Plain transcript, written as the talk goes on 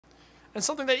and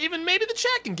something that even maybe the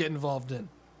chat can get involved in.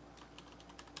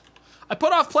 I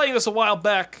put off playing this a while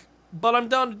back, but I'm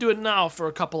down to do it now for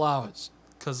a couple hours,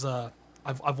 because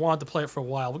I've wanted to play it for a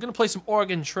while. We're going to play some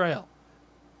Oregon Trail.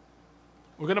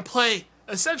 We're going to play,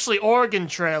 essentially, Oregon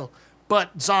Trail,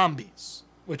 but zombies,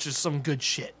 which is some good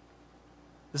shit.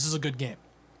 This is a good game.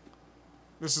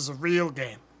 This is a real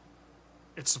game.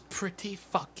 It's pretty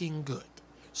fucking good.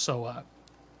 So,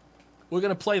 we're going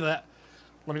to play that.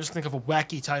 Let me just think of a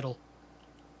wacky title.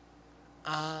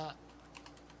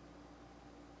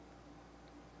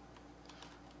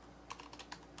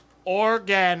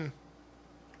 Oregon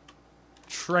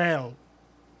Trail.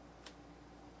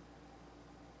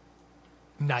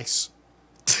 Nice.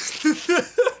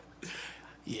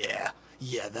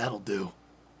 Yeah, that'll do.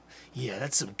 Yeah,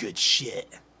 that's some good shit.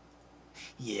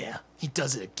 Yeah, he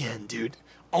does it again, dude.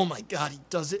 Oh my god, he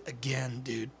does it again,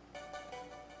 dude.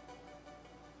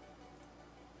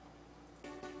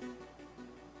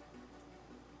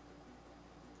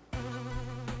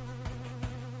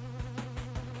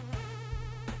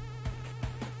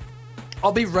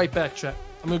 I'll be right back, chat.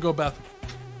 I'm gonna go bathroom.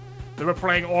 They were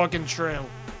playing Oregon Trail.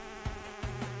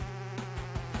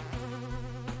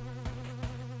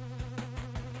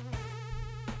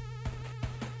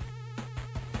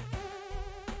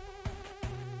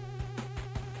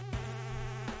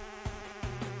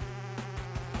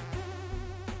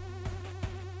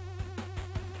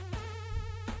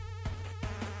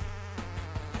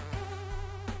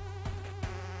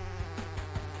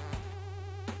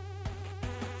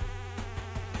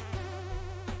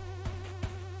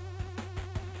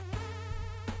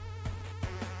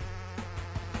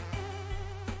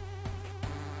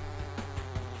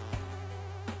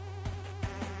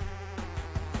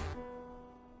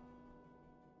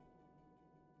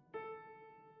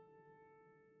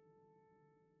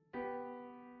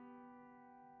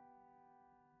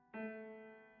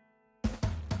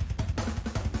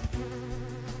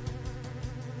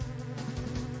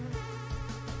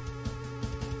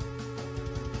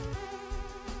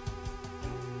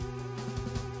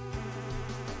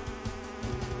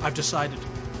 I've decided.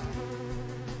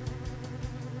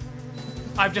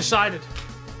 I've decided.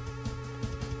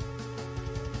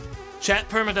 Chat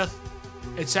permadeath.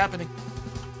 It's happening.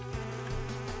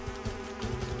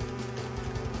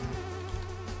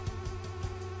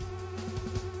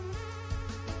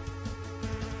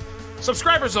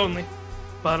 Subscribers only,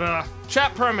 but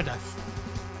chat permadeath.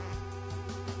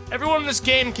 Everyone in this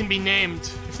game can be named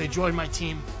if they join my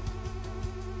team.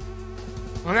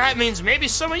 Well, that means maybe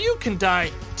some of you can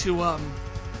die to,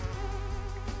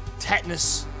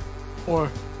 tetanus or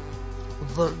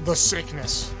the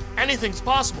sickness. Anything's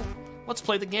possible. Let's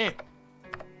play the game.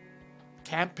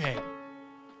 Campaign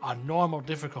on normal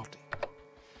difficulty.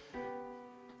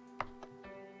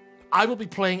 I will be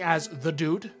playing as the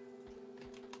dude.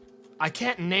 I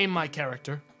can't name my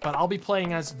character, but I'll be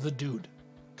playing as the dude.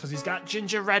 Because he's got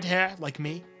ginger red hair like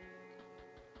me.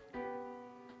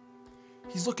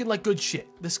 He's looking like good shit.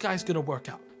 This guy's gonna work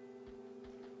out.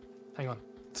 Hang on.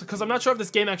 Because I'm not sure if this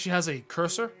game actually has a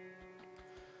cursor.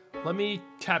 Let me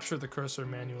capture the cursor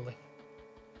manually.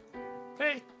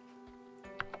 Hey.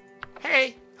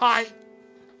 Hey. Hi.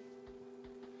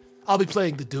 I'll be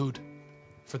playing the dude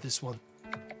for this one.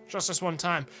 Just this one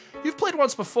time. You've played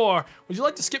once before. Would you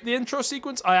like to skip the intro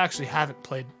sequence? I actually haven't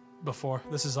played before.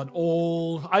 This is an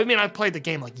old... I mean, I played the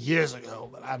game like years ago,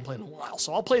 but I haven't played in a while,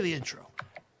 so I'll play the intro.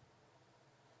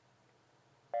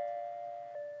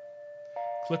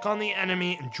 Click on the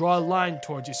enemy and draw a line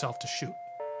towards yourself to shoot.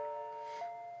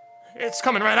 It's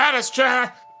coming right at us,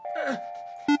 chat.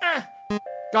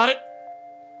 Got it?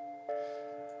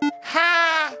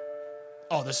 Ha!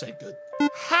 Oh, this ain't good.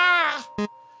 Ha!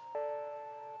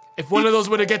 If one of those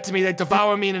were to get to me, they'd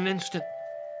devour me in an instant.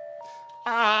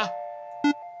 Well,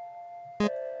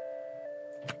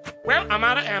 I'm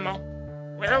out of ammo.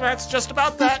 Well, that's just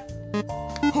about that.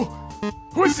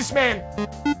 Who is this man?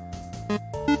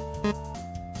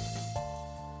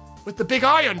 With the big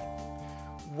iron.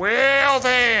 Well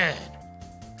then.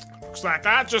 Looks like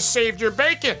I just saved your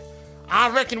bacon. I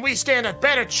reckon we stand a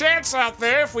better chance out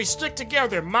there if we stick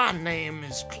together. My name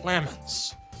is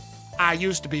Clemens. I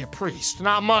used to be a priest.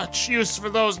 Not much use for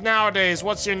those nowadays.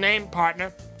 What's your name,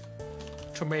 partner?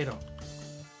 Tomato.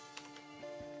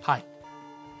 Hi.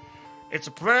 It's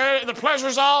the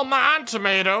pleasure's all mine,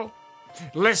 Tomato.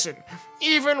 Listen,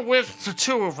 even with the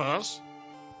two of us,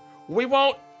 we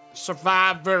won't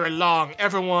survive very long.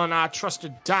 Everyone I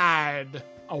trusted died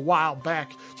a while back.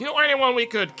 Do you know anyone we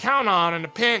could count on in a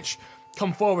pinch?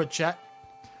 Come forward, chat.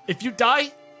 If you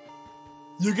die,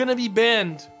 you're gonna be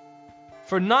banned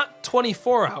for not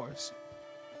 24 hours,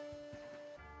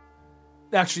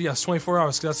 Actually, yes, 24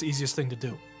 hours, because that's the easiest thing to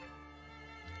do.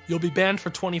 You'll be banned for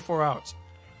 24 hours.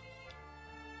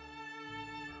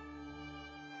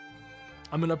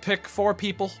 I'm gonna pick 4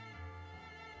 people.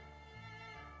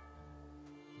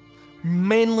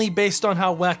 Mainly based on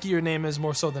how wacky your name is,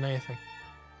 more so than anything.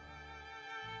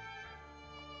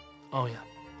 Oh yeah.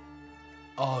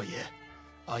 Oh yeah.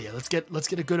 Oh yeah, let's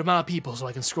get a good amount of people so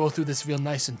I can scroll through this real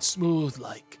nice and smooth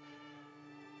like.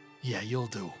 Yeah, you'll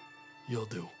do. You'll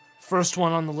do. First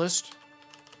one on the list,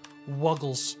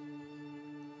 Wuggles.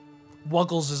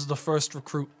 Wuggles is the first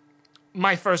recruit.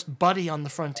 My first buddy on the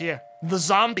frontier. The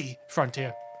zombie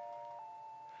frontier.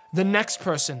 The next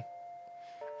person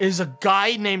is a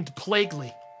guy named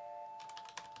Plaguely.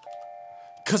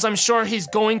 Because I'm sure he's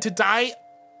going to die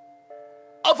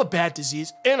of a bad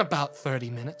disease in about 30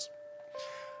 minutes.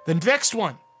 The next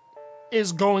one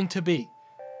is going to be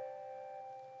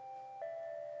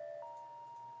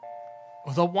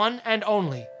the one and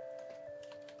only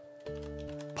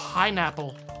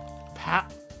Pineapple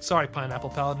Pineapple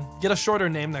Paladin. Get a shorter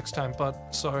name next time, bud.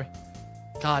 Sorry.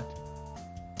 God.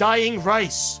 Dying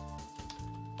Rice.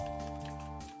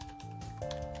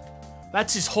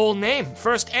 That's his whole name,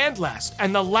 first and last.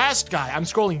 And the last guy, I'm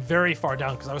scrolling very far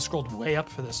down because I was scrolled way up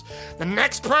for this. The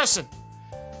next person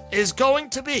is going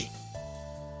to be...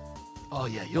 Oh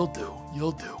yeah, you'll do.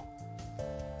 You'll do.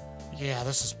 Yeah,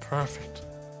 this is perfect.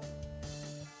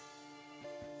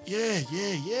 Yeah.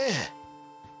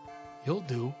 You'll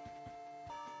do.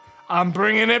 I'm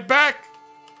bringing it back.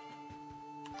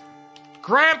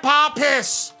 Grandpa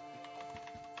Piss.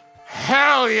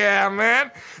 Hell yeah, man.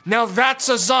 Now that's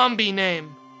a zombie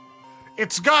name.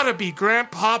 It's gotta be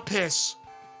Grandpa Piss.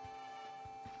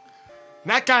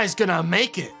 That guy's gonna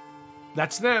make it.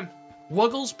 That's them.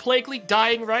 Wuggles, Plaguely,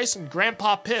 Dying Rice, and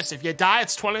Grandpa Piss. If you die,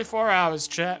 it's 24 hours,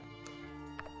 chat.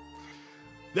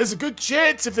 There's a good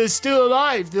chance if they're still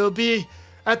alive, they'll be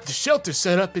at the shelter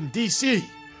set up in DC.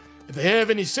 If they have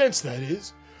any sense, that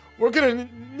is. We're going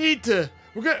to need a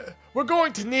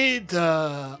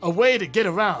way to get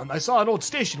around. I saw an old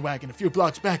station wagon a few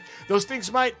blocks back. Those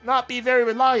things might not be very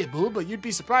reliable, but you'd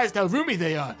be surprised how roomy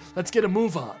they are. Let's get a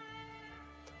move on.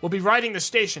 We'll be riding the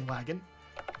station wagon.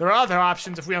 There are other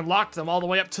options if we unlocked them all the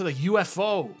way up to the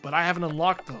UFO, but I haven't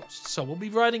unlocked those. So we'll be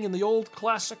riding in the old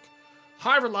classic,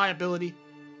 high reliability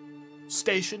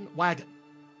station wagon.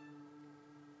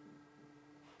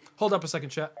 Hold up a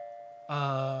second, chat.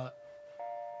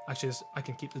 Actually, I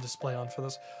can keep the display on for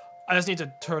this. I just need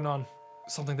to turn on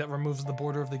something that removes the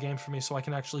border of the game for me so I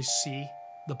can actually see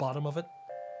the bottom of it.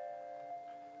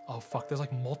 Oh, fuck. There's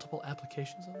like multiple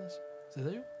applications on this. Is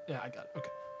there? Yeah, I got it. Okay.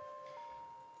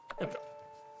 There we go.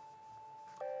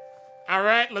 All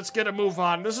right, let's get a move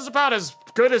on. This is about as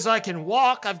good as I can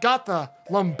walk. I've got the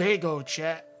lumbago,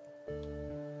 chat.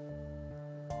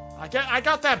 I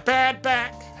got that bad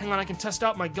back. Hang on, I can test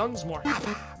out my guns more.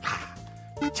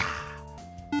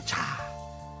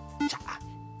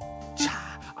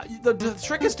 The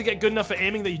trick is to get good enough at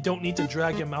aiming that you don't need to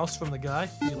drag your mouse from the guy.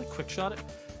 You like quick shot it.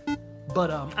 But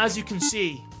as you can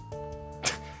see,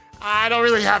 I don't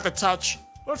really have to touch.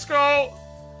 Let's go.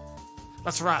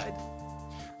 Let's ride.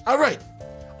 All right.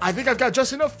 I think I've got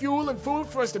just enough fuel and food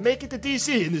for us to make it to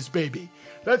DC in this baby.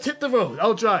 Let's hit the road.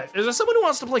 I'll drive. Is there someone who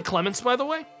wants to play Clements, by the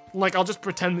way? Like, I'll just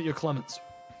pretend that you're Clements.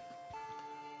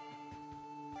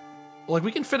 Like,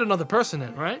 we can fit another person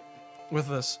in, right? With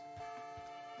this.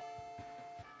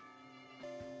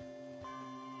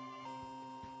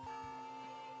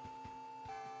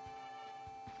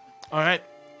 Alright.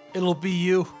 It'll be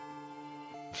you.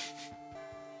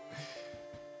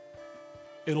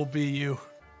 It'll be you.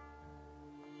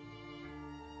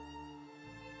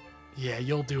 Yeah,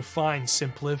 you'll do fine,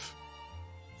 Simpliv.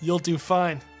 You'll do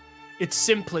fine. It's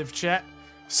Simpliv, chat.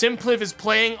 Simpliv is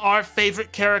playing our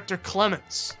favorite character,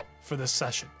 Clements, for this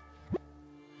session.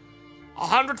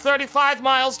 135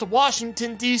 miles to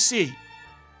Washington, D.C.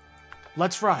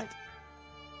 Let's ride.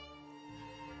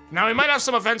 Now, we might have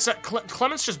some events that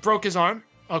Clements just broke his arm.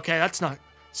 Okay, that's not...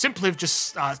 Simpliv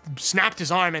just snapped his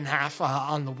arm in half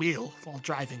on the wheel while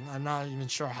driving. I'm not even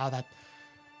sure how that...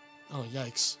 Oh,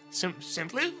 yikes.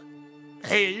 Simpliv?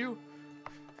 Hey, you.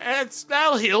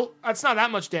 That'll heal. That's not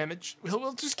that much damage.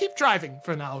 We'll just keep driving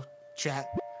for now, chat.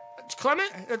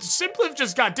 Clement, Simpliv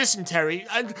just got dysentery.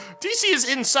 And DC is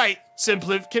in sight,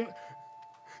 Simpliv. Can...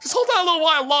 Just hold on a little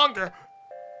while longer.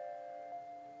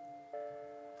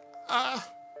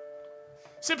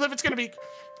 Simpliv, it's gonna be...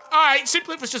 Alright,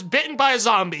 Simpliv was just bitten by a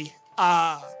zombie.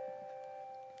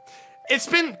 It's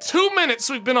been 2 minutes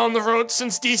we've been on the road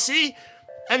since DC,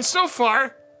 and so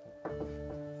far,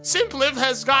 Simpliv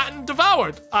has gotten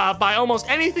devoured by almost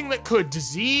anything that could.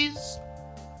 Disease,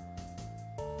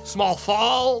 small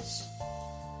falls,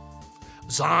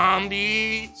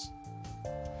 zombies,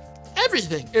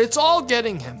 everything. It's all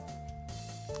getting him.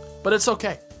 But it's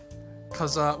okay.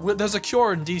 Because there's a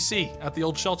cure in DC at the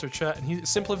old shelter, chat, and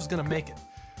Simpliv's gonna make it.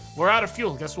 We're out of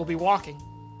fuel. Guess we'll be walking.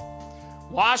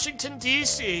 Washington,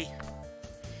 D.C.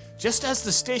 Just as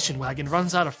the station wagon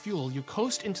runs out of fuel, you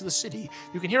coast into the city.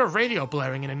 You can hear a radio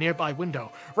blaring in a nearby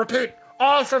window. Repeat,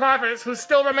 all survivors who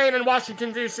still remain in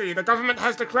Washington, D.C. The government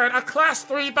has declared a Class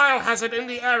 3 biohazard in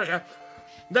the area.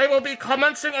 They will be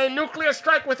commencing a nuclear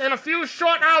strike within a few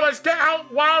short hours. Get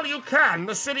out while you can.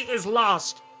 The city is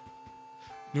lost.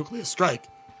 Nuclear strike.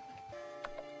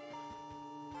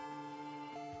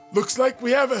 Looks like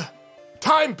we have a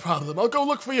time problem. I'll go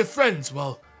look for your friends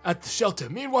while at the shelter.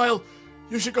 Meanwhile,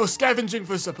 you should go scavenging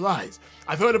for supplies.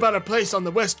 I've heard about a place on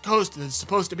the west coast that is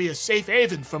supposed to be a safe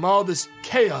haven from all this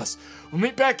chaos. We'll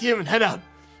meet back here and head out.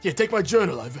 Here, take my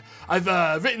journal. I've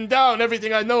written down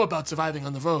everything I know about surviving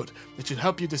on the road. It should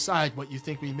help you decide what you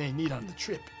think we may need on the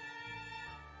trip.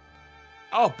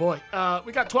 Oh boy,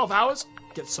 we got 12 hours.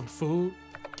 Get some food,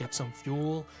 get some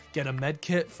fuel, get a med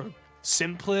kit for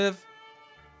Simpliv.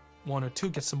 1 or 2,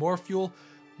 get some more fuel,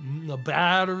 a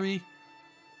battery,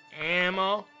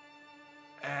 ammo,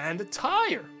 and a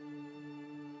tire.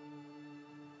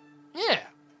 Yeah.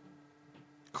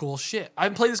 Cool shit. I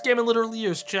haven't played this game in literally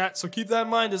years, chat, so keep that in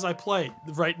mind as I play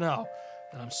right now.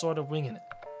 And I'm sort of winging it.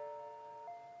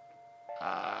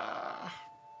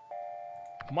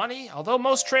 Money. Although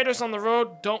most traders on the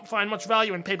road don't find much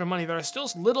value in paper money, there are still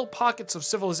little pockets of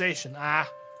civilization.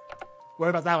 Worry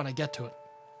about that when I get to it.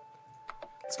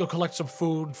 Let's go collect some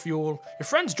food and fuel. Your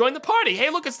friends joined the party. Hey,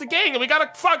 look, it's the gang, and we got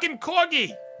a fucking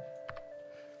corgi.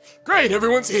 Great,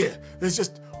 everyone's here. There's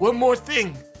just one more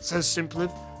thing, says Simpliv.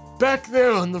 Back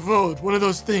there on the road, one of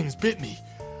those things bit me.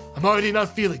 I'm already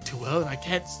not feeling too well, and I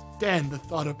can't stand the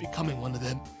thought of becoming one of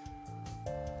them.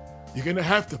 You're gonna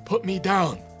have to put me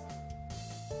down.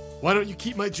 Why don't you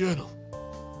keep my journal?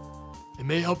 It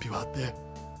may help you out there.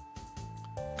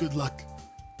 Good luck.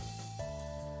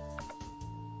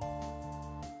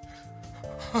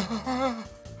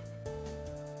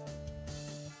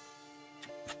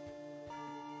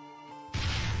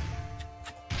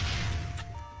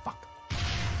 Fuck.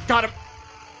 Got him.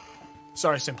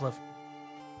 Sorry, Simpliv.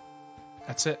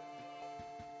 That's it.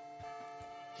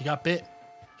 He got bit.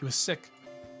 He was sick.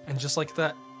 And just like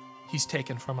that, he's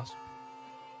taken from us.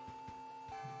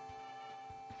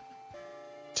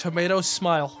 Tomato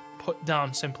smile. Put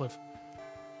down, Simpliv.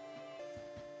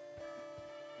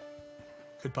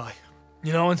 Goodbye.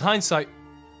 You know, in hindsight,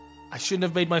 I shouldn't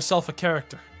have made myself a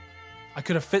character. I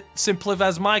could have fit Simpliv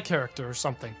as my character or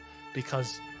something,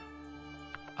 because,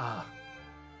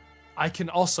 I can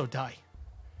also die.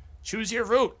 Choose your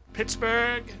route.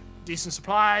 Pittsburgh, decent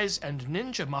supplies, and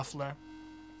ninja muffler.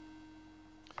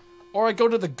 Or I go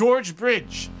to the Gorge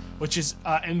Bridge, which is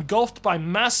engulfed by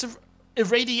massive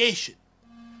irradiation.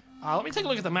 Let me take a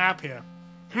look at the map here.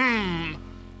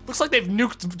 Looks like they've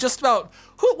nuked just about...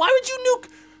 Why would you nuke...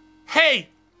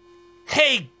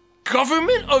 Hey,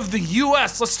 government of the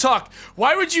U.S., let's talk.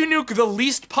 Why would you nuke the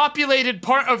least populated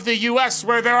part of the U.S.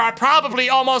 where there are probably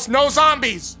almost no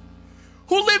zombies?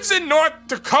 Who lives in North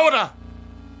Dakota?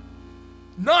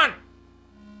 None.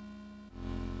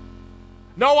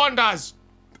 No one does.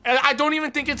 And I don't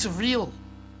even think it's real.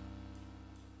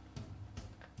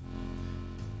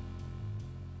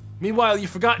 Meanwhile, you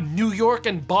forgot New York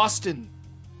and Boston.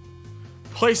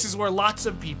 Places where lots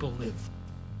of people live.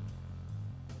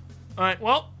 Alright,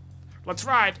 well, let's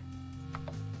ride.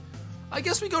 I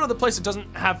guess we go to the place that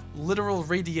doesn't have literal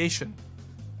radiation.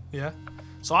 Yeah?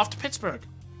 So off to Pittsburgh.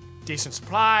 Decent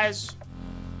supplies.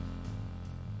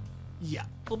 Yeah,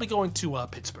 we'll be going to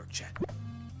Pittsburgh, chat.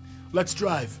 Let's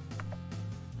drive.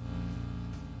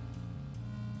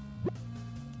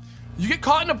 You get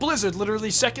caught in a blizzard literally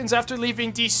seconds after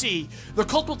leaving DC. The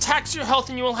cold will tax your health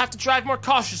and you will have to drive more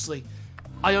cautiously.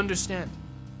 I understand.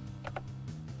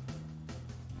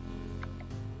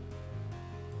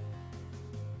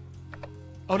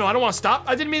 Oh no, I don't want to stop.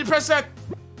 I didn't mean to press that.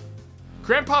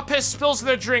 Grandpa Piss spills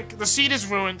their drink. The seat is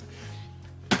ruined.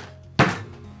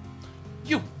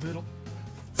 You little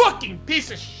fucking piece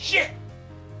of shit.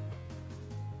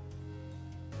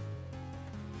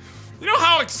 You know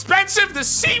how expensive the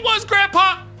seat was,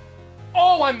 Grandpa?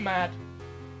 Oh, I'm mad.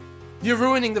 You're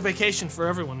ruining the vacation for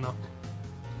everyone, though.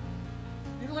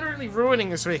 You're literally ruining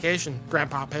this vacation,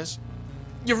 Grandpa Piss.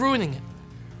 You're ruining it.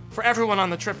 For everyone on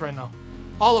the trip right now.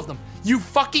 All of them.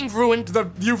 You've ruined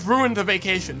the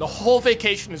vacation. The whole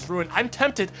vacation is ruined. I'm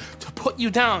tempted to put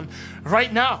you down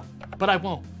right now, but I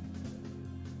won't.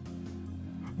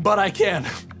 But I can.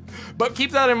 But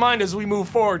keep that in mind as we move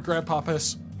forward, Grandpa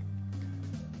Piss.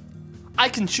 I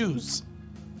can choose.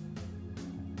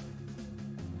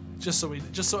 Just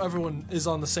so everyone is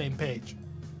on the same page.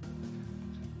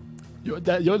 Your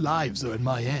lives are in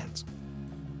my hands.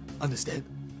 Understand?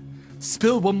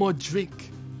 Spill one more drink,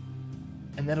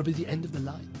 and that'll be the end of the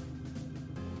line.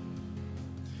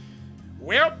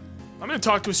 Well, I'm gonna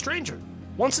talk to a stranger.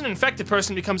 Once an infected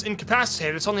person becomes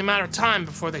incapacitated, it's only a matter of time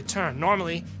before they turn.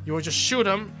 Normally, you would just shoot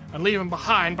them and leave them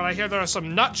behind, but I hear there are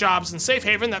some nut jobs in Safe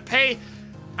Haven that pay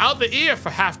out the ear for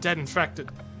half-dead infected.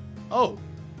 Oh.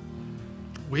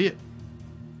 Weird.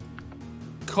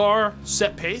 Car,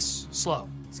 set pace, slow.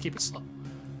 Let's keep it slow.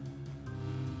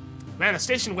 Man, the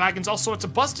station wagon's all sorts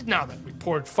of busted now that we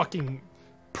poured fucking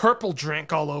purple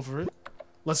drink all over it.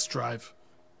 Let's drive.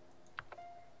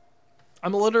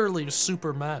 I'm literally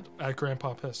super mad at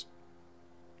Grandpa Piss.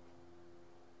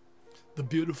 The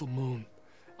beautiful moon.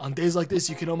 On days like this,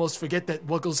 you can almost forget that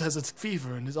Wuggles has a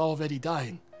fever and is already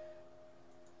dying.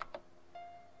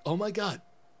 Oh my god.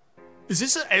 Is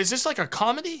this like a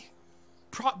comedy?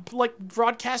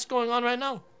 Broadcast going on right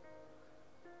now?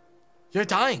 You're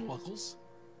dying, Wuggles.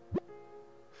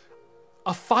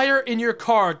 A fire in your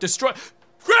car destroyed...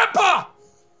 Grandpa!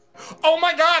 Oh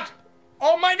my god!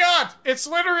 Oh my god! It's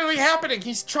literally happening.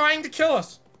 He's trying to kill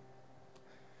us.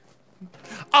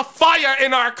 A fire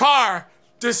in our car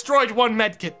destroyed one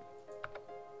medkit.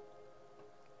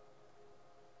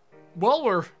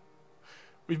 Well,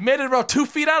 we've made it about 2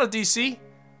 feet out of DC.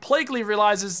 Plaguely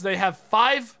realizes they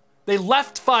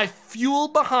left 5 fuel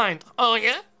behind. Oh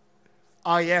yeah?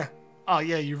 Oh yeah. Oh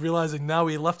yeah, you're realizing now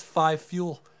we left 5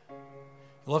 fuel.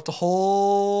 You left a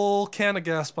whole can of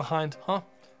gas behind, huh?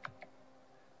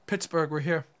 Pittsburgh, we're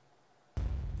here.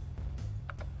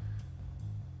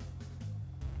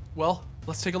 Well,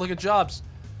 let's take a look at jobs.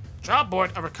 Job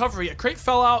board, a recovery. A crate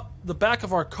fell out the back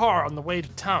of our car on the way to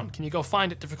town. Can you go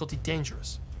find it? Difficulty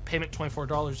dangerous. Payment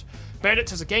 $24.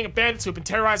 Bandits has a gang of bandits who've been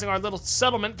terrorizing our little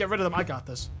settlement. Get rid of them. I got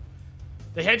this.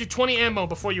 They hand you 20 ammo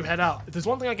before you head out. If there's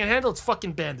one thing I can handle, it's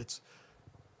fucking bandits.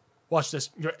 Watch this.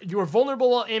 You are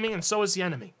vulnerable while aiming, and so is the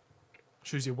enemy.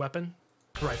 Choose your weapon.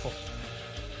 Rifle.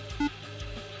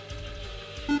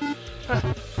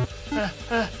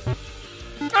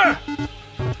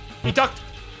 He ducked.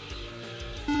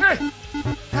 Help!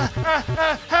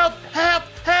 Help! Help!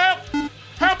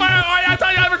 Help! I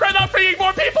thought I regret not bringing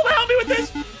more people to help me with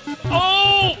this!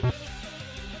 Oh!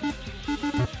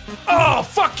 Oh,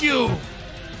 fuck you!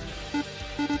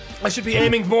 I should be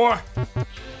aiming more.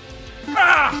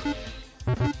 Ah!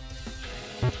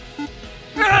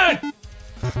 Ah!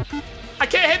 I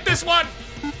can't hit this one!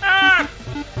 Ah!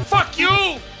 Fuck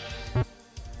you!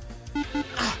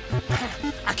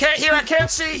 I can't hear, I can't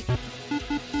see!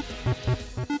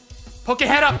 Poke your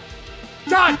head up!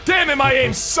 God damn it, my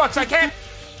aim sucks, I can't...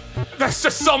 There's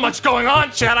just so much going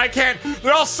on, Chad, I can't...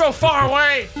 They're all so far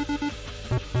away!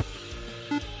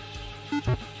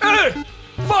 Ugh!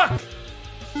 Fuck!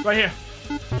 Right here.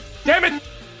 Damn it!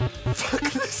 Fuck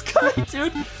this guy,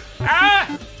 dude!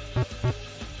 Ah!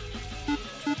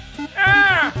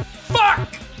 Ah!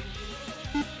 Fuck!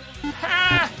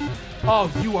 Ah!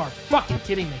 Oh, you are fucking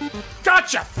kidding me.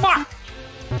 Gotcha! Fuck!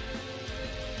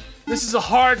 This is a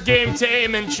hard game to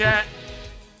aim in, chat.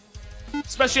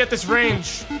 Especially at this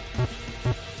range.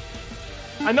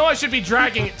 I know I should be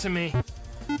dragging it to me.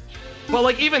 But,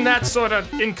 like, even that's sort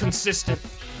of inconsistent.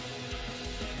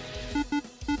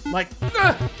 Like,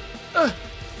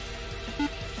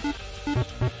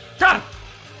 Got him!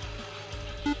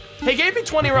 He gave me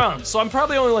 20 rounds, so I'm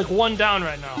probably only like 1 down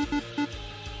right now.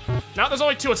 Now there's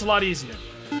only 2, it's a lot easier.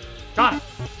 Got him.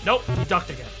 Nope, he ducked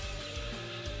again.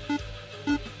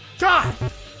 God!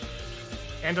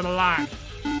 End of the line.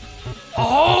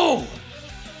 Oh!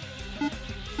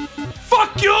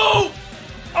 Fuck you!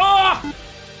 Oh!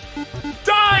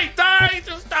 Die! Die!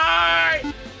 Just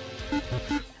die!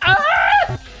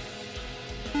 Ah!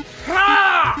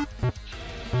 Ah!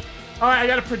 Alright, I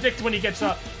gotta predict when he gets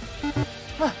up.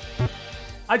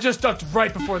 I just ducked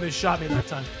right before they shot me that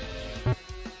time.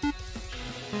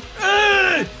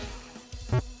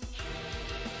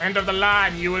 End of the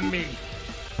line, you and me.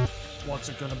 What's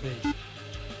it gonna be?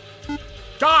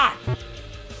 God!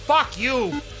 Fuck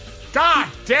you! God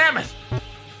damn it!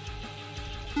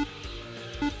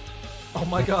 Oh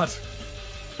my god.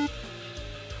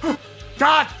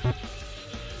 God!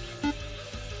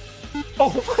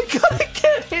 Oh my god, I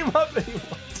can't aim up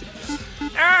anymore.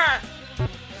 Ah!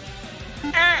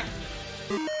 Ah!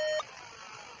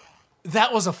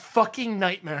 That was a fucking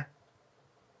nightmare.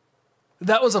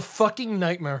 That was a fucking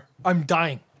nightmare. I'm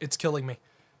dying. It's killing me.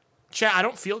 Chat, I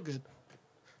don't feel good.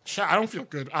 Chat, I don't feel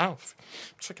good. I'm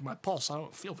checking my pulse. I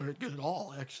don't feel very good at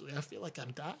all, actually. I feel like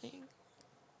I'm dying.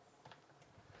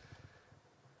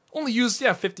 Only used,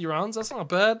 50 rounds. That's not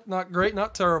bad. Not great,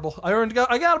 not terrible. I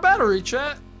got a battery,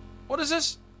 chat. What is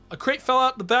this? A crate fell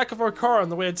out the back of our car on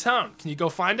the way to town. Can you go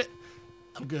find it?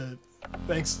 I'm good.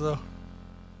 Thanks, though.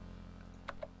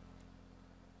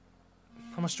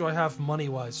 How much do I have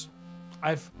money-wise?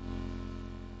 I've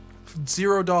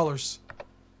 $0.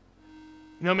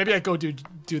 You know, maybe I go do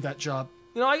that job.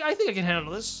 You know, I think I can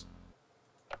handle this.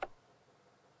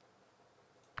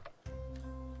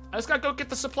 I just gotta go get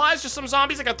the supplies, just some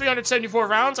zombies. I got 374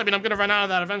 rounds. I mean, I'm gonna run out of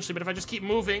that eventually, but if I just keep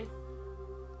moving.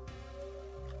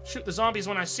 Shoot the zombies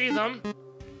when I see them.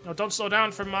 No, don't slow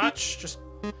down for much. Just...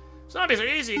 Zombies are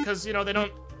easy, because, you know, they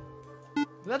don't... Did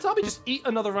that zombie just eat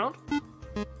another round?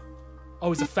 Oh,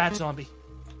 he's a fat zombie.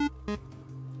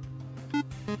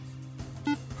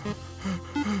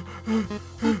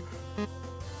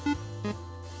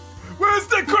 Where's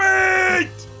the crate?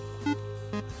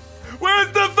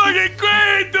 Where's the fucking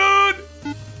crate, dude?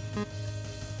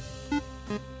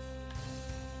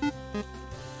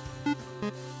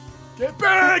 Get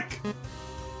back!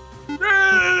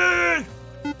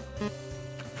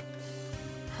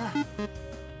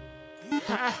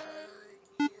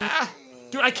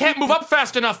 Dude, I can't move up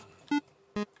fast enough.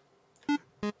 I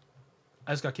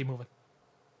just gotta keep moving.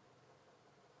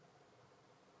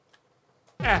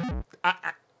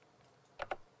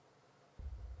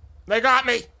 They got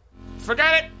me.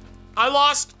 Forget it. I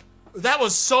lost. That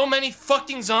was so many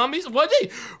fucking zombies. What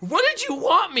did you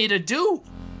want me to do?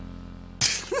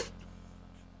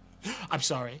 I'm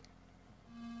sorry.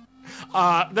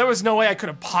 There was no way I could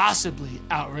have possibly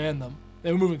outran them.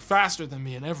 They were moving faster than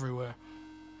me and everywhere.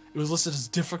 It was listed as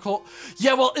difficult.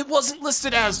 Yeah, well, it wasn't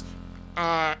listed as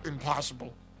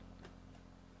impossible.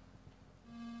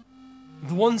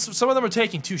 Some of them are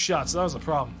taking 2 shots, so that was a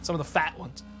problem. Some of the fat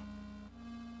ones.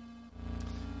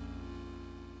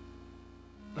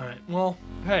 Alright, well,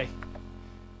 hey.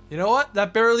 You know what?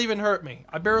 That barely even hurt me.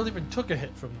 I barely even took a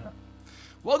hit from that.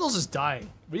 Wuggles is dying.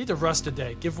 We need to rest a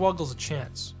day. Give Wuggles a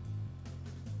chance.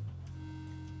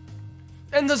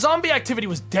 And the zombie activity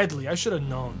was deadly. I should have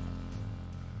known.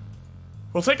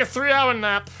 We'll take a 3-hour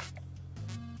nap.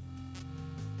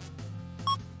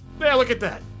 Yeah, look at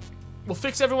that. We'll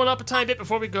fix everyone up a tiny bit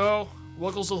before we go.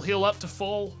 Wuggles will heal up to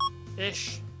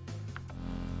full-ish.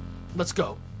 Let's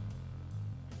go.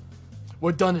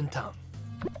 We're done in town.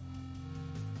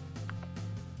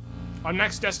 Our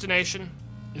next destination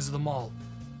is the mall.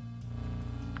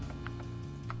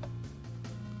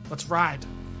 Let's ride.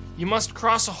 You must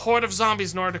cross a horde of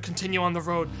zombies in order to continue on the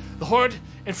road. The horde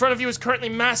in front of you is currently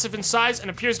massive in size and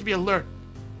appears to be alert.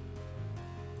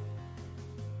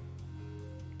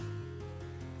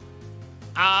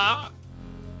 I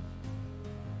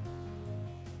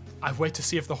wait to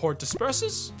see if the horde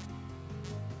disperses.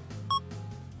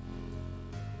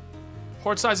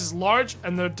 Horde size is large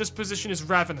and their disposition is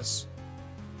ravenous.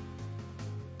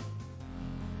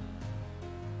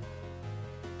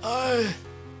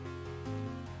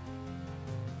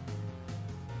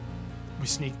 We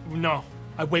sneak. No.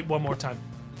 I wait one more time.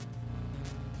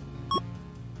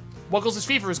 Wuggles'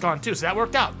 fever is gone too, so that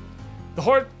worked out. The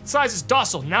horde size is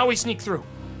docile. Now we sneak through.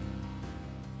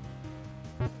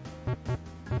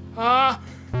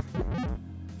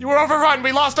 You were overrun.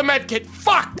 We lost a medkit.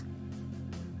 Fuck!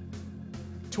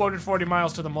 240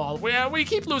 miles to the mall. We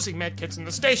keep losing medkits and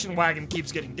the station wagon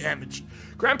keeps getting damaged.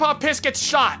 Grandpa Piss gets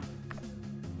shot.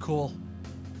 Cool.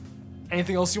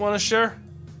 Anything else you want to share?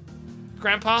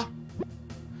 Grandpa?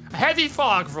 A heavy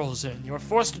fog rolls in. You are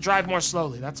forced to drive more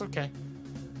slowly. That's okay.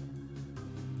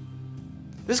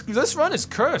 This run is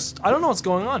cursed. I don't know what's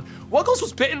going on. Wuggles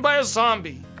was bitten by a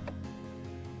zombie.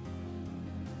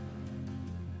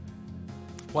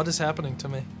 What is happening to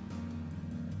me?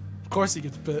 Of course he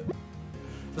gets bit.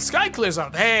 The sky clears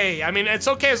up. Hey, I mean, it's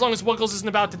okay as long as Wuggles isn't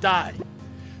about to die.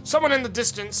 Someone in the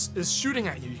distance is shooting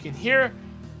at you. You can hear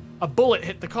a bullet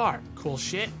hit the car. Cool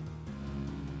shit.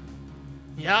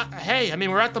 Yeah, hey, I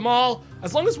mean, we're at the mall.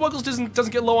 As long as Wuggles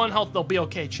doesn't get low on health, they'll be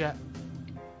okay, chat.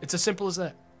 It's as simple as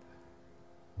that.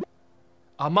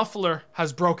 A muffler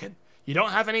has broken. You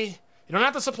don't have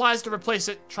the supplies to replace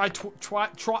it. Try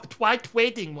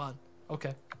waiting one.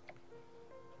 Okay.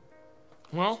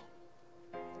 Well,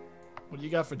 what do you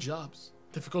got for jobs?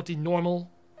 Difficulty normal,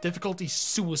 difficulty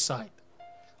suicide.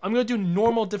 I'm gonna do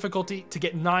normal difficulty to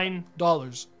get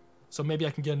 $9. So maybe I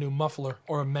can get a new muffler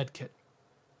or a med kit.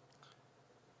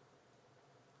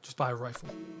 Just buy a rifle.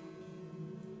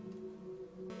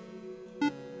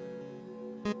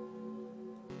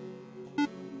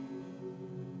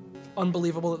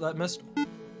 Unbelievable that missed.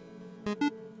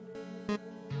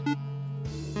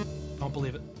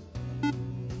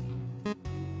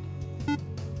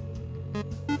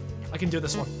 can do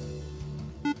this one.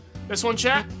 This one,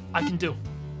 chat, I can do.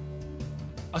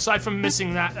 Aside from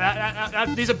missing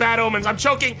that, these are bad omens. I'm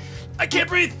choking. I can't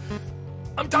breathe.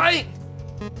 I'm dying.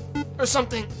 Or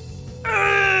something.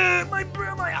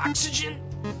 My oxygen.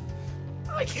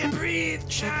 I can't breathe,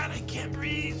 chat. I can't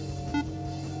breathe.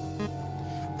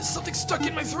 There's something stuck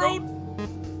in my throat.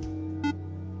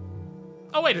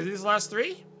 Oh wait, are these the last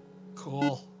 3?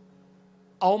 Cool.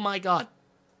 Oh my god.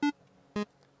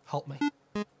 Help me.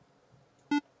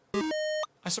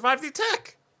 I survived the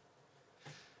attack.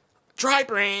 Dry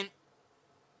brain.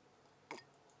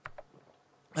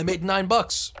 I made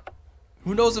 $9.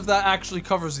 Who knows if that actually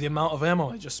covers the amount of ammo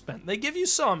I just spent. They give you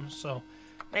some, so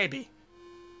maybe.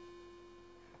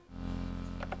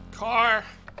 Car.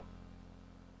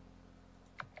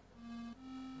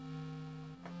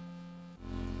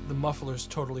 The muffler's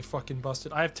totally fucking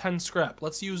busted. I have 10 scrap.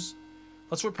 Let's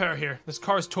repair here. This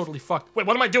car is totally fucked. Wait,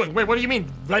 what am I doing? Wait, what do you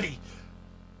mean, ready?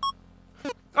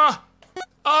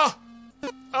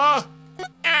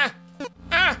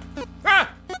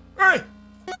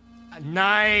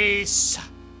 Nice.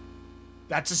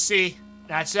 That's a C.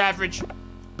 That's average.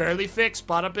 Barely fixed.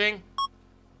 Bada bing.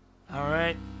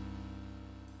 Alright.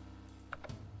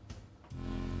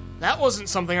 That wasn't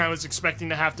something I was expecting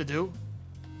to have to do.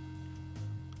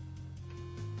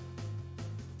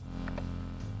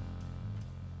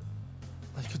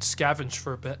 I could scavenge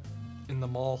for a bit in the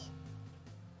mall.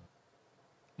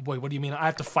 Wait, what do you mean? I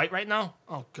have to fight right now?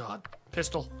 Oh god.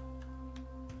 Pistol.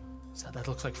 So that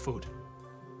looks like food.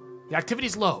 The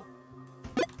activity's low.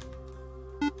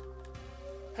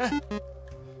 I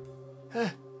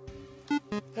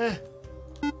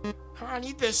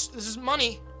need this. This is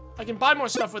money. I can buy more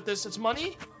stuff with this. It's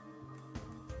money.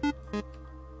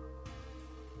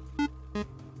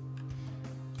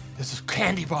 There's a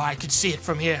candy bar. I can see it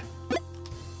from here.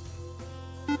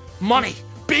 Money.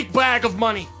 Big bag of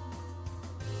money.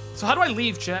 So how do I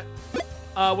leave, chat?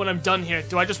 When I'm done here,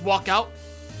 do I just walk out?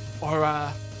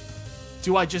 Or,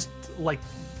 do I just, like,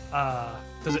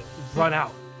 does it run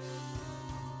out?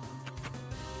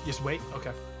 Just wait?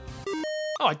 Okay.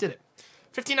 Oh, I did it.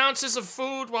 15 ounces of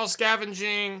food while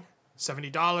scavenging.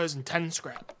 $70 and 10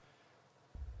 scrap.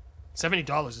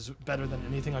 $70 is better than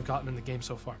anything I've gotten in the game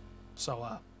so far.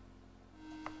 So,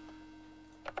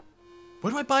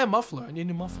 where do I buy a muffler? I need a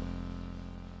new muffler.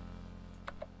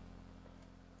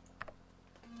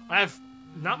 I have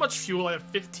not much fuel. I have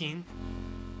 15.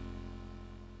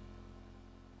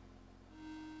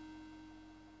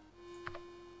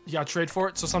 You gotta trade for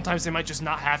it, so sometimes they might just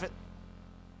not have it.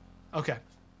 Okay.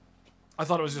 I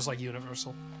thought it was just like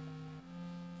universal.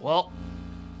 Well,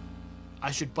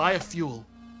 I should buy a fuel.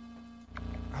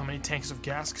 How many tanks of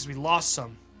gas? Because we lost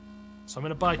some. So I'm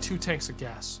gonna buy 2 tanks of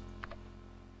gas.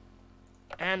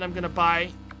 And I'm gonna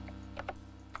buy a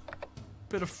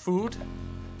bit of food.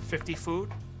 50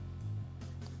 food.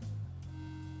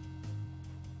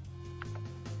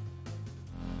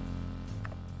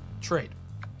 Trade.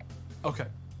 Okay.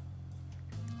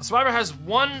 A survivor has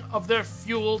 1 of their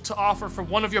fuel to offer for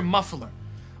 1 of your muffler.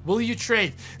 Will you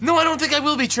trade? No, I don't think I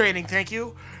will be trading, thank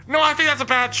you. No, I think that's a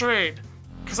bad trade.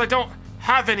 Because I don't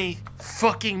have any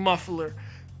fucking muffler.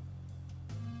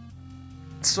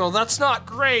 So that's not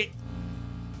great.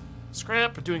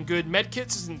 Scrap, we're doing good.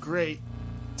 Medkits isn't great.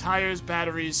 Tires,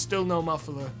 batteries, still no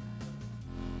muffler.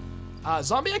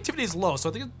 Zombie activity is low, so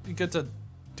I think it'd be good to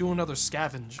do another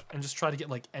scavenge and just try to get,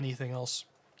 like, anything else.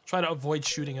 Try to avoid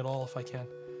shooting at all if I can.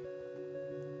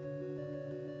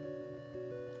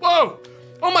 Whoa!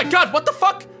 Oh my god, what the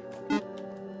fuck?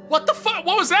 What the fuck?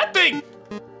 What was that thing?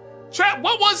 Chat,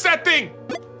 what was that thing?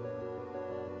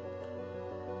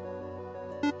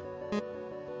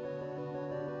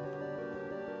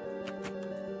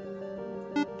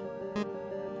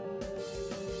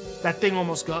 That thing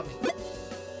almost got me.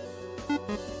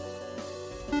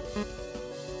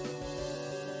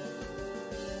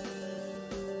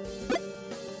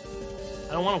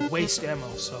 I don't want to waste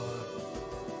ammo, so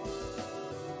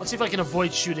let's see if I can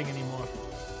avoid shooting anymore.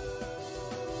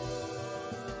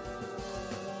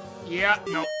 Yeah,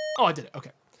 no. Oh, I did it.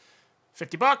 Okay.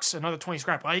 $50, another 20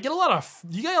 scrap. Well, you get a lot of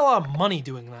money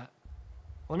doing that.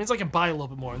 Well, that means I can buy a little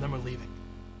bit more, and then we're leaving.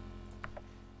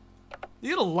 You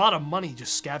get a lot of money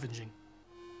just scavenging.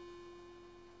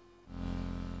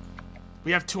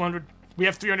 We have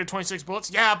 326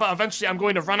 bullets. Yeah, but eventually I'm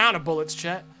going to run out of bullets,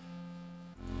 chat.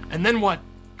 And then what?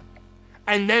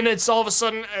 And then it's all of a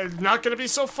sudden not gonna be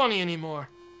so funny anymore.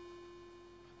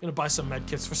 I'm gonna buy some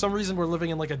medkits. For some reason, we're living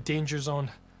in like a danger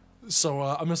zone. So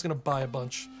I'm just gonna buy a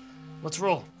bunch. Let's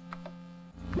roll.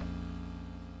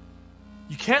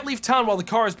 You can't leave town while the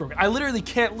car is broken. I literally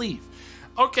can't leave.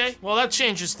 Okay, well that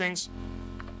changes things.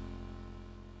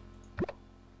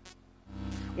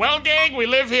 Well, gang, we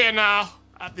live here now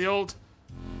at the old...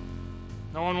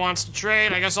 No one wants to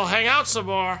trade. I guess I'll hang out some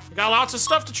more. I got lots of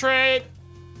stuff to trade.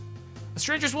 A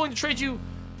stranger's willing to trade you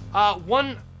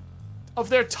one of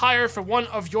their tire for one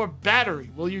of your battery.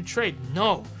 Will you trade?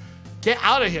 No. Get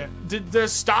out of here. Did the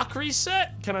stock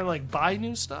reset? Can I, like, buy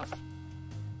new stuff?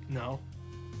 No.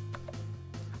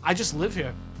 I just live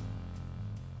here.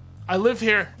 I live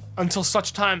here until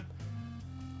such time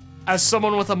as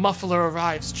someone with a muffler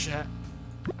arrives, chat.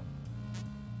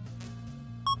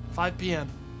 5 p.m.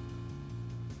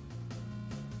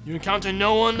 You encounter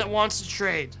no one that wants to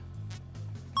trade.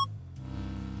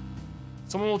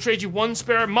 Someone will trade you one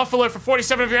spare muffler for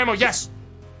 47 of your ammo. Yes!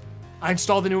 I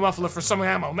installed the new muffler for some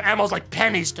ammo. Ammo's like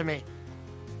pennies to me.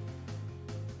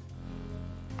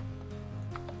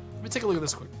 Let me take a look at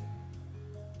this quick.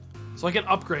 So I can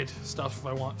upgrade stuff if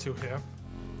I want to here.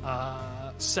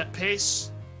 Set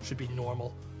pace should be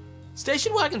normal.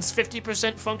 Station wagon's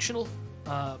 50% functional.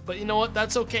 But you know what?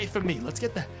 That's okay for me. Let's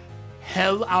get the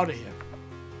hell out of here.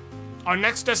 Our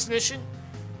next destination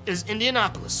is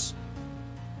Indianapolis.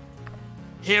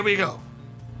 Here we go.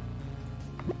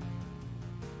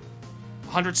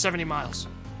 170 miles.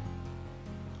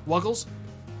 Wuggles?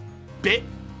 Bit,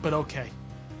 but okay.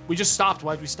 We just stopped.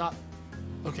 Why'd we stop?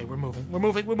 Okay, we're moving. We're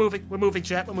moving,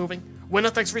 chat. We're moving.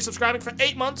 Winner, thanks for resubscribing for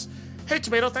 8 months. Hey,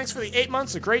 Tomato, thanks for the 8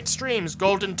 months of great streams.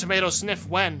 Golden Tomato Sniff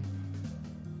when?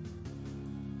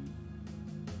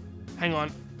 Hang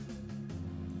on,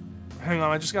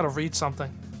 I just gotta read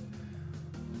something.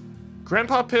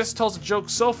 Grandpa Piss tells a joke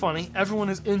so funny, everyone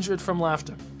is injured from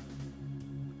laughter.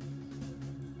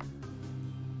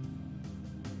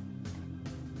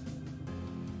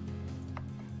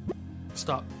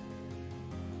 Stop.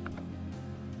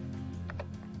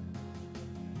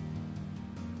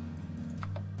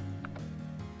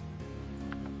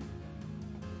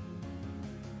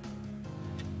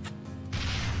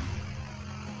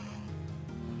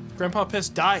 Grandpa Piss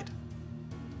died.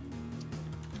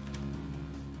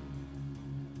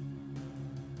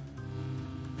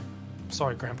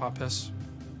 Sorry, Grandpa Piss.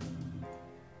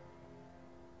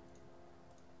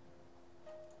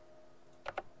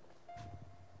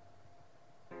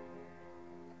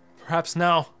 Perhaps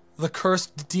now, the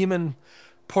cursed demon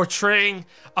portraying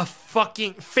a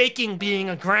faking being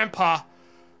a grandpa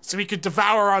so he could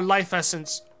devour our life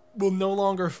essence will no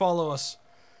longer follow us.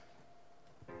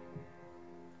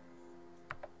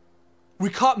 We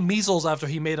caught measles after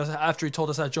he told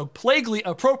us that joke. Plaguely,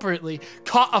 appropriately,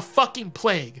 caught a fucking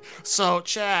plague. So,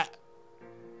 chat.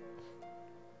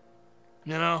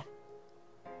 You know?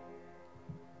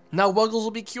 Now Wuggles will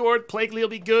be cured, Plaguely will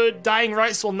be good, Dying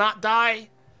Rice will not die.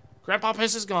 Grandpa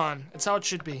Piss is gone. That's how it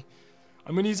should be.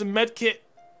 I'm gonna use a med kit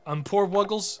on poor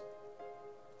Wuggles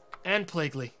and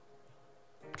Plaguely.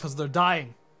 Because they're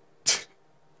dying.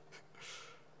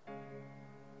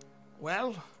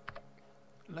 Well...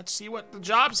 let's see what the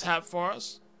jobs have for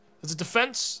us. There's a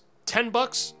defense,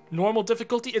 $10, normal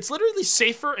difficulty. It's literally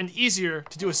safer and easier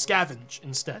to do a scavenge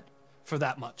instead for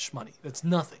that much money. That's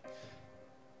nothing.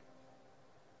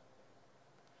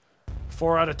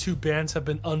 4 out of 2 bans have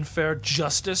been unfair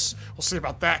justice. We'll see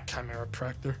about that, Chimera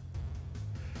Proctor.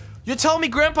 You're telling me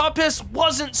Grandpa Piss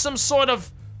wasn't some sort of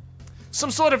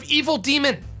evil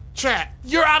demon? Chat,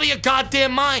 you're out of your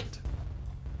goddamn mind.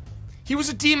 He was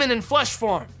a demon in flesh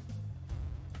form.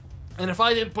 And if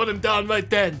I didn't put him down right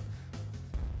then,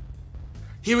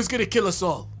 he was gonna kill us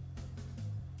all.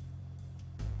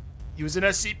 He was an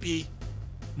SCP,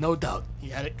 no doubt. He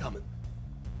had it coming.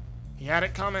 He had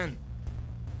it coming.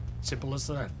 Simple as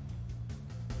that.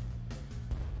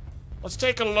 Let's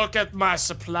take a look at my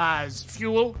supplies.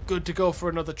 Fuel, good to go for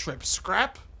another trip.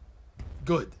 Scrap,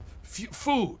 good.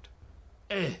 Food,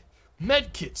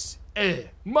 med kits,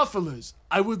 mufflers.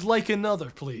 I would like another,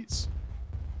 please.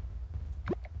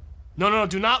 No,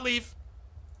 do not leave.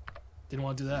 Didn't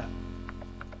want to do that.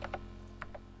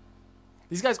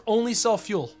 These guys only sell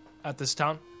fuel at this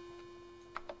town.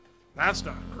 That's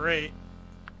not great.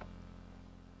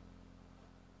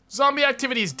 Zombie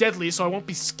activity is deadly, so I won't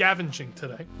be scavenging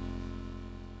today.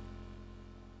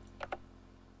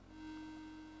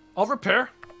 I'll repair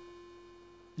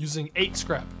using 8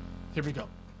 scrap. Here we go.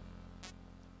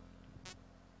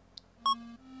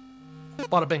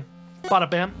 Bada bing, bada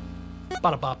bam,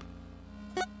 bada bop.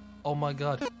 Oh my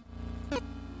god.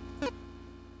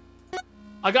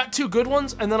 I got 2 good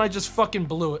ones, and then I just fucking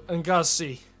blew it, and gotta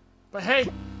see. But hey,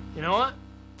 you know what?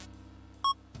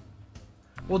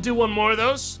 We'll do one more of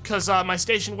those, because my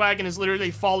station wagon is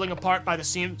literally falling apart by the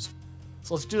seams.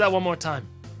 So let's do that one more time.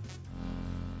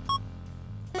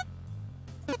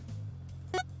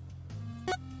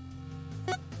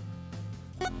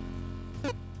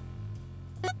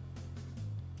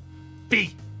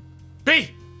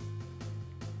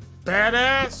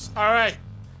 Alright.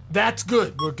 That's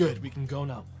good. We're good. We can go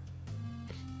now.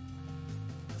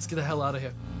 Let's get the hell out of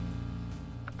here.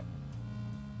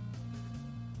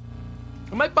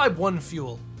 I might buy one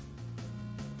fuel.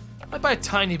 I might buy a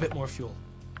tiny bit more fuel.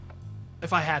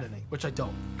 If I had any, which I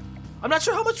don't. I'm not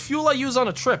sure how much fuel I use on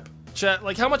a trip. Chat,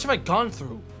 like, how much have I gone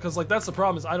through? Because, like, that's the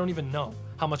problem, is I don't even know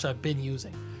how much I've been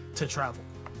using to travel.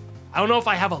 I don't know if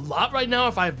I have a lot right now,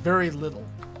 if I have very little.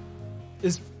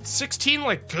 Is 16,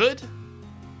 like, good?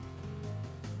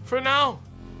 For now?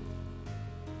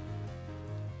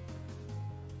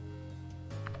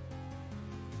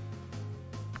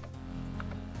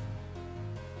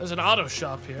 There's an auto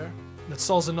shop here that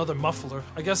sells another muffler.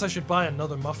 I guess I should buy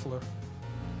another muffler.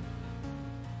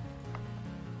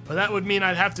 But that would mean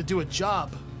I'd have to do a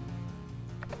job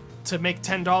to make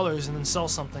 $10 and then sell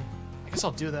something. I guess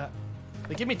I'll do that.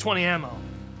 They give me 20 ammo,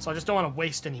 so I just don't want to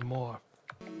waste any more.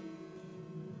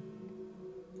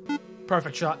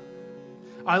 Perfect shot.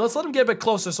 Alright, let's let him get a bit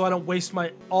closer so I don't waste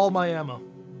all my ammo.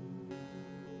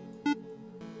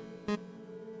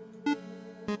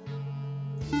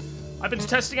 I've been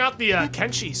testing out the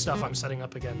Kenshi stuff I'm setting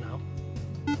up again now.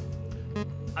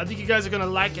 I think you guys are gonna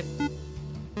like it.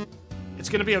 It's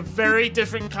gonna be a very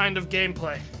different kind of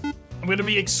gameplay. I'm gonna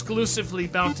be exclusively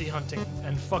bounty hunting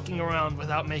and fucking around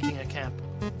without making a camp.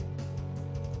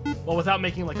 Well, without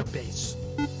making like a base.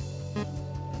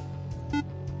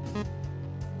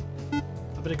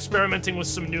 I've been experimenting with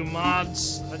some new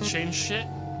mods that change shit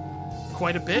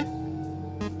quite a bit.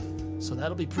 So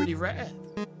that'll be pretty rad.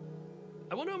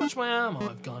 I wonder how much my ammo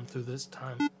I've gone through this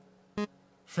time.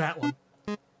 Fat one.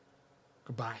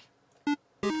 Goodbye.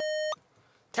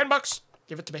 $10.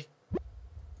 Give it to me.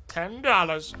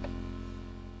 $10.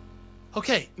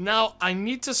 Okay, now I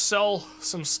need to sell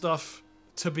some stuff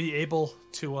to be able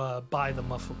to buy the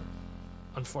muffler,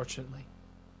 unfortunately.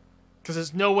 Because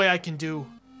there's no way I can do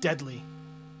deadly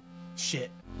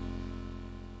shit.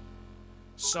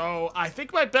 So I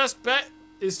think my best bet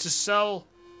is to sell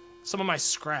some of my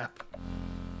scrap.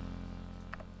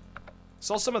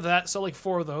 Sell some of that, sell like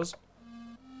 4 of those.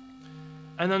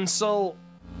 And then sell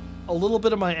a little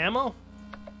bit of my ammo.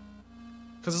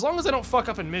 Because as long as I don't fuck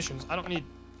up in missions, I don't need...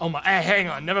 Oh my... hang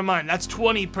on, never mind. That's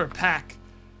 20 per pack.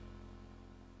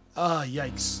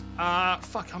 Yikes.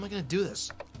 Fuck, how am I gonna do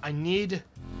this? I need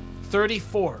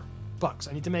 $34.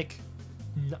 I need to make...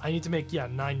 yeah,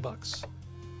 $9.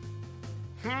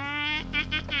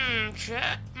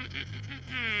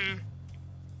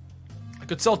 I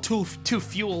could sell two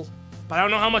fuel, but I don't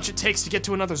know how much it takes to get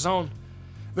to another zone.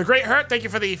 The Great Hurt, thank you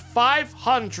for the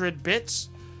 500 bits.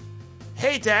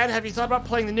 Hey Dad, have you thought about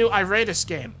playing the new Iratus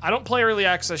game? I don't play early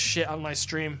access shit on my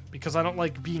stream because I don't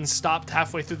like being stopped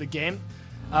halfway through the game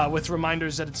with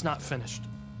reminders that it's not finished.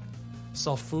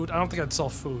 Sell food? I don't think I'd sell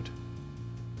food.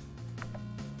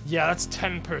 Yeah, that's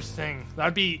 10 per thing.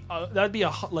 That'd be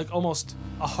like almost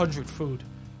 100 food.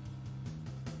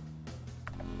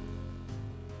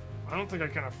 I don't think I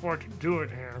can afford to do it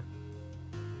here.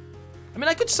 I mean,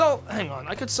 I could sell... Hang on.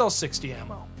 I could sell 60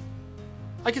 ammo.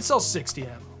 I could sell 60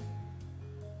 ammo.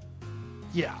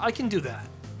 Yeah, I can do that.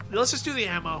 Let's just do the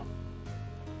ammo.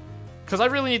 Because I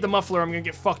really need the muffler. I'm going to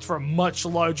get fucked for a much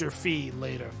larger fee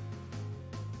later.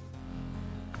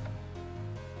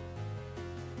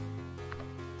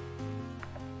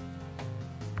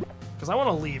 Because I want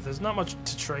to leave. There's not much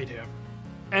to trade here.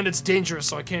 And it's dangerous,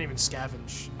 so I can't even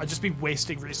scavenge. I'd just be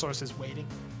wasting resources waiting.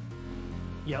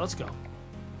 Yeah, let's go.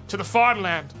 To the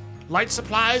farmland. Light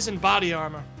supplies and body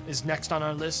armor is next on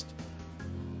our list.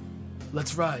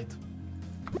 Let's ride.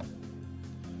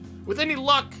 With any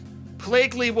luck,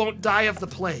 Plaguely won't die of the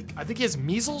plague. I think he has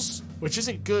measles, which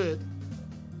isn't good.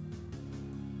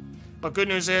 But good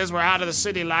news is we're out of the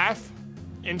city life,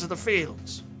 into the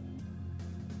fields.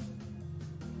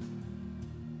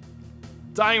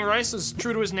 Dying Rice is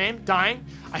true to his name, dying.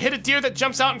 I hit a deer that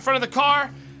jumps out in front of the car.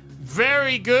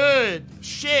 Very good.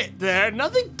 Shit there.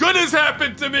 Nothing good has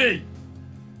happened to me.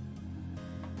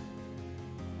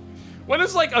 When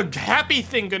is like a happy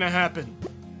thing gonna happen?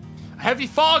 A heavy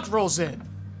fog rolls in.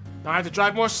 Now I have to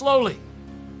drive more slowly.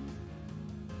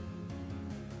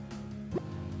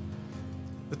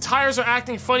 The tires are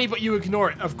acting funny, but you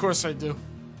ignore it. Of course I do.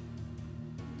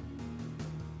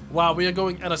 Wow, we are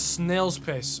going at a snail's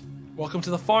pace. Welcome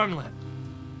to the farmland.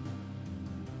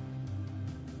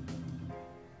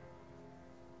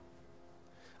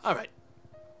 Alright.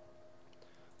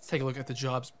 Let's take a look at the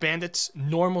jobs. Bandits,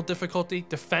 normal difficulty,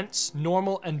 defense,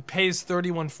 normal, and pays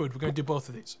 31 food. We're going to do both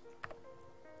of these.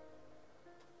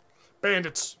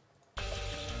 Bandits.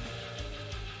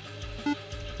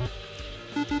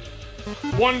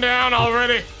 One down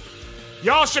already.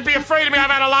 Y'all should be afraid of me.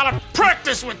 I've had a lot of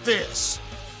practice with this.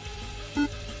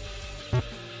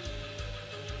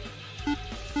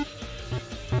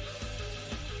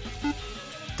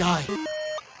 Die.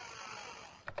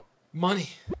 Money.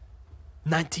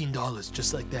 $19,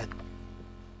 just like that.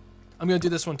 I'm gonna do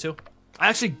this one too. I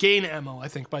actually gain ammo, I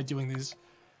think, by doing these.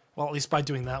 Well, at least by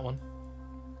doing that one.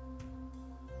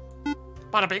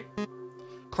 Bada bing.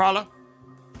 Crawler.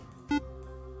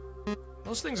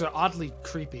 Those things are oddly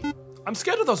creepy. I'm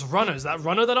scared of those runners. That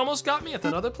runner that almost got me at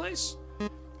that other place?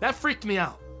 That freaked me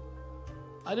out.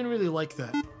 I didn't really like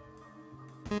that.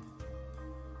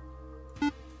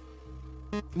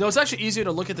 No, it's actually easier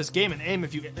to look at this game and aim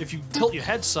if you tilt your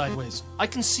head sideways. I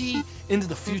can see into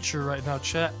the future right now,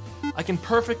 chat. I can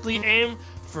perfectly aim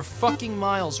for fucking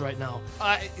miles right now.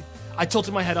 I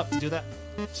tilted my head up to do that.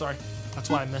 Sorry. That's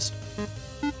why I missed.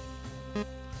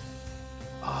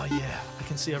 Oh yeah, I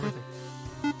can see everything.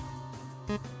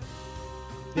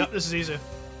 Yep, this is easier.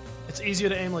 It's easier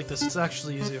to aim like this. It's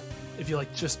actually easier if you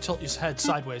like just tilt your head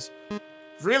sideways.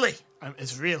 Really?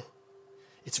 It's real.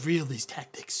 It's real, these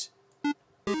tactics.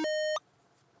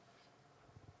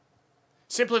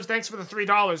 Simply, thanks for the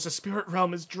 $3. The spirit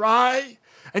realm is dry,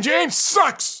 and your aim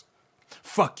sucks.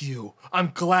 Fuck you.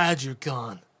 I'm glad you're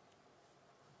gone.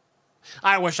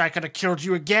 I wish I could have killed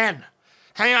you again.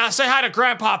 Hang on, say hi to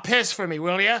Grandpa Piss for me,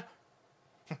 will ya?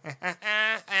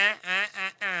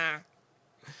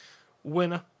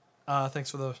 Winner.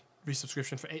 Thanks for the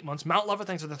resubscription for 8 months. Mount Lover,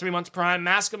 thanks for the 3 months Prime.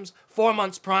 Maskums, 4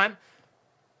 months Prime.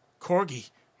 Corgi,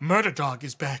 Murder Dog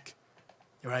is back.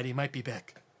 You're right, he might be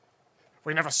back.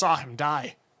 We never saw him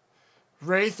die.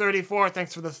 Ray34,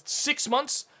 thanks for the 6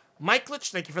 months. Mike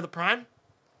Lich, thank you for the Prime.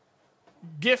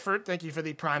 Gifford, thank you for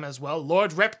the Prime as well.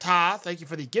 Lord Reptar, thank you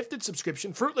for the gifted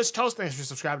subscription. Fruitless Toast, thanks for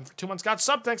subscribing for 2 months. Got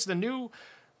sub, thanks to the new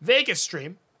Vegas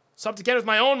stream. Subbed again with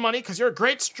my own money because you're a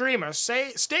great streamer.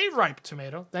 Stay ripe,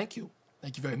 Tomato. Thank you.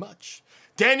 Thank you very much.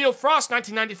 Daniel Frost,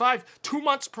 1995, 2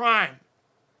 months Prime.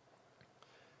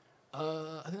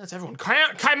 I think that's everyone.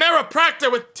 Chimera Proctor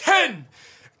with 10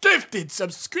 gifted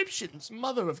subscriptions.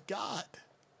 Mother of God.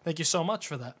 Thank you so much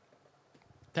for that.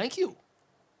 Thank you.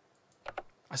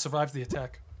 I survived the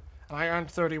attack. And I earned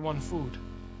 31 food.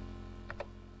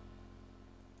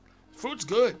 Food's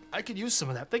good. I could use some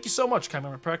of that. Thank you so much,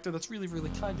 Chimera Proctor. That's really, really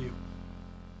kind of you.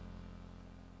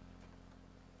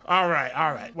 All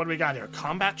right. What do we got here?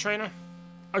 Combat trainer?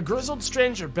 A grizzled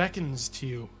stranger beckons to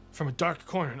you from a dark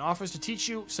corner and offers to teach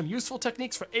you some useful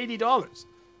techniques for $80.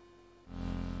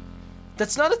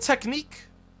 That's not a technique.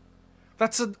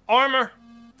 That's an armor.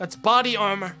 That's body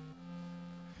armor.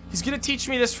 He's gonna teach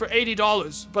me this for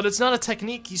 $80, but it's not a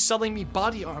technique. He's selling me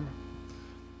body armor.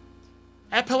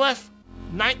 Epilef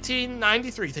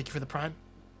 1993. Thank you for the Prime.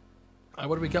 All right,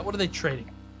 what do we got? What are they trading?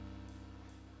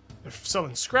 They're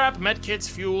selling scrap, medkits,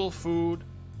 fuel, food.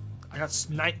 I got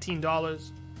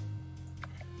 $19.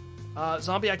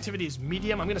 Zombie activity is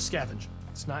medium. I'm gonna scavenge.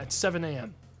 It's 7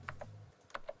 a.m.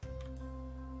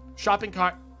 Shopping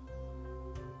cart.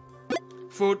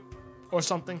 Food or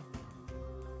something.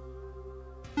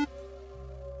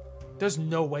 There's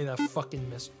no way that fucking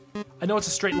missed. I know it's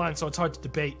a straight line, so it's hard to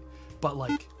debate, but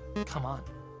like, come on.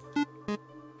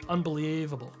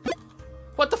 Unbelievable.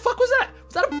 What the fuck was that?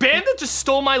 Was that a bandit just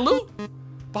stole my loot?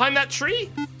 Behind that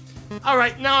tree?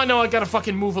 Alright, now I know I gotta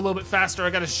fucking move a little bit faster. I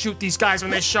gotta shoot these guys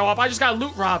when they show up. I just got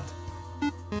loot robbed.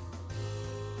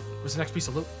 Where's the next piece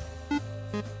of loot?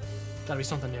 Gotta be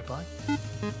something nearby.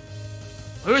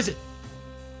 Where is it?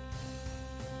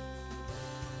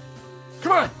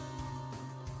 Come on!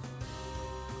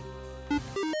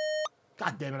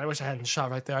 God damn it, I wish I hadn't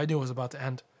shot right there. I knew it was about to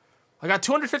end. I got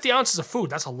 250 ounces of food.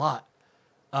 That's a lot.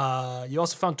 You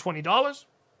also found $20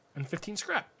 and 15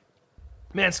 scrap.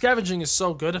 Man, scavenging is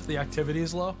so good if the activity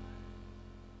is low.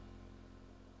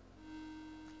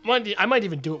 I might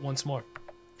even do it once more.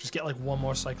 Just get like one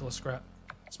more cycle of scrap.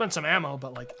 Spend some ammo,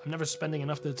 but like I'm never spending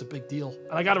enough that it's a big deal.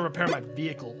 And I gotta repair my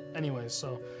vehicle anyways,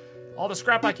 so all the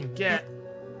scrap I can get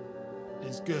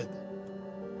is good.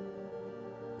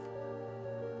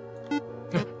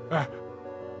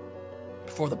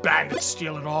 Before the bandits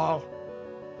steal it all.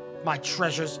 My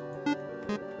treasures.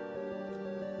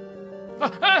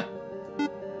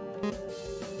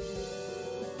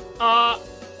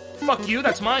 Fuck you,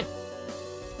 that's mine.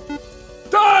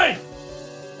 Die!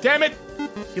 Damn it!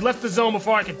 He left the zone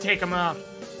before I could take him out.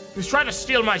 He was trying to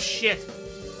steal my shit.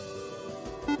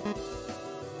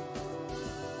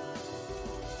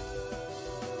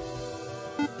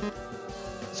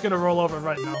 It's gonna roll over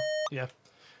right now. Yeah.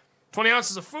 20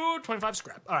 ounces of food, 25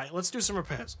 scrap. Alright, let's do some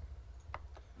repairs.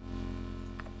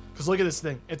 Because look at this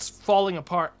thing. It's falling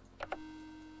apart.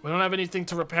 We don't have anything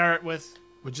to repair it with.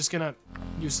 We're just gonna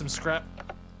use some scrap.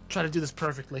 Try to do this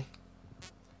perfectly.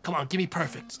 Come on, give me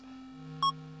perfect.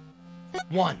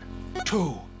 1,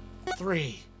 2,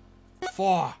 3,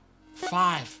 4,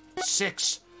 5,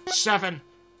 6, 7.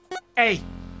 A.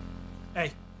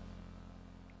 A.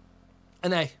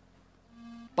 An A.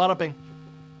 Bada bing.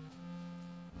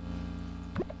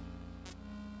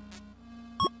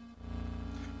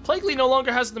 Plaguely no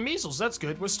longer has the measles. That's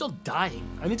good. We're still dying.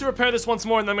 I need to repair this once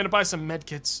more, and then I'm gonna buy some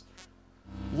medkits.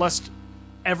 Lest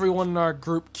everyone in our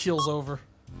group keels over.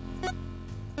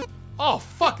 Oh,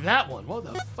 fuck that one. What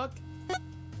the fuck?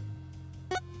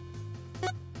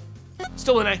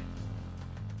 Still an A.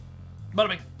 Bada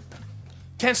bing.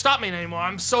 Can't stop me anymore.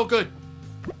 I'm so good.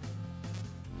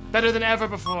 Better than ever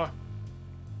before.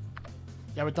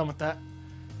 Yeah, we're done with that.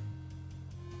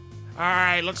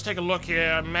 Alright, let's take a look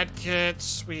here.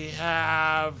 Medkits, we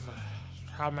have...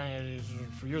 How many of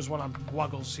these? Here's one on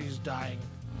Wuggles, he's dying.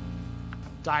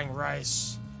 Dying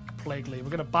rice. Plaguely. We're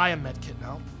gonna buy a medkit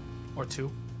now. Or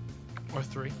 2. Or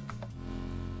 3.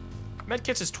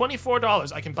 Medkits is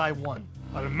 $24. I can buy 1.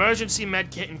 An emergency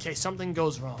medkit in case something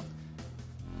goes wrong.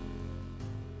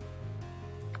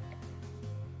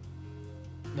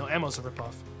 No, ammo's a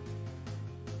ripoff.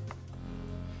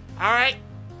 Alright.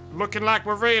 Looking like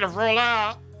we're ready to roll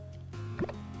out.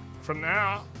 For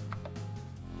now.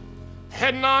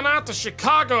 Heading on out to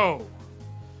Chicago.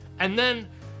 And then,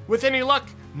 with any luck,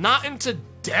 not into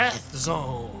Death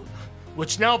Zone.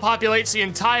 Which now populates the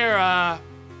entire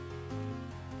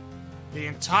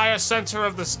center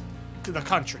of the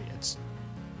country.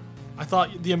 I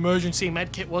thought the emergency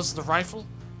medkit was the rifle.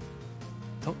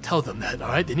 Don't tell them that,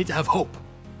 alright? They need to have hope.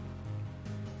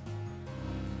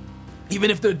 Even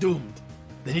if they're doomed,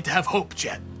 they need to have hope,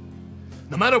 Chet.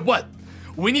 No matter what,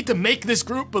 we need to make this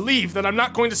group believe that I'm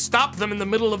not going to stop them in the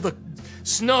middle of the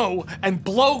snow and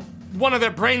blow one of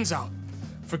their brains out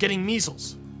for getting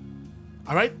measles.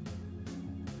 Alright?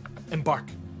 Embark.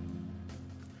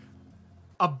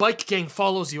 A bike gang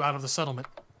follows you out of the settlement.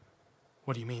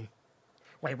 What do you mean?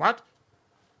 Wait, what?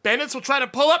 Bandits will try to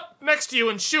pull up next to you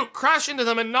and shoot, crash into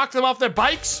them, and knock them off their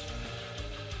bikes?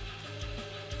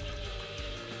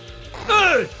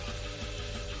 Hey!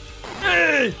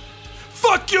 Hey!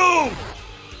 Fuck you!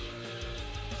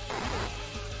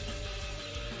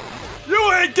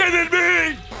 You ain't getting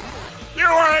me! You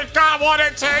ain't got what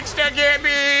it takes to get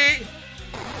me!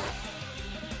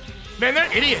 Man,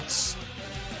 they're idiots.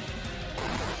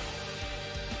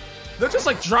 They're just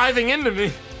like driving into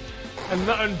me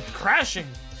and crashing.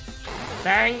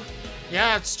 Bang.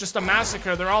 Yeah, it's just a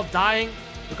massacre. They're all dying.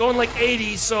 We're going like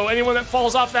 80, so anyone that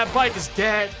falls off that bike is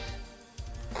dead.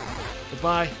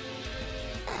 Goodbye.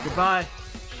 Goodbye.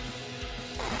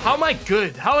 How am I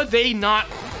good? How are they not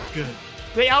good?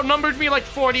 They outnumbered me like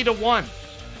 40-1.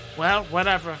 Well,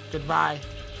 whatever. Goodbye.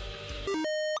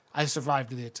 I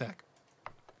survived the attack.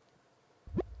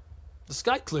 The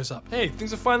sky clears up. Hey,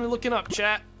 things are finally looking up,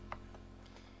 chat.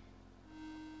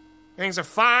 Things are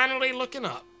finally looking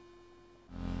up.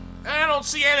 I don't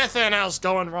see anything else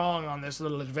going wrong on this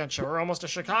little adventure. We're almost to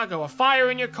Chicago. A fire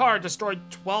in your car destroyed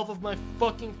 12 of my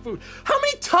fucking food. How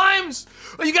many times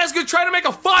are you guys gonna try to make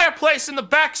a fireplace in the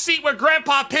back seat where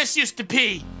Grandpa Piss used to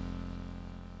pee?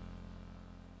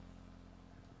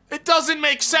 It doesn't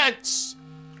make sense.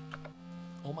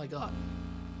 Oh my god.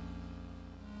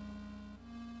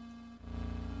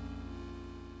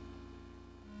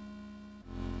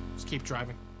 Just keep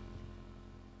driving.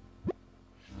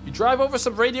 You drive over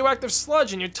some radioactive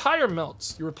sludge and your tire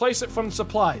melts. You replace it from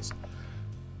supplies.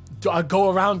 Go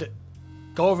around it.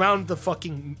 Go around the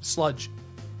fucking sludge.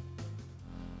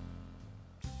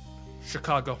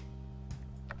 Chicago.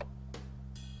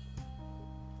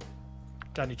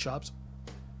 Got any chops?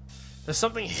 There's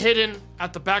something hidden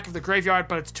at the back of the graveyard,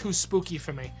 but it's too spooky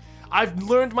for me. I've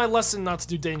learned my lesson not to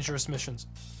do dangerous missions.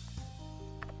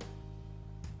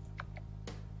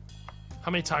 How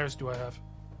many tires do I have?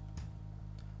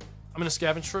 I'm gonna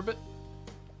scavenge for a bit.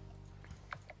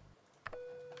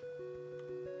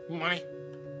 Money.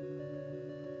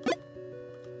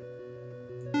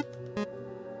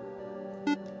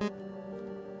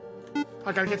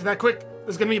 I gotta get to that quick.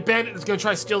 There's gonna be a bandit that's gonna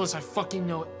try to steal this. I fucking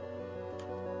know it.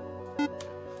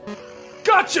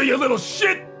 Gotcha, you little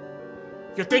shit!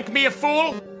 You think me a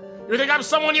fool? You think I'm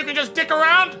someone you can just dick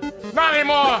around? Not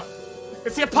anymore.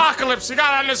 It's the apocalypse. You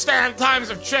gotta understand, times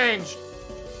have changed.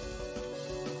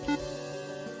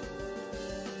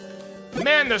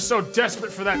 Man, they're so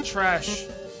desperate for that trash.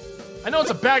 I know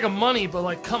it's a bag of money, but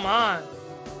like, come on.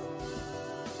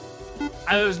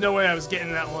 There's no way I was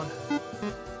getting that one.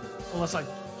 Unless I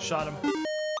shot him.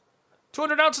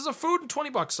 200 ounces of food and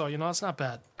 $20, so you know, that's not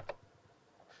bad.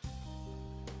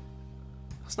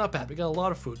 It's not bad. We got a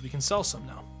lot of food. We can sell some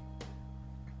now.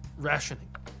 Rationing.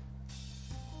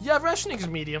 Yeah, rationing is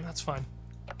medium. That's fine.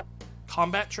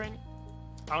 Combat training?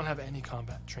 I don't have any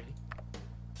combat training.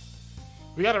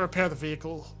 We gotta repair the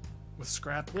vehicle with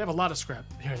scrap. We have a lot of scrap.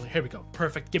 Here we go.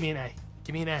 Perfect. Give me an A.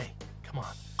 Give me an A. Come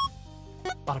on.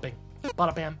 Bada bing.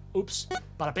 Bada bam. Oops.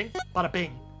 Bada bing. Bada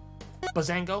bing.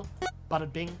 Bazango. Bada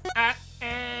bing.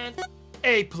 And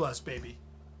A plus, baby.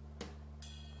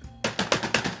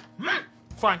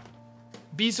 Fine.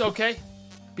 B's okay.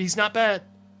 B's not bad.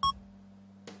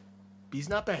 B's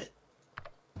not bad.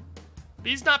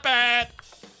 B's not bad.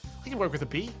 I can work with a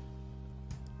B.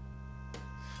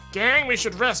 Gang, we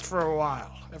should rest for a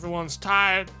while. Everyone's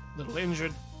tired, a little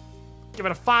injured. Give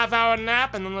it a 5-hour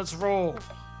nap and then let's roll.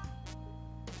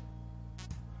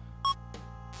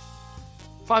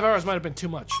 5 hours might have been too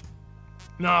much.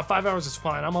 Nah, 5 hours is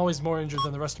fine. I'm always more injured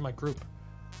than the rest of my group.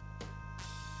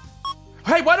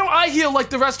 Hey, why don't I heal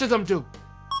like the rest of them do?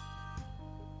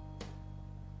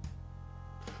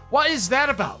 What is that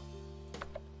about?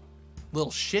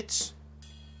 Little shits.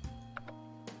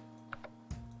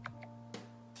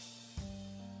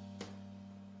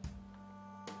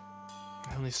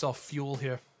 I only sell fuel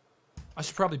here. I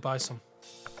should probably buy some.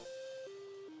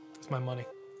 It's my money.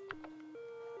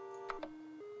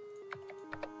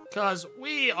 Because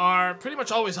we are pretty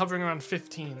much always hovering around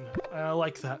 15. I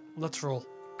like that. Let's roll.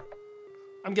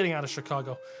 I'm getting out of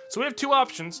Chicago. So we have two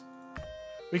options.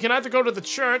 We can either go to the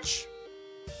church,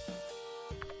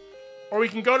 or we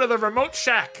can go to the remote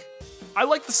shack. I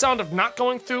like the sound of not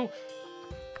going through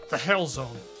the hell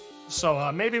zone.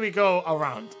 So maybe we go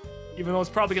around. Even though it's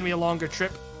probably going to be a longer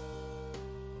trip.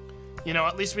 You know,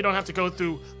 at least we don't have to go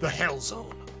through the hell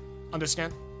zone.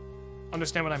 Understand?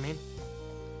 Understand what I mean?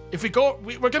 If we go,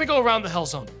 we're going to go around the hell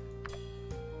zone.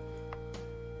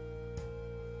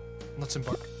 Let's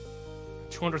embark.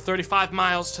 235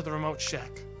 miles to the remote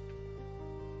shack.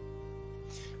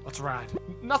 Let's ride.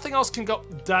 Nothing else can go.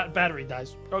 Battery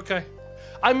dies. Okay.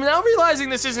 I'm now realizing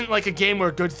this isn't like a game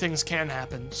where good things can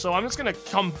happen. So I'm just going to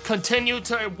continue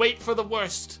to wait for the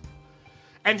worst.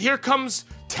 And here comes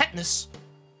tetanus.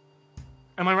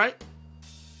 Am I right?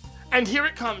 And here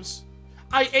it comes.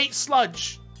 I ate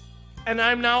sludge. And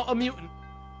I'm now a mutant.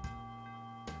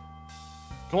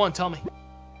 Go on, tell me.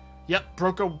 Yep,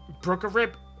 broke a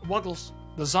rib. Wuggles,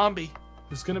 the zombie.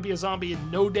 There's gonna be a zombie in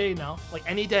no day now. Like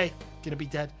any day, gonna be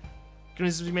dead. Good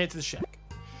news is we made it to the shack.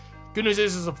 Good news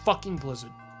is it's a fucking blizzard.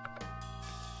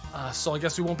 So I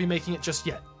guess we won't be making it just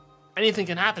yet. Anything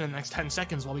can happen in the next 10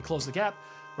 seconds while we close the gap.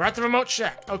 We're at the remote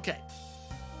shack. Okay.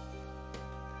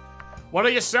 What are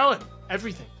you selling?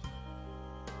 Everything.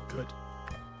 Good.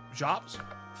 Jobs?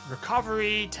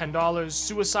 Recovery, $10.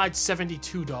 Suicide,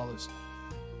 $72.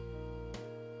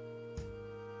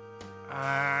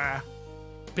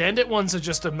 Bandit ones are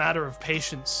just a matter of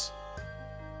patience.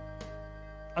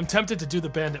 I'm tempted to do the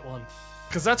bandit one.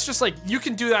 Because that's just like, you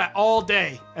can do that all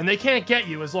day, and they can't get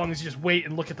you as long as you just wait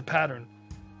and look at the pattern.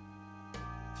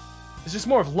 It's just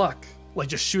more of luck. Like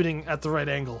just shooting at the right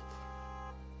angle.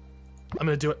 I'm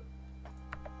gonna do it.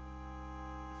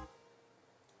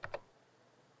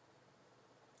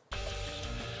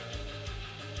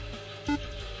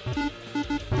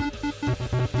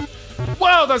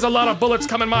 Whoa, there's a lot of bullets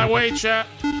coming my way, chat.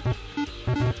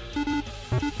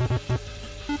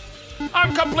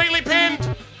 I'm completely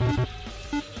pinned.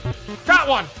 Got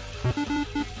one.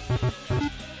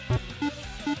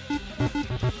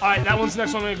 Alright, that one's the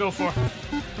next one I'm gonna go for.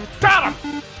 Got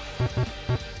him!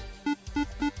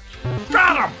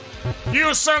 Got him!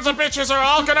 You sons of bitches are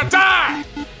all gonna die!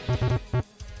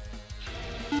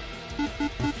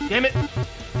 Damn it.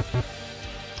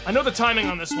 I know the timing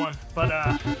on this one,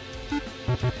 but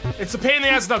it's a pain in the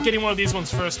ass about getting one of these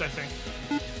ones first, I think.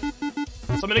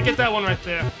 So I'm gonna get that one right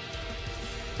there.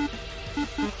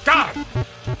 Got him!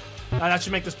 That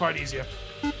should make this part easier.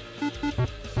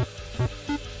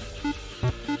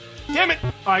 Damn it!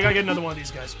 Oh, I gotta get another one of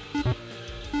these guys.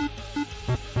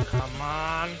 Come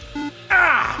on.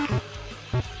 Ah!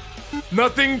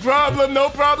 Nothing problem, no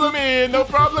problem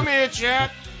here,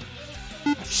 chat.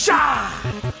 Shah!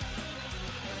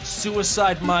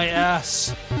 Suicide my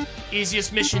ass.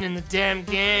 Easiest mission in the damn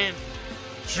game.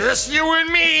 Just you and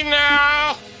me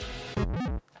now!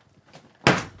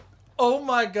 Oh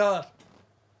my god.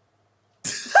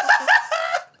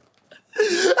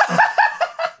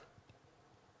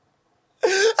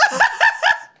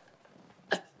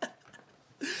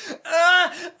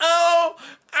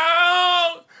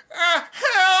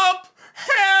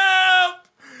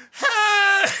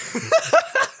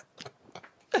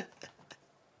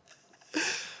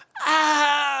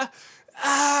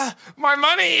 My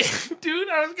money! Dude,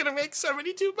 I was gonna make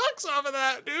 $72 off of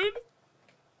that, dude.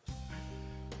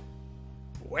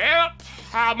 Well,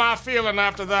 how am I feeling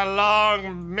after that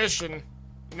long mission?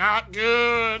 Not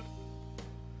good.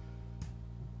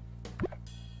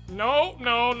 No.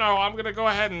 I'm gonna go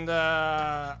ahead and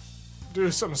do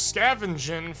some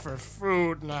scavenging for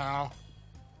food now.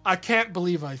 I can't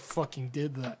believe I fucking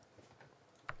did that.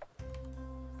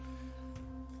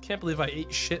 Can't believe I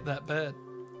ate shit that bad.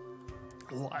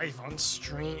 Live on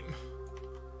stream.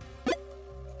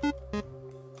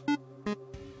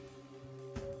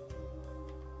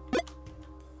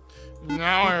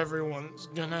 Now everyone's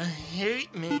gonna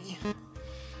hate me.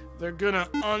 They're gonna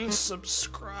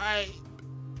unsubscribe.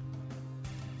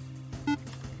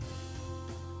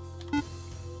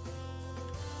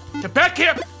 Get back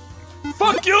here!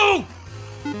 Fuck you!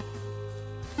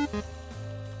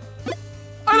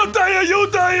 I don't die here, you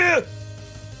die here!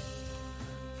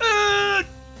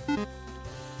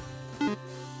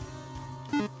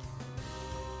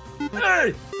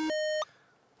 Hey!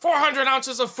 400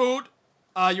 ounces of food.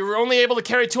 You were only able to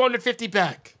carry 250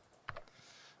 back.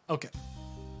 Okay.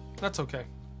 That's okay.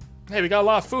 Hey, we got a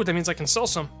lot of food. That means I can sell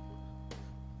some.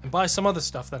 And buy some other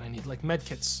stuff that I need, like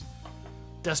medkits.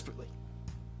 Desperately.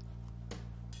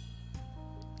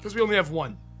 Because we only have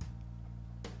one.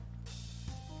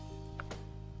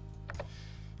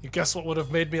 You guess what would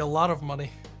have made me a lot of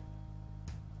money?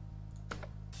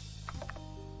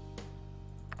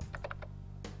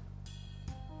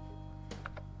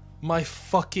 My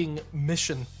fucking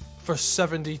mission for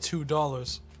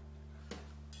 $72.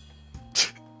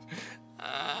 I'm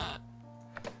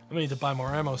gonna need to buy more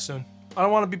ammo soon. I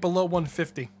don't want to be below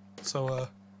 150. So,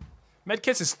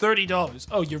 Medkits is $30.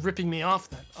 Oh, you're ripping me off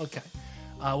then. Okay.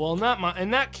 Well,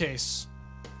 in that case,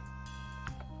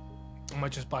 I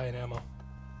might just buy an ammo.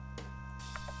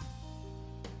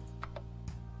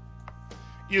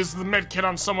 Use the medkit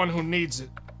on someone who needs it.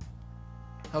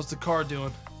 How's the car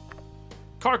doing?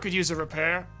 Car could use a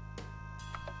repair.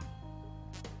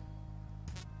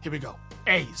 Here we go.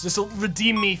 A's. This'll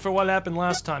redeem me for what happened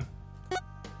last time.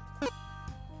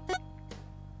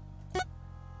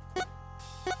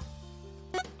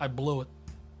 I blew it.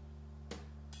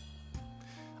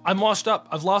 I'm washed up.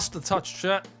 I've lost the touch,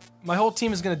 chat. My whole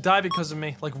team is gonna die because of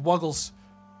me, like Wuggles,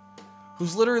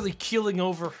 who's literally keeling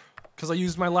over because I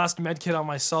used my last medkit on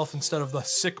myself instead of the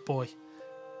sick boy.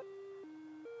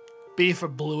 B for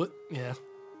blew it. Yeah.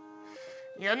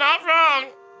 You're not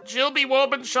wrong. Jilby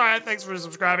Wobenshire, thanks for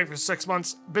subscribing for 6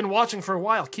 months. Been watching for a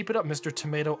while. Keep it up, Mr.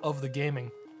 Tomato of the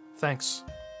Gaming. Thanks.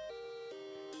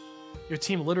 Your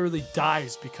team literally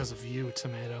dies because of you,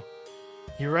 Tomato.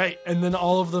 You're right. And then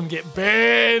all of them get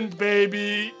banned,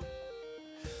 baby.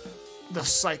 The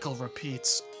cycle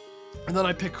repeats. And then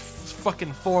I pick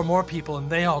fucking 4 more people and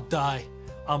they all die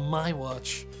on my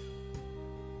watch.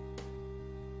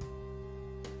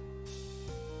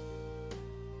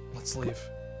 Let's leave.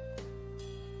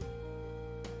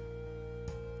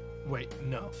 Wait,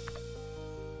 no.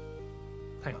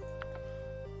 Hang on.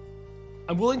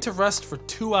 I'm willing to rest for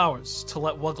 2 hours to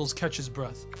let Wuggles catch his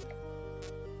breath.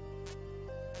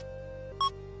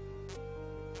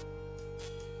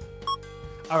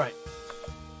 Alright.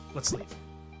 Let's leave.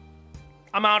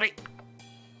 I'm outie.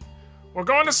 We're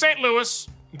going to St. Louis.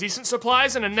 Decent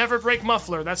supplies and a never break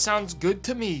muffler. That sounds good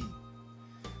to me.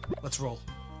 Let's roll.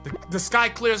 The sky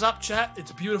clears up, chat.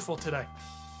 It's beautiful today.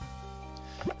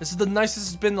 This is the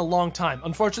nicest it's been in a long time.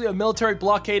 Unfortunately, a military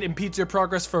blockade impedes your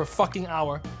progress for a fucking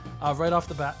hour. Right off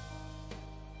the bat.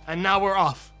 And now we're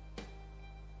off.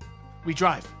 We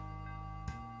drive.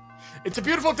 It's a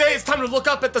beautiful day. It's time to look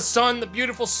up at the sun, the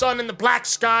beautiful sun in the black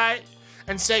sky,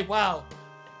 and say, wow,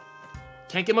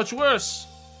 can't get much worse.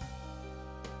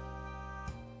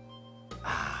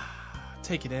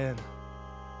 Take it in.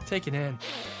 Take it in.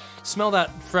 Smell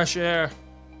that fresh air.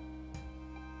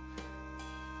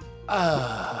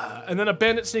 And then a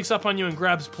bandit sneaks up on you and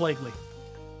grabs Plaguely.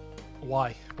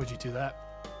 Why would you do that?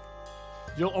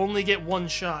 You'll only get 1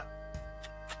 shot.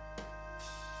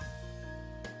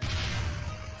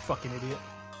 Fucking idiot.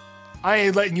 I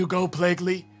ain't letting you go,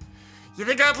 Plaguely. You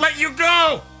think I'd let you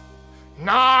go?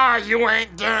 Nah, you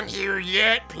ain't done here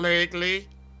yet, Plaguely.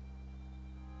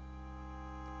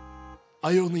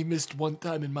 I only missed 1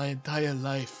 time in my entire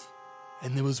life.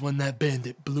 And there was when that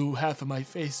bandit blew half of my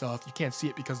face off. You can't see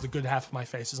it because the good half of my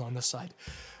face is on this side.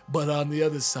 But on the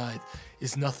other side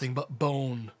is nothing but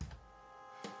bone.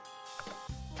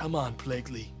 Come on,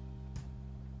 Plaguely.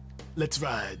 Let's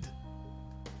ride.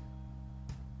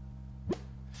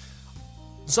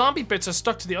 Zombie bits are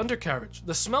stuck to the undercarriage.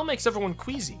 The smell makes everyone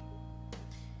queasy.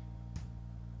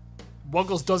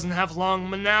 Wuggles doesn't have long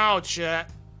now,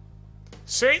 chat.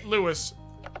 St. Louis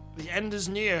The end is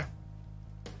near.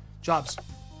 Jobs.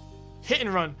 Hit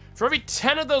and run. For every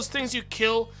 10 of those things you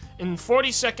kill in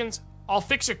 40 seconds, I'll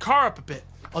fix your car up a bit.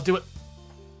 I'll do it.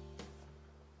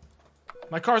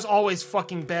 My car's always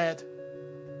fucking bad.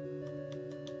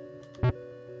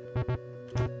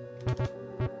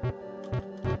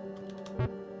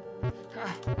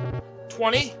 Ah,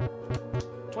 20,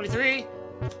 23,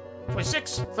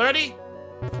 26, 30,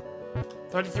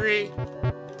 33,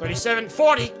 37,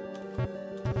 40.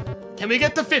 Can we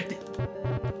get to 50?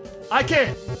 I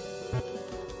can.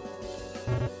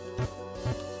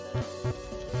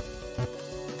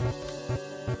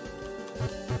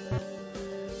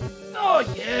 Oh,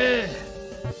 yeah.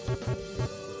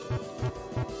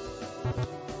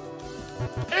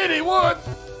 81,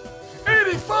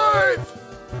 85,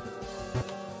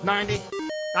 90,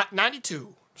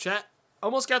 92. Chat,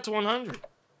 almost got to 100.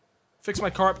 Fix my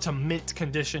car up to mint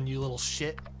condition, you little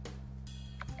shit.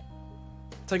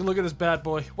 Take a look at this bad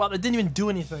boy. Wow, that didn't even do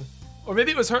anything. Or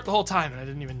maybe it was hurt the whole time and I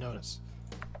didn't even notice.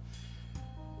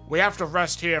 We have to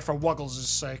rest here for Wuggles'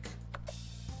 sake.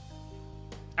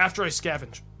 After I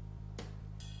scavenge.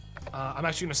 I'm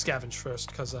actually gonna scavenge first,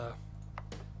 because the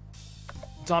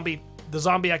zombie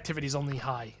activity is only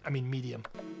high. I mean medium.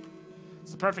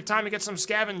 It's the perfect time to get some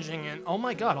scavenging in. Oh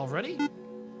my god, already?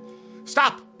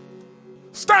 Stop!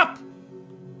 Stop!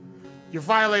 You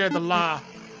violated the law.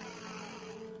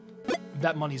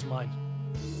 That money's mine.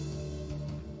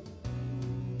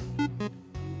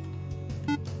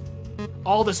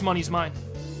 All this money's mine.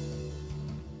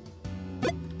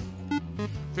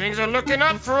 Things are looking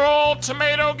up for old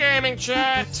Tomato Gaming,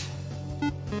 chat.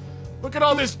 Look at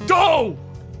all this dough!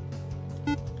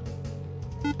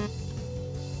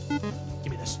 Give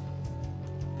me this.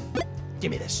 Give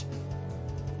me this.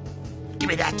 Give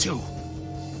me that too.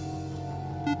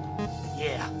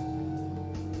 Yeah.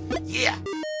 Yeah.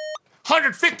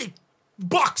 150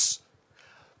 bucks.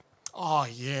 Oh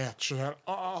yeah, chat.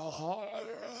 Oh.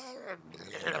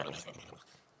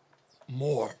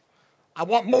 More. I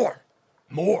want more.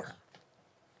 More.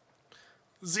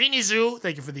 Zinizu,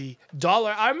 thank you for the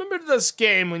 $1. I remember this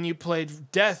game when you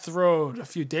played Death Road a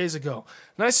few days ago.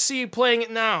 Nice to see you playing it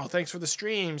now. Thanks for the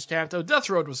streams, Tamto. Death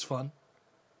Road was fun.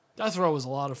 Death Road was a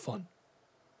lot of fun.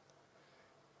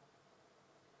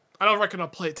 I don't reckon I'll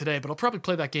play it today, but I'll probably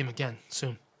play that game again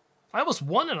soon. I almost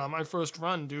won it on my first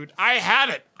run, dude. I had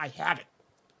it. I had it.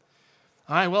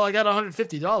 All right, well, I got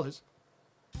 $150.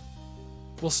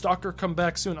 Will Stalker come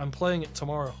back soon? I'm playing it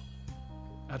tomorrow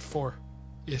at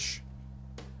 4-ish.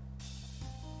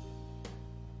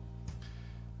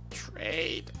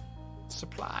 Trade.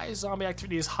 Supply. Zombie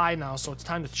activity is high now, so it's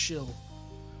time to chill.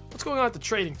 What's going on with the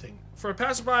trading thing? For a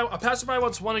passerby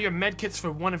wants one of your medkits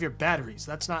for one of your batteries.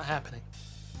 That's not happening.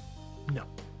 No.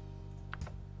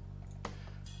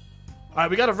 Alright,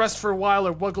 we gotta rest for a while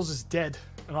or Wuggles is dead.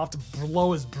 And I'll have to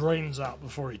blow his brains out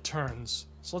before he turns.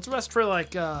 So let's rest for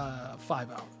like 5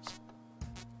 hours.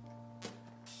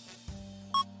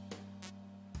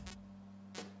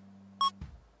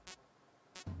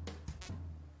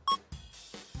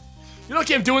 You're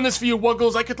lucky I'm doing this for you,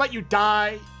 Wuggles. I could let you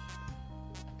die.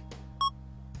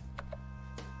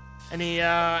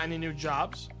 Any new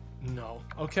jobs? No.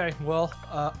 Okay, well,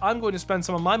 I'm going to spend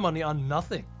some of my money on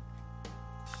nothing.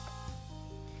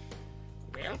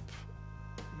 Welp.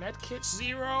 Medkit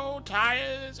 0,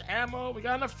 tires, ammo. We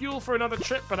got enough fuel for another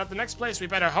trip, but at the next place we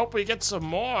better hope we get some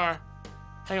more.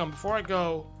 Hang on, before I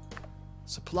go.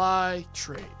 Supply,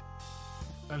 trade.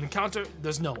 An encounter,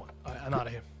 there's no one. Alright, I'm out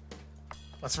of here.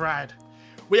 Let's ride.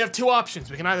 We have 2 options.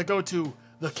 We can either go to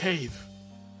the cave,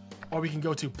 or we can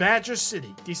go to Badger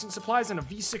City. Decent supplies and a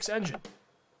V6 engine.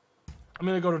 I'm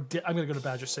gonna go to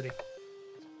Badger City.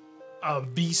 A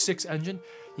V6 engine?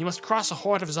 You must cross a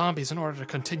horde of zombies in order to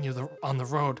continue on the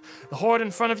road. The horde in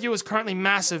front of you is currently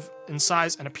massive in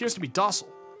size and appears to be docile.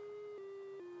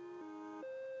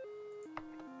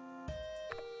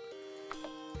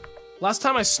 Last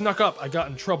time I snuck up, I got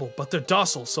in trouble, but they're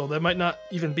docile, so that might not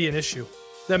even be an issue.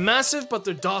 They're massive, but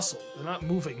they're docile. They're not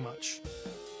moving much.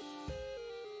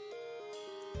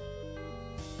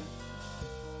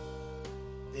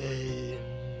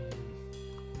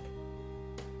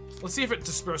 Let's see if it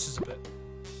disperses a bit.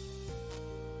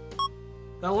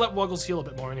 That'll let Wuggles heal a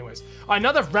bit more anyways. Alright,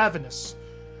 now they're ravenous.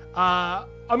 I'm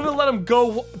gonna let them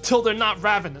go till they're not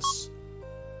ravenous.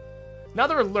 Now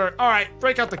they're alert. Alright,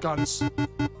 break out the guns.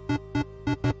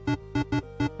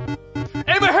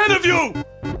 Aim ahead of you!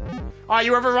 Alright,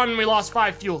 you ever run and we lost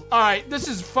 5 fuel. Alright, this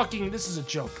is a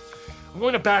joke. I'm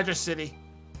going to Badger City.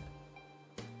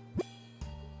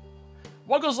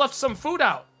 Wuggles left some food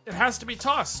out. It has to be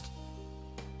tossed.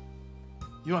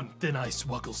 You're on thin ice,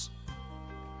 Wuggles.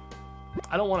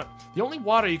 I don't want to. The only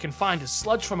water you can find is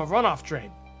sludge from a runoff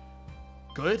drain.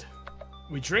 Good.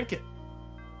 We drink it.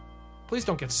 Please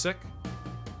don't get sick.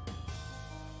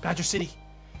 Badger City.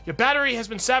 Your battery has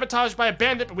been sabotaged by a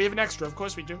bandit, but we have an extra. Of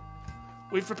course we do.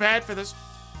 We've prepared for this.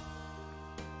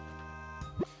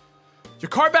 Your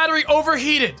car battery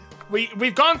overheated.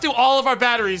 We've gone through all of our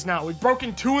batteries now. We've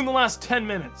broken 2 in the last 10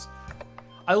 minutes.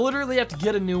 I literally have to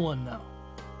get a new one now.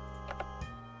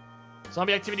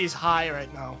 Zombie activity is high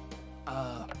right now.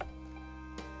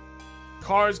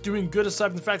 Car's doing good aside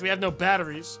from the fact that we have no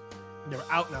batteries. They're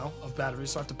out now of batteries,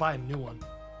 so I have to buy a new one.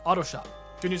 Auto shop.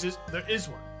 Good news is, there is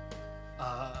one.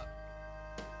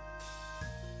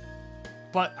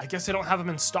 But I guess they don't have them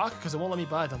in stock because it won't let me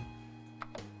buy them.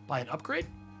 Buy an upgrade?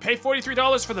 Pay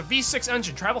 $43 for the V6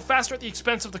 engine. Travel faster at the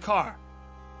expense of the car.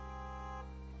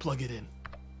 Plug it in.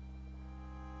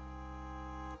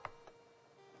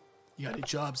 You got any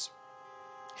jobs?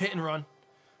 Hit and run.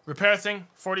 Repair thing,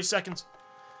 40 seconds.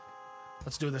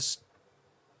 Let's do this.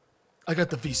 I got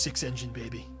the V6 engine,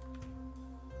 baby.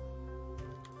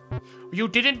 You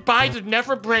didn't buy the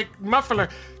Never Break muffler.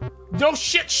 No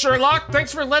shit, Sherlock.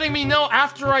 Thanks for letting me know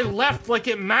after I left, like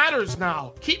it matters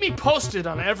now. Keep me posted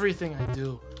on everything I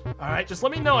do. All right, just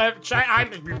let me know.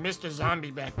 You missed a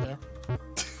zombie back there.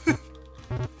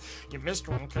 You missed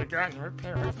one. Could have gotten a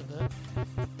repair for that.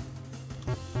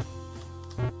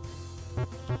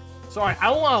 Sorry, I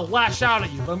don't want to lash out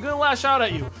at you, but I'm going to lash out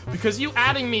at you because you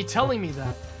adding me, telling me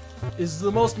that is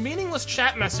the most meaningless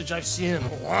chat message I've seen in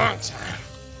a long time.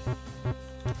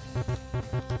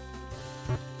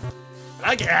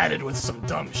 I get added with some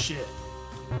dumb shit.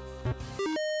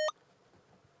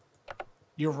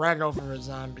 You ran over a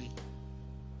zombie.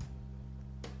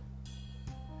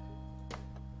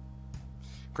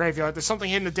 Graveyard. There's something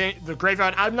in the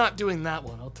graveyard. I'm not doing that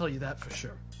one. I'll tell you that for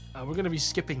sure. We're going to be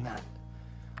skipping that.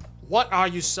 What are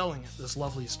you selling at this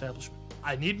lovely establishment?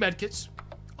 I need medkits.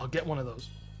 I'll get one of those.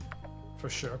 For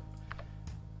sure.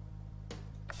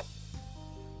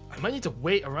 I might need to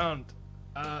wait around.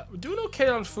 We're doing okay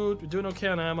on food. We're doing okay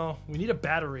on ammo. We need a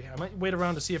battery. I might wait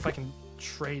around to see if I can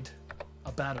trade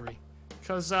a battery.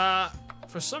 Because,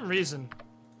 for some reason,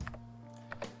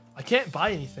 I can't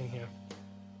buy anything here.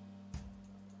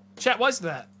 Chat, why is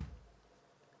that?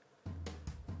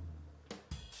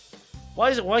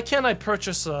 Why can't I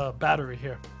purchase a battery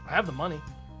here? I have the money.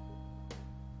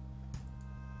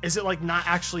 Is it, like, not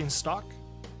actually in stock?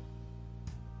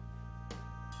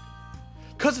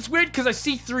 Because it's weird because I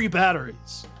see 3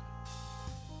 batteries.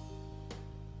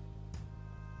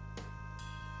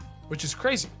 Which is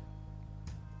crazy.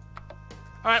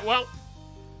 Alright, well.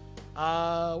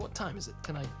 What time is it?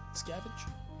 Can I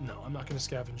scavenge? No, I'm not going to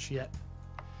scavenge yet.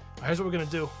 Right, here's what we're going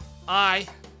to do. I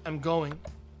am going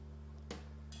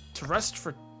to rest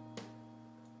for...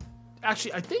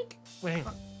 Actually, I think... Wait, hang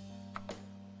on.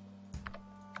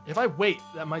 If I wait,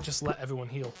 that might just let everyone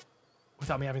heal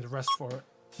without me having to rest for it.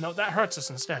 No, that hurts us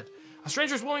instead. A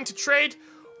stranger is willing to trade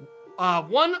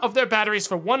one of their batteries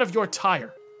for one of your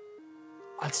tire.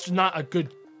 That's not a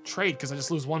good trade because I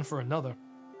just lose one for another.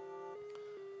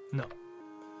 No.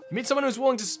 You meet someone who's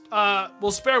willing to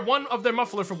will spare one of their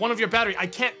muffler for one of your battery. I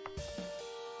can't.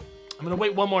 I'm gonna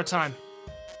wait one more time.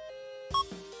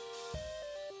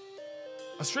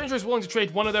 A stranger is willing to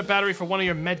trade one of their battery for one of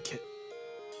your med kit.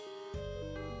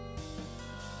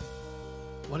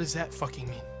 What does that fucking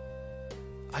mean?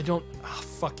 I don't...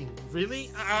 fucking... Really?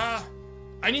 I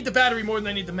need the battery more than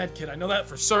I need the med kit. I know that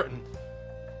for certain.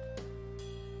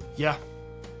 Yeah.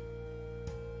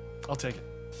 I'll take it.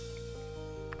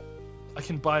 I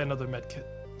can buy another med kit,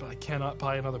 but I cannot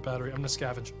buy another battery. I'm gonna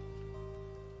scavenge.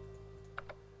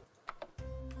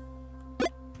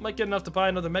 Might get enough to buy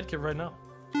another med kit right now.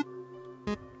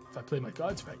 If I play my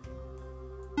cards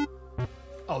right.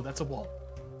 Oh, that's a wall.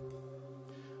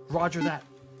 Roger that.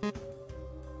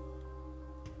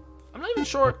 I'm not even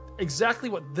sure exactly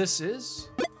what this is.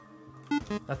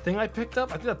 That thing I picked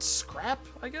up? I think that's scrap,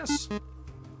 I guess.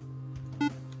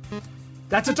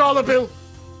 That's a dollar bill!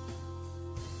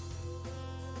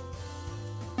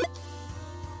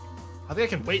 I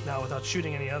think I can wait now without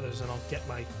shooting any others and I'll get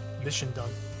my mission done.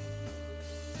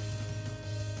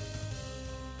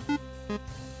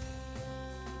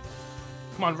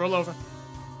 Come on, roll over.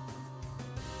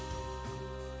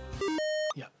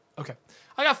 Yeah, okay.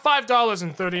 I got $5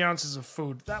 and 30 ounces of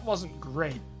food. That wasn't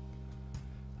great.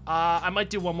 I might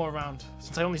do one more round,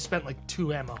 since I only spent like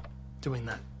 2 ammo doing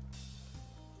that.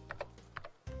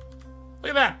 Look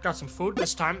at that. Got some food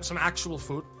this time. Some actual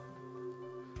food.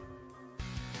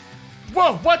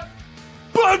 Whoa, what?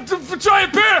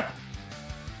 Giant bear!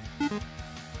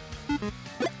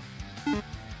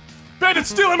 It's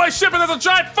stealing my ship and there's a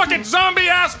giant fucking zombie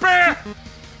ass bear!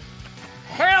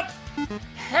 Help!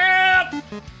 Help!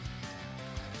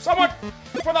 Someone,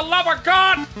 for the love of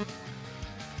God!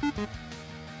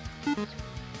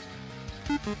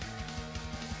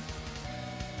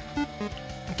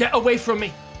 Get away from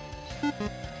me!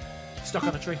 Stuck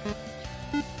on a tree.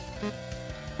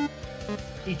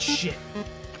 Eat shit.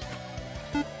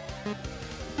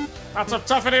 Not so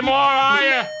tough anymore, are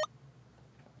you?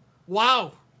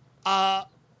 Wow.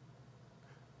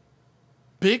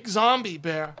 Big zombie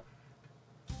bear.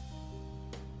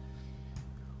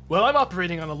 Well, I'm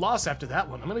operating on a loss after that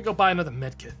one. I'm gonna go buy another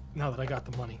medkit now that I got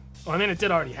the money. Well, I mean, it did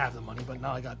already have the money, but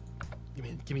now I got. Give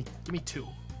me 2.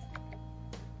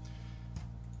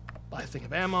 Buy a thing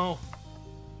of ammo,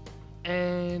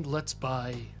 and let's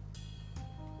buy.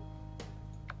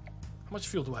 How much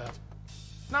fuel do I have?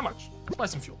 Not much. Let's buy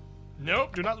some fuel.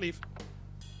 Nope, do not leave.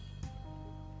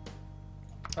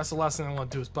 That's the last thing I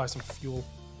want to do is buy some fuel.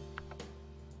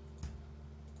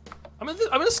 I'm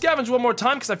gonna scavenge one more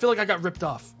time because I feel like I got ripped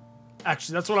off.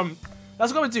 Actually, that's what I'm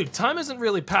gonna do. Time isn't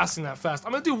really passing that fast.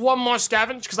 I'm gonna do one more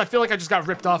scavenge because I feel like I just got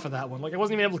ripped off of that one. Like I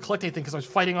wasn't even able to collect anything because I was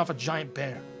fighting off a giant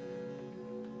bear.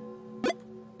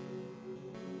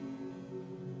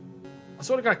 I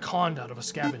sort of got conned out of a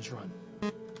scavenge run.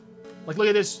 Like, look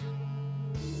at this.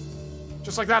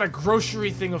 Just like that, a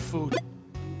grocery thing of food.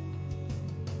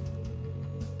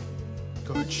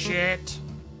 Good shit.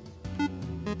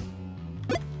 Man,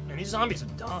 these zombies are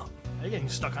dumb. They're getting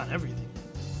stuck on everything.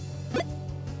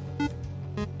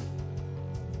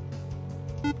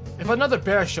 If another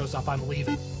bear shows up, I'm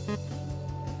leaving.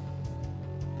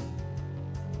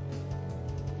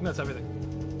 And that's everything.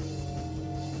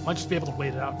 Might just be able to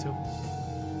wait it out, too.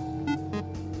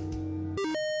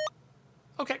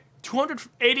 Okay,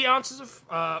 280 ounces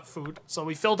of food. So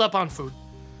we filled up on food.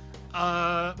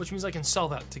 Which means I can sell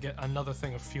that to get another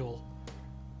thing of fuel.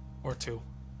 Or 2.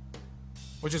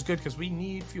 Which is good, because we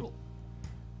need fuel.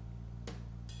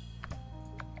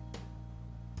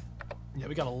 Yeah,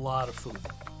 we got a lot of food.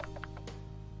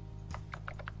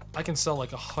 I can sell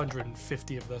like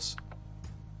 150 of this.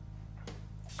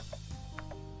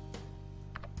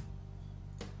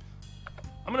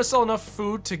 I'm gonna sell enough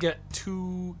food to get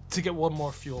 1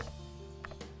 more fuel.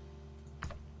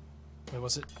 Wait,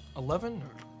 was it 11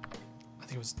 or I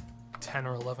think it was 10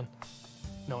 or 11?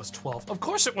 No, it's 12. Of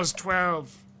course it was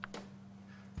 12.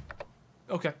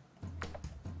 Okay.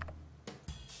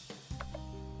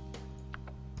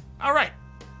 All right.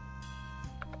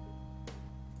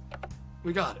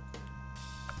 We got it.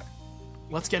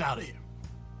 Let's get out of here.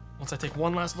 Once I take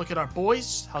one last look at our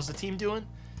boys, how's the team doing?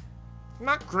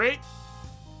 Not great.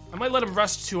 I might let him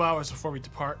rest 2 hours before we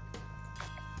depart.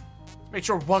 Make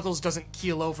sure Wuggles doesn't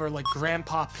keel over like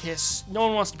Grandpa Piss. No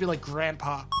one wants to be like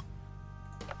Grandpa.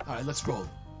 Alright, let's roll.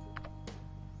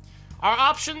 Our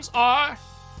options are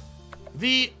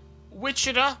the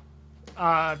Wichita,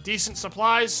 decent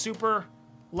supplies, super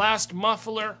last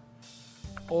muffler,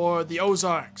 or the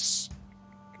Ozarks.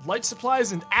 Light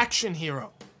supplies and action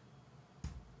hero.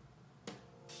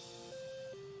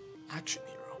 Action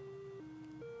hero.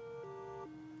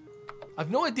 I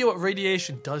have no idea what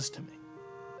radiation does to me.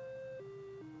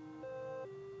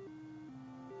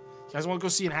 You guys want to go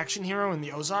see an action hero in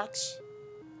the Ozarks?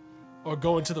 Or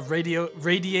go into the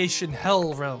radiation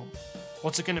hell realm?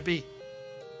 What's it gonna be?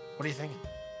 What are you thinking?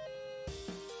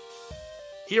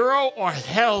 Hero or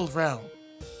hell realm?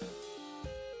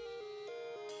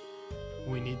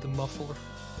 We need the muffler.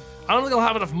 I don't think I'll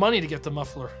have enough money to get the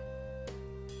muffler.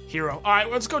 Hero. Alright,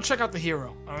 let's go check out the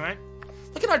hero, alright?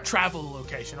 Look at our travel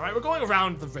location, alright? We're going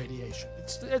around the radiation.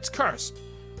 It's cursed.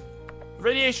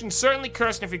 Radiation's certainly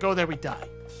cursed, and if we go there, we die.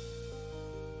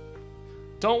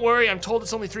 Don't worry, I'm told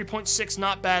it's only 3.6,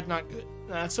 not bad, not good.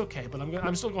 That's okay, but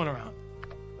I'm still going around.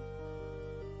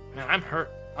 Man, I'm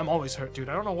hurt. I'm always hurt, dude.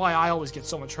 I don't know why I always get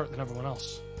so much hurt than everyone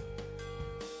else.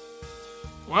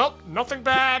 Well, nothing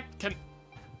bad can...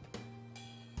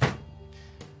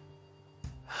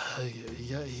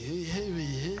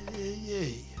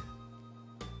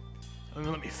 Don't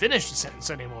even let me finish the sentence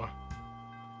anymore.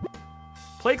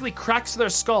 Plaguely cracks their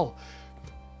skull.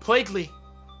 Plaguely,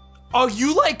 are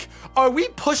we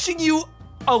pushing you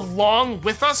along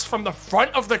with us from the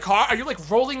front of the car? Are you like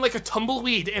rolling like a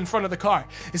tumbleweed in front of the car?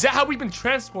 Is that how we've been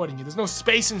transporting you? There's no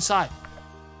space inside.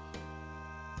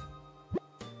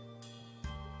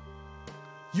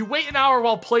 You wait an hour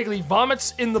while Plaguely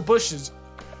vomits in the bushes.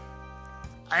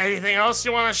 Anything else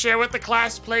you want to share with the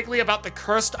class, Plaguely, about the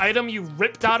cursed item you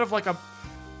ripped out of like a...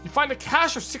 You find a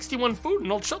cache of 61 food in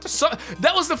an old shelter. So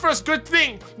that was the first good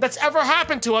thing that's ever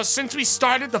happened to us since we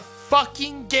started the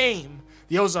fucking game.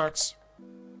 The Ozarks.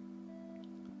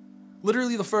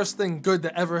 Literally the first thing good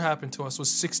that ever happened to us was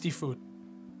 60 food.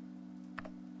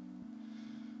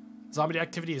 Zombie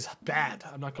activity is bad.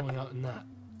 I'm not going out in that.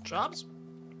 Jobs?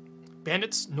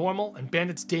 Bandits, normal, and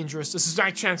bandits, dangerous. This is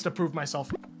my chance to prove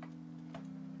myself.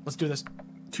 Let's do this.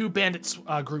 2 bandits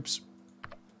groups.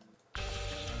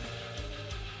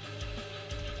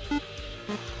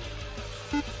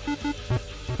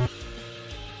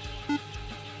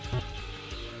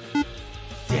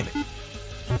 Damn it.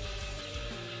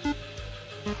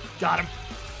 Got him.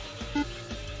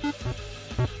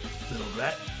 Little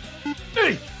rat.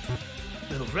 Hey!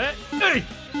 Little rat. Hey!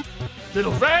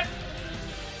 Little rat.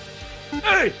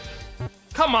 Hey!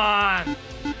 Come on!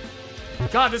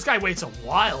 God, this guy waits a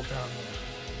while down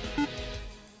there.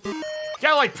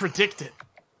 Gotta, like, predict it.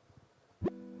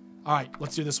 Alright,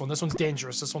 let's do this one. This one's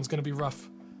dangerous. This one's gonna be rough.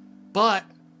 But,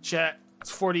 chat,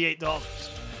 it's $48.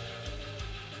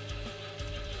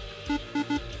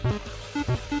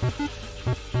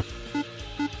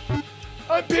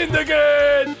 I'm pinned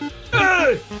again!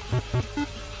 Hey!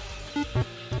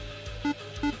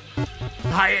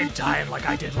 I ain't dying like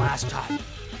I did last time.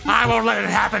 I won't let it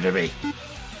happen to me.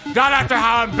 Not after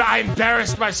how I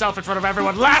embarrassed myself in front of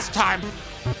everyone last time.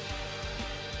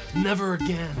 Never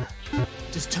again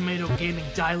does Tomato Gaming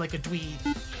die like a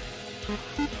dweeb.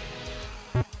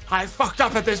 I fucked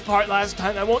up at this part last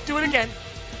time. I won't do it again.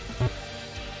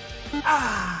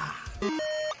 Ah.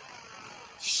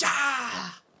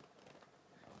 Sha.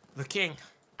 The king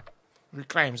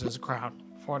reclaims his crown.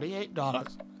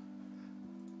 $48.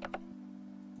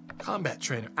 Combat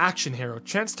trainer, action hero,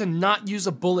 chance to not use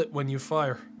a bullet when you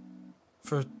fire.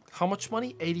 For how much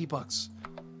money? 80 bucks.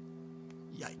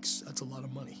 Yikes, that's a lot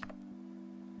of money.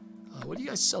 What do you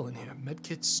guys sell in here?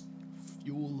 Medkits,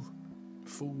 fuel,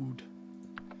 food.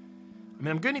 I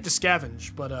mean, I'm gonna need to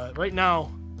scavenge, but right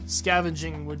now,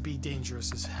 scavenging would be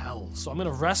dangerous as hell. So I'm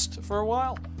gonna rest for a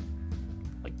while.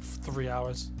 Like 3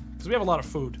 hours. Because we have a lot of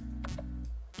food.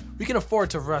 We can afford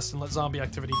to rest and let zombie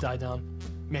activity die down.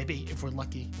 Maybe, if we're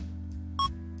lucky.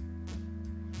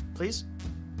 Please?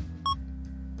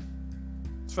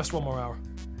 Let's rest 1 more hour.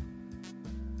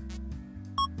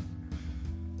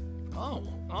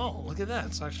 Oh, look at that.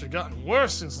 It's actually gotten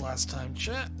worse since last time,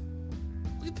 chat.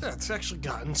 Look at that. It's actually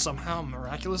gotten somehow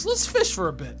miraculous. Let's fish for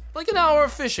a bit. Like an hour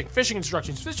of fishing. Fishing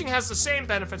instructions. Fishing has the same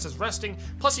benefits as resting,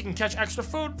 plus you can catch extra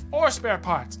food or spare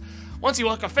parts. Once you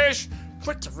hook a fish,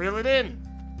 click to reel it in.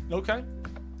 Okay.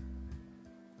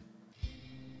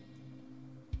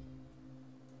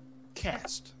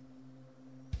 Cast.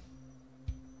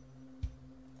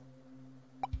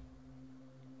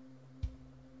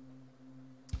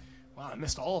 Wow, I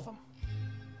missed all of them.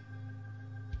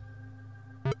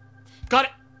 Got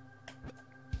it!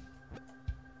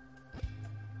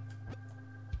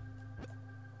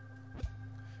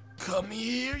 Come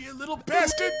here, you little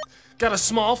bastard! Got a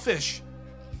small fish.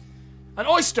 An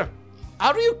oyster!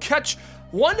 How do you catch...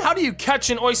 1, how do you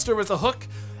catch an oyster with a hook?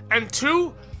 And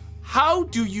 2, how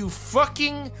do you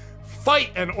fucking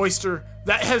fight an oyster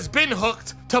that has been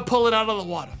hooked to pull it out of the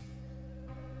water?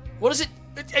 What is it?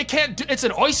 It can't do... It's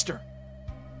an oyster.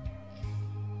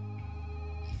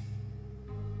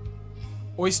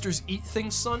 Oysters eat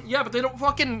things, son? Yeah, but they don't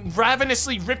fucking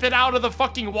ravenously rip it out of the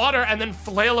fucking water and then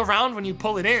flail around when you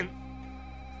pull it in.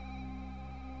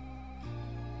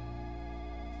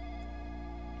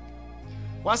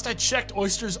 Last I checked,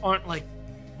 oysters aren't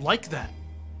like that.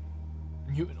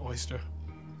 Mutant oyster.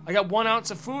 I got 1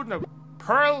 ounce of food and a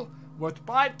pearl worth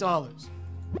 $5.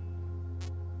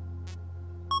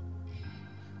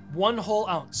 1 whole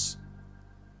ounce.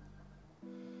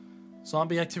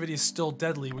 Zombie activity is still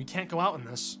deadly. We can't go out in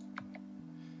this.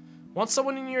 Once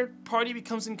someone in your party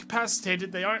becomes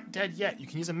incapacitated, they aren't dead yet. You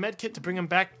can use a med kit to bring them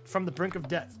back from the brink of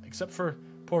death, except for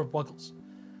poor Wuggles,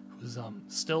 who's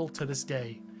still to this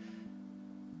day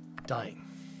dying.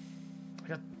 I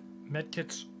got med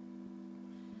kits.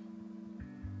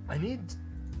 I need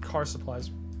car supplies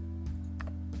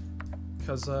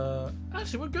because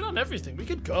actually we're good on everything. We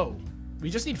could go. We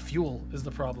just need fuel is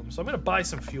the problem. So I'm gonna buy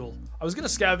some fuel. I was gonna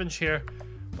scavenge here,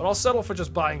 but I'll settle for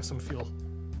just buying some fuel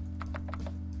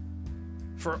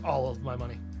for all of my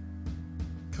money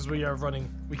because we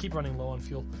keep running low on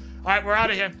fuel. All right, we're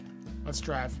out of here. Let's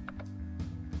drive.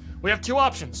 We have 2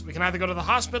 options. We can either go to the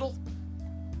hospital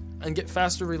and get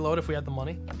faster reload if we had the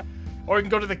money, or we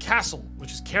can go to the castle,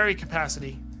 which is carry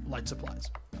capacity, light supplies.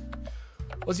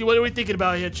 Let's see, what are we thinking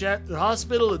about here, chat? The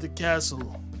hospital or the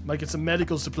castle? Might get some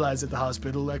medical supplies at the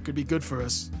hospital. That could be good for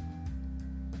us.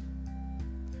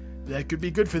 That could be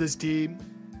good for this team.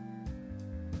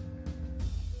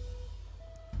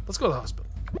 Let's go to the hospital.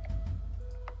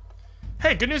 Hey,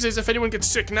 Hey, good news is if anyone gets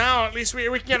sick now, at least we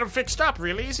can get them fixed up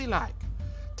real easy like.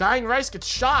 Dying Rice gets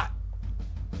shot.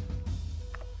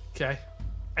 Okay.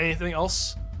 Anything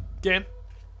else, game?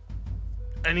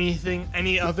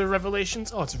 Any other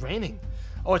revelations? Oh, it's raining.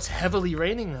 Oh, it's heavily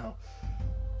raining now.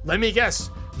 Let me guess.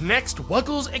 Next,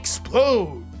 Wuggles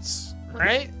explodes.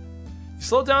 Right? You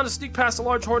slow down to sneak past a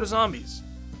large horde of zombies.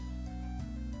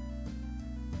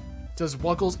 Does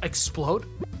Wuggles explode?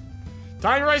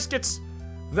 Dying Rice gets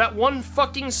that one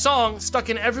fucking song stuck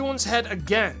in everyone's head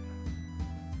again.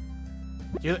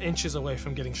 You're inches away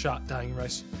from getting shot, Dying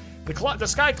Rice. The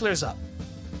sky clears up.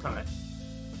 Alright.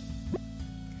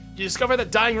 You discover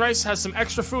that Dying Rice has some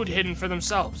extra food hidden for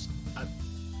themselves.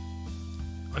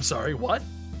 I'm sorry, what?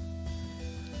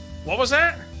 What was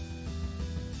that?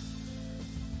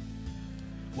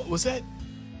 What was that?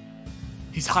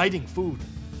 He's hiding food.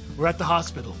 We're at the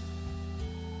hospital.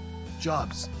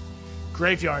 Jobs.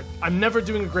 Graveyard. I'm never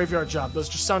doing a graveyard job. Those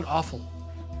just sound awful.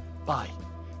 Bye.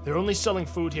 They're only selling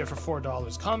food here for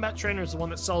 $4. Combat Trainer is the one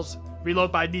that sells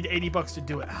reload, but I need $80 to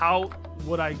do it. How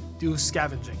would I do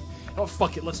scavenging? Oh,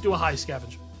 fuck it. Let's do a high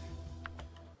scavenge.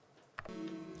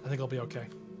 I think I'll be okay.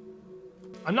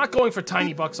 I'm not going for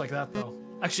tiny bucks like that, though.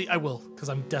 Actually, I will, because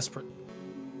I'm desperate.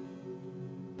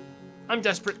 I'm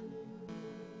desperate.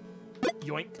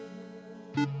 Yoink.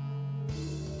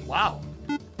 Wow.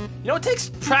 You know, it takes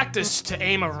practice to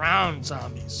aim around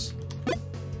zombies.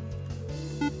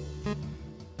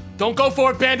 Don't go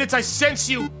for it, bandits! I sense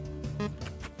you!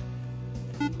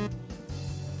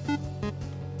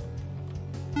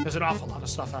 There's an awful lot of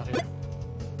stuff out here.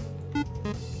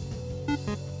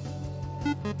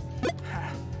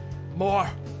 More.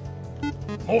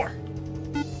 More.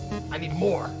 I need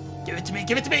more. Give it to me,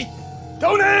 give it to me!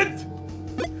 Don't end!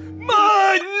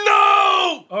 Mine!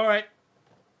 No! Alright.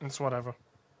 It's whatever.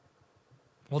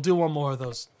 We'll do one more of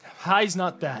those. High's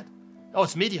not bad. Oh,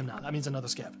 it's medium now. That means another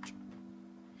scavenge.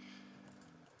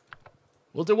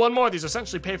 We'll do one more. These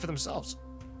essentially pay for themselves.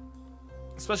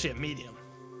 Especially at medium.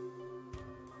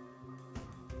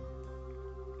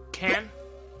 Can.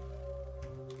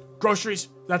 Groceries.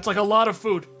 That's like a lot of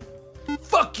food.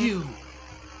 Fuck you!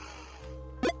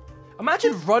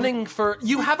 Imagine running for...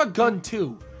 You have a gun,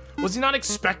 too. Was he not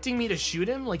expecting me to shoot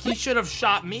him? Like, he should have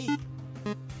shot me.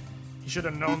 He should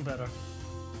have known better.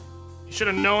 He should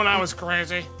have known I was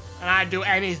crazy. And I'd do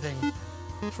anything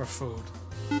for food.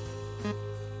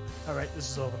 Alright, this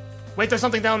is over. Wait, there's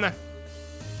something down there.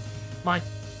 Mine.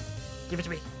 Give it to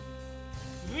me.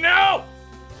 No!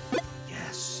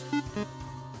 Yes.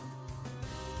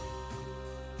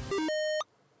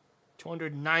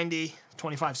 290,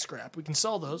 25 scrap. We can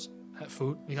sell those at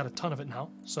food. We got a ton of it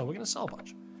now, so we're gonna sell a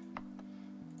bunch.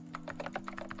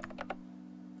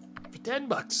 For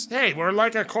 $10. Hey, we're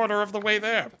like a quarter of the way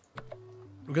there.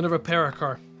 We're gonna repair our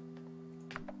car.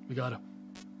 We gotta.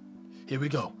 Here we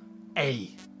go. A+.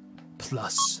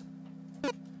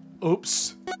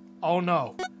 Oops. Oh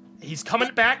no. He's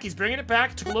coming back. He's bringing it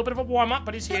back. Took a little bit of a warm-up,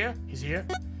 but he's here. He's here.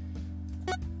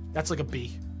 That's like a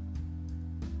B.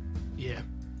 Yeah.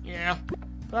 Yeah.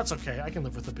 But that's okay. I can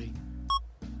live with a B.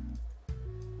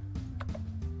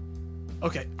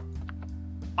 Okay.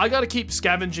 I gotta keep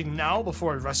scavenging now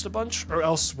before I rest a bunch, or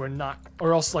else we're not.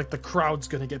 Or else, like, the crowd's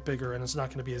gonna get bigger and it's not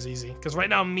gonna be as easy. Because right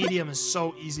now, medium is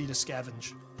so easy to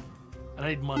scavenge. And I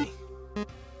need money.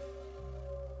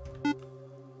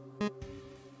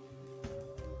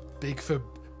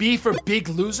 B for big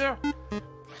loser?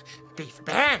 B for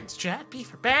band, chat. B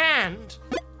for band.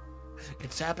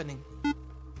 It's happening.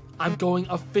 I'm going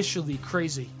officially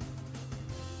crazy.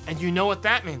 And you know what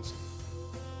that means.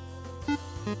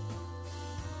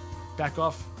 Back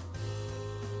off.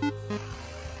 I'm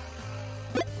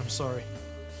sorry.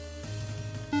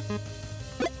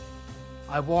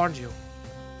 I warned you.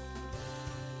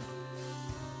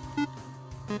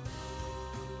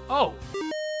 Oh.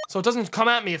 So it doesn't come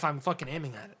at me if I'm fucking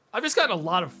aiming at it. I've just gotten a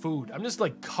lot of food. I'm just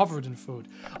like covered in food.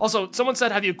 Also, someone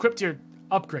said, have you equipped your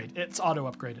upgrade? It's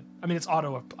auto upgraded. I mean, it's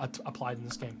auto applied in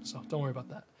this game, so don't worry about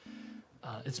that.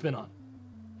 It's been on.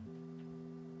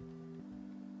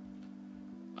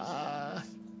 I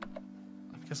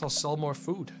guess I'll sell more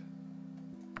food.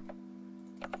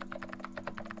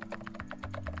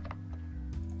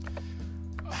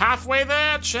 Halfway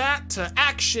there, chat, to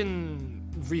action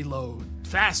reload.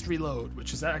 Fast reload,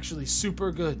 which is actually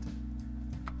super good.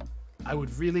 I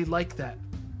would really like that.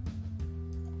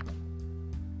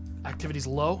 Activity's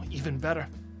low, even better.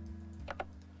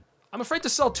 I'm afraid to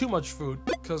sell too much food,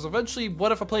 because eventually,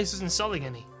 what if a place isn't selling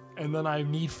any? And then I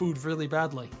need food really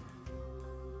badly.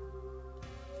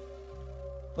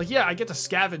 Like, yeah, I get to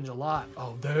scavenge a lot.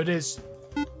 Oh, there it is.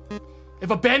 If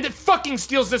a bandit fucking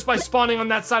steals this by spawning on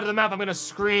that side of the map, I'm gonna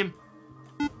scream.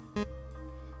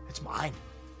 It's mine.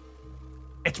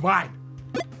 It's mine.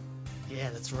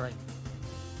 Yeah, that's right.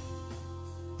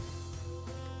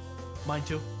 Mine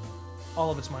too. All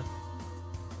of it's mine.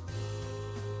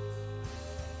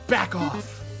 Back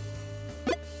off.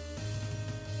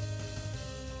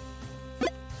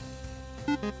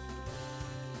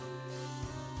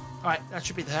 Alright, that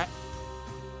should be that.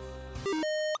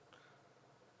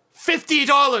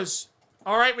 $50!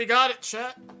 Alright, we got it,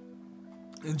 chat.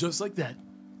 And just like that,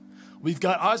 we've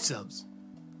got ourselves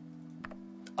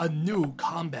a new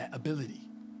combat ability.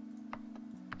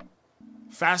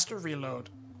 Faster reload.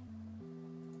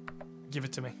 Give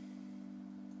it to me.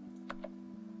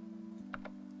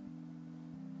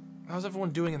 How's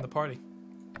everyone doing in the party?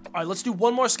 Alright, let's do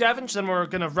one more scavenge, then we're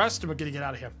gonna rest and we're gonna get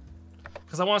out of here.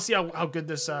 Because I want to see how good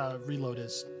this reload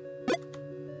is.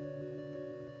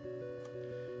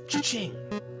 Cha-ching!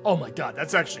 Oh my god,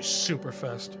 that's actually super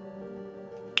fast.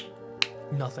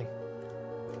 Nothing.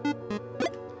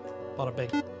 Bada bing.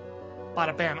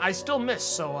 Bada bam. I still miss,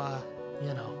 so,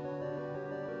 you know.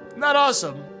 Not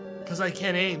awesome, because I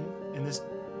can't aim in this.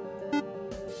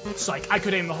 Psych, I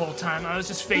could aim the whole time. I was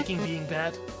just faking being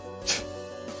bad.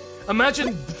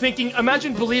 Imagine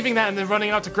believing that and then running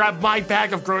out to grab my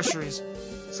bag of groceries.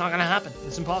 It's not gonna happen.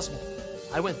 It's impossible.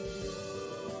 I win.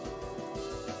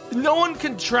 No one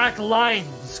can track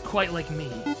lines quite like me.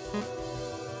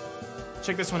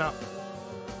 Check this one out.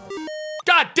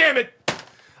 God damn it!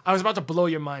 I was about to blow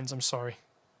your minds, I'm sorry.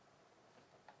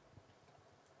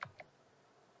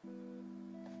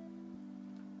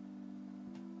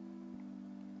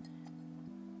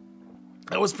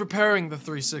 I was preparing the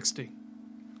 360,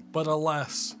 but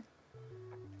alas,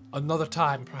 another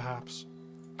time perhaps.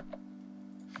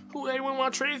 Who, anyone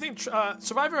want to trade anything?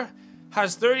 Survivor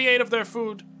has 38 of their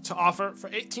food to offer for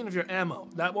 18 of your ammo.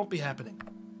 That won't be happening.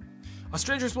 A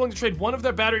stranger is willing to trade 1 of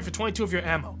their battery for 22 of your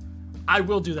ammo. I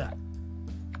will do that.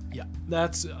 Yeah,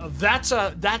 that's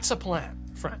a plan,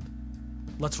 friend.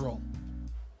 Let's roll.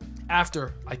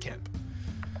 After I camp.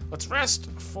 Let's rest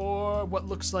for what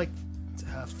looks like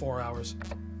 4 hours.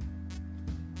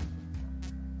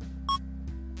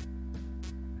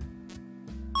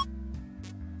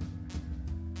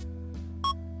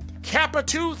 Kappa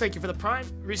 2, thank you for the Prime.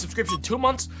 Resubscription 2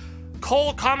 months.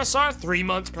 Cole Commissar, 3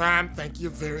 months Prime. Thank you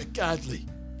very kindly.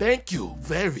 Thank you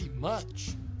very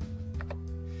much.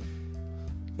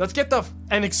 Let's get the...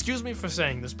 And excuse me for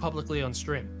saying this publicly on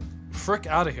stream. Frick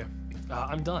out of here.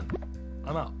 I'm done.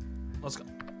 I'm out. Let's go.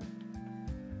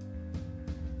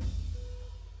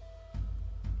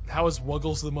 How is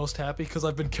Wuggles the most happy? Because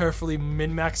I've been carefully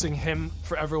min-maxing him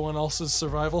for everyone else's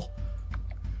survival.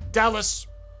 Dallas.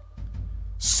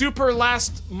 Super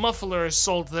last muffler is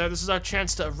sold there. This is our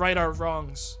chance to right our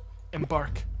wrongs.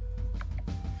 Embark.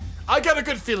 I got a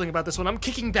good feeling about this one. I'm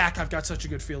kicking back. I've got such a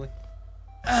good feeling.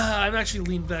 I'm actually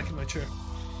leaned back in my chair.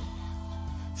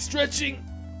 Stretching.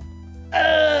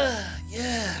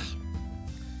 Yeah.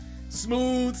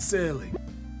 Smooth sailing.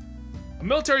 A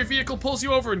military vehicle pulls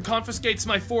you over and confiscates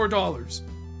my $4. Is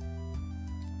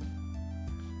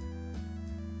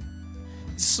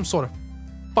this some sort of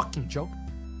fucking joke?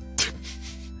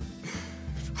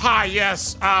 Hi,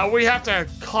 yes. We have to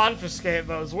confiscate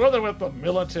those. We're with the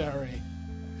military.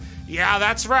 Yeah,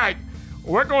 that's right.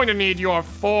 We're going to need your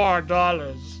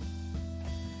 $4.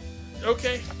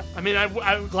 Okay. I mean,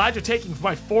 I'm glad you're taking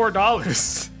my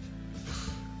 $4.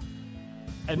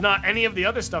 And not any of the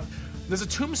other stuff. There's a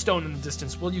tombstone in the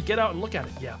distance. Will you get out and look at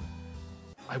it? Yeah.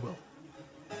 I will.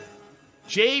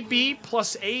 JB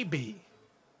plus AB.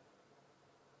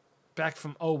 Back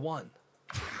from 01.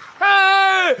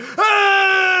 Hey!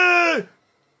 Hey!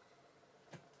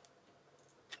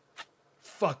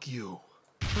 Fuck you.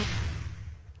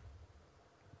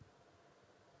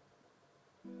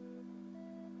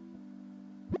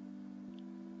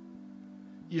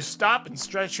 You stop and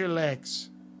stretch your legs.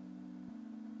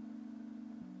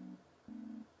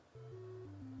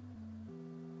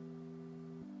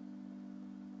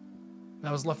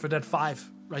 That was Left 4 Dead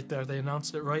 5 right there. They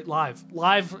announced it right live.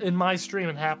 Live in my stream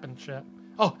it happened, chat.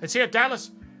 Oh, it's here,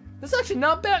 Dallas. This is actually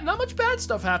not bad. Not much bad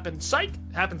stuff happened. Psych.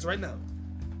 Happens right now.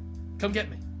 Come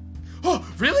get me. Oh,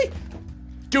 really?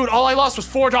 Dude, all I lost was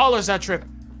 $4 that trip.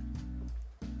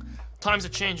 Times are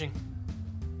changing.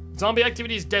 Zombie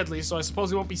activity is deadly, so I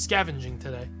suppose we won't be scavenging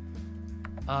today.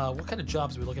 What kind of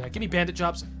jobs are we looking at? Give me bandit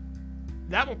jobs.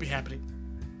 That won't be happening.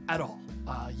 At all.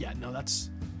 Yeah, no, that's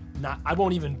not... I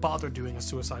won't even bother doing a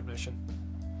suicide mission.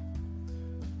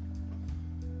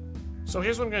 So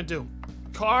here's what I'm gonna do.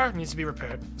 Car needs to be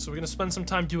repaired. So we're gonna spend some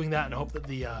time doing that and hope that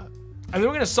the And then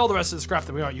we're gonna sell the rest of the scrap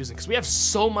that we aren't using, because we have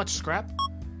so much scrap.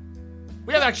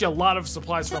 We have actually a lot of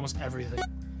supplies for almost everything.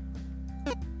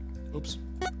 Oops.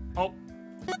 Oh.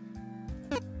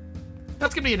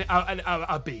 That's gonna be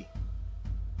a B.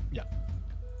 Yeah.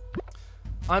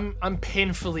 I'm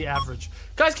painfully average.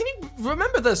 Guys, can you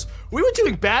remember this? We were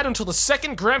doing bad until the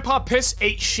second Grandpa Piss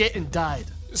ate shit and died.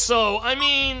 So, I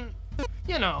mean,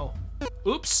 you know.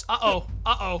 Oops. Uh-oh.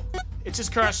 Uh-oh. It's his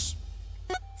curse.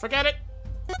 Forget it.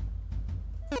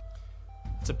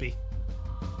 It's a B.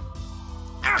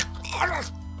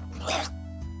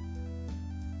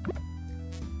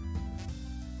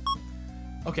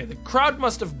 Okay, the crowd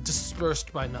must have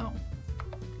dispersed by now.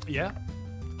 Yeah?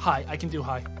 High. I can do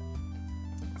high.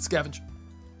 Scavenge.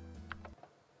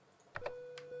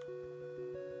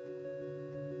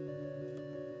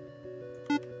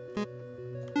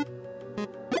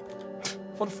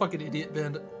 What a fucking idiot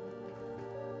bandit.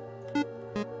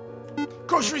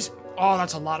 Groceries! Oh,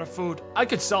 that's a lot of food. I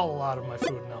could sell a lot of my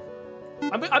food now.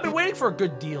 I've been waiting for a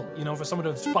good deal, you know, for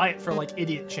someone to buy it for, like,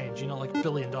 idiot change, you know, like $1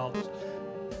 billion.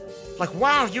 Like,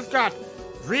 wow, you got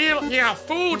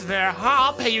food there, huh?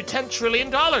 I'll pay you $10 trillion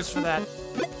for that.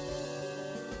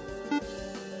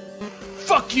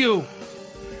 Fuck you!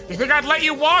 You think I'd let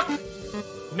you walk?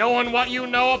 Knowing what you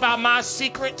know about my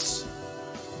secrets?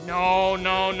 No,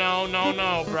 no, no, no,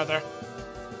 no, brother.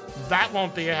 That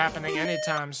won't be happening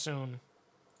anytime soon.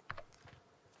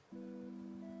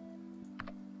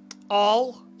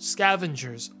 All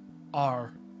scavengers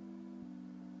are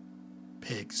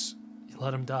pigs. You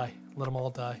let them die. Let them all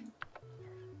die.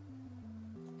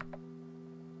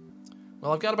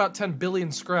 Well, I've got about 10 billion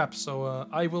scraps, so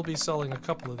I will be selling a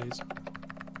couple of these.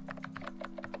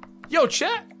 Yo,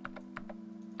 chat!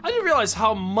 I didn't realize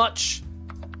how much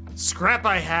scrap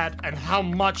I had and how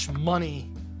much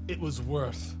money it was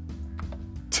worth.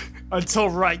 Until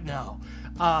right now.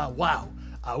 Wow.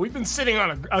 We've been sitting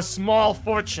on a small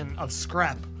fortune of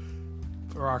scrap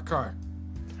for our car.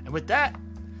 And with that,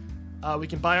 we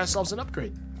can buy ourselves an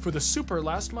upgrade for the super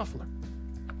last muffler.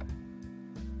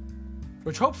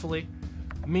 Which hopefully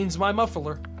means my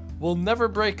muffler will never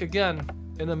break again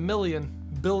in a million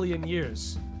billion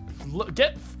years.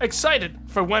 Get excited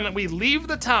for when we leave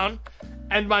the town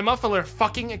and my muffler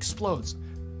fucking explodes.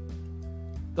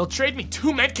 They'll trade me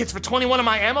 2 medkits for 21 of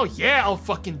my ammo? Yeah, I'll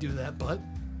fucking do that, bud.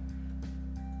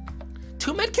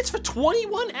 2 medkits for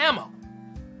 21 ammo.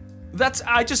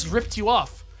 I just ripped you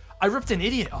off. I ripped an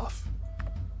idiot off.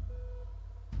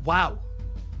 Wow.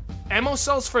 Ammo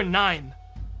sells for 9.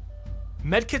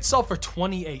 Medkits sell for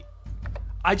 28.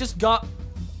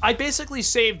 I basically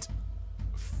saved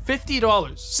 $50,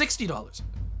 $60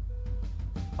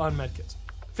 on medkits.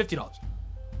 $50.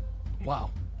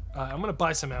 Wow. I'm gonna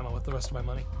buy some ammo with the rest of my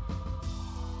money.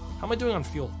 How am I doing on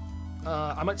fuel?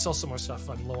 I might sell some more stuff if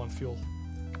I'm low on fuel.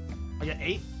 I got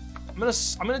 8.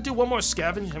 I'm gonna do one more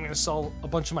scavenge. I'm gonna sell a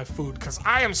bunch of my food because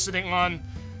I am sitting on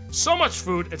so much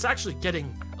food. It's actually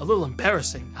getting a little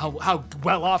embarrassing how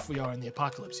well off we are in the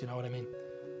apocalypse. You know what I mean?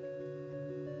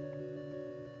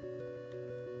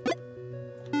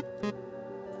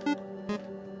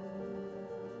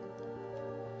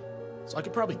 So I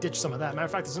could probably ditch some of that. Matter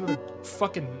of fact, there's another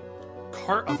fucking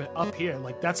cart of it up here.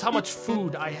 Like, that's how much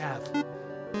food I have.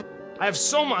 I have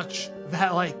so much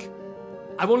that, like,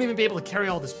 I won't even be able to carry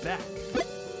all this back.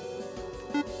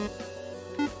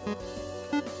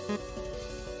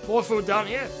 More food down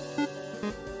here.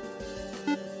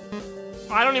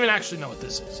 I don't even actually know what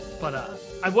this is. But,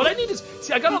 what I need is...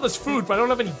 See, I got all this food, but I don't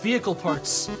have any vehicle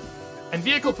parts. And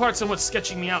vehicle parts are what's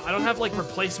sketching me out. I don't have, like,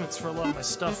 replacements for a lot of my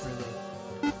stuff,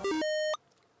 really.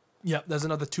 Yeah, there's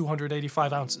another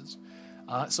 285 ounces.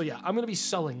 So yeah, I'm gonna be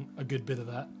selling a good bit of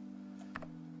that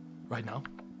right now.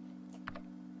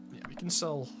 Yeah, we can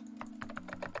sell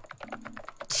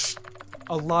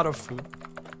a lot of food.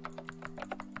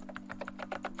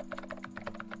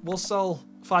 We'll sell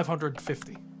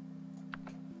 550.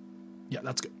 Yeah,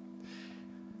 that's good.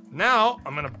 Now,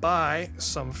 I'm gonna buy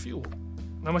some fuel.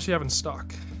 How much do you have in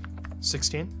stock?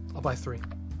 16? I'll buy 3. All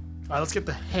right, let's get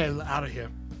the hell out of here.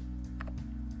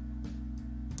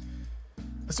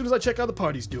 As soon as I check how the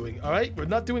party's doing, alright? We're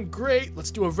not doing great.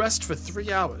 Let's do a rest for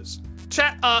 3 hours.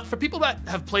 Chat, for people that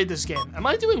have played this game, am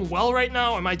I doing well right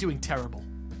now or am I doing terrible?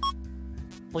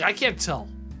 Like, I can't tell.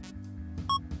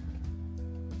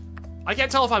 I can't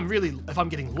tell if I'm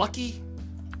getting lucky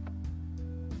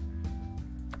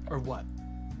or what.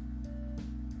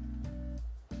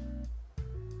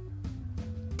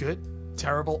 Good,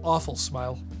 terrible, awful,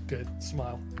 smile. Good,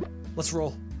 smile. Let's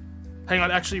roll. Hang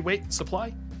on, actually, wait,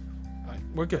 supply?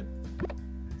 We're good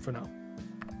for now.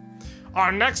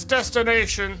 Our next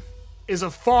destination is a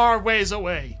far ways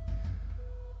away.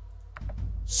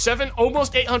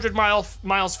 almost 800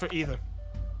 miles for either.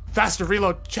 Faster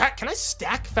reload. Chat, can I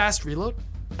stack fast reload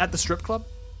at the strip club?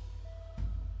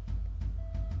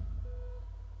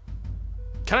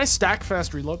 Can I stack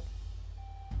fast reload?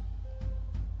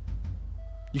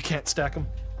 You can't stack them.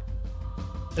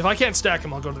 If I can't stack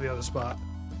them, I'll go to the other spot.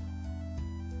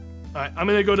 Alright, I'm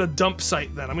gonna go to dump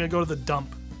site then. I'm gonna go to the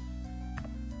dump.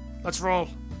 Let's roll.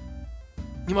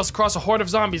 You must cross a horde of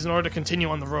zombies in order to continue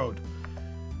on the road.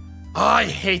 I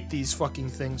hate these fucking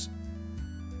things.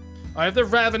 Alright, they're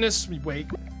ravenous. We wait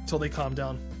until they calm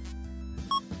down.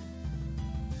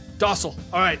 Docile.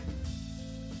 Alright.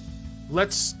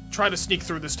 Let's try to sneak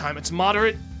through this time. It's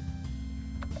moderate.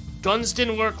 Guns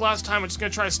didn't work last time. We're just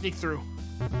gonna try to sneak through.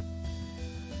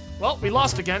 Well, we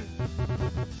lost again.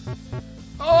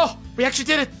 Oh, we actually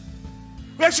did it.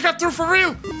 We actually got through for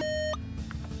real.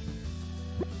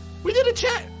 We did it,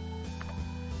 chat.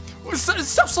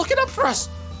 Stuff's looking up for us.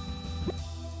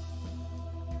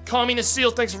 Communist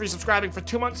Seal, thanks for resubscribing for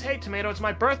 2 months. Hey, Tomato, it's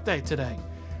my birthday today.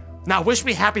 Now, wish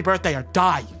me happy birthday or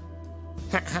die.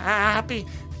 Happy.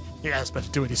 Yeah, that's better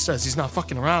do what he says. He's not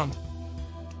fucking around.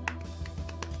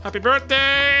 Happy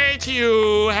birthday to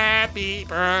you. Happy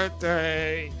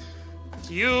birthday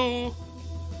to you.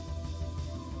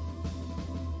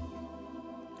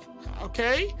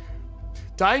 Okay.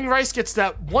 Dying Rice gets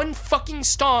that one fucking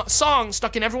song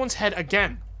stuck in everyone's head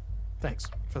again. Thanks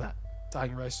for that,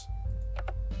 Dying Rice.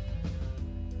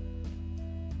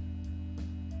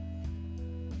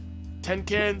 Ten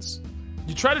cans.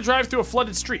 You try to drive through a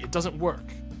flooded street. It doesn't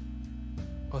work.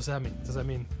 What does that mean? Does that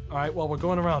mean... Alright, well, we're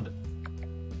going around it.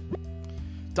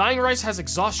 Dying Rice has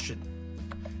exhaustion.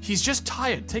 He's just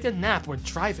tired. Take a nap. We're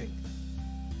driving.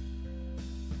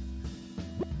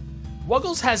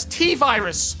 Wuggles has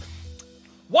T-virus.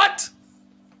 What?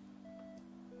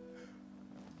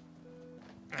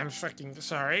 I'm fucking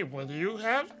sorry. What do you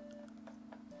have?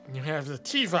 You have the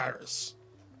T-virus.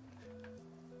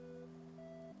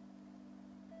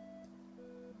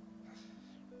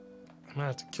 I'm gonna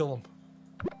have to kill him.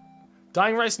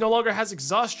 Dying Rice no longer has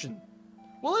exhaustion.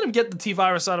 We'll let him get the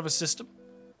T-virus out of his system.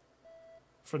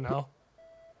 For now.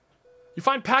 You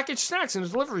find packaged snacks in a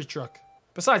delivery truck.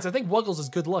 Besides, I think Wuggles is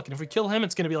good luck, and if we kill him,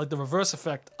 it's gonna be like the reverse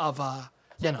effect of,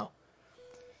 you know.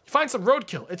 You find some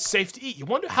roadkill. It's safe to eat. You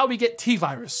wonder how we get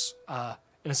T-virus,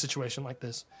 in a situation like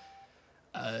this.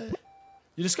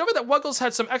 You discover that Wuggles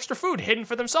had some extra food hidden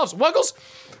for themselves. Wuggles!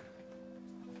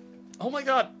 Oh my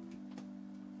god.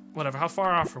 Whatever, how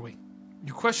far off are we?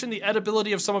 You question the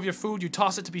edibility of some of your food, you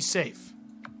toss it to be safe.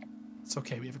 It's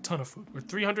okay, we have a ton of food. We're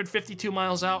 352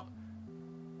 miles out.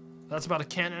 That's about a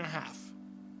can and a half.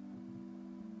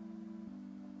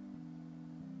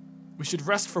 We should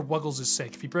rest for Wuggles'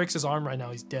 sake. If he breaks his arm right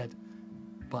now, he's dead.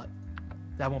 But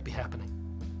that won't be happening.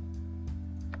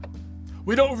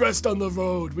 We don't rest on the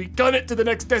road. We gun it to the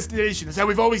next destination. That's how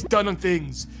we've always done on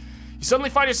things. You suddenly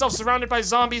find yourself surrounded by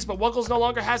zombies, but Wuggles no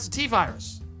longer has the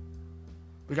T-virus.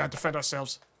 We gotta defend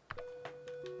ourselves.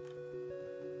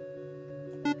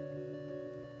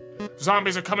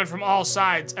 Zombies are coming from all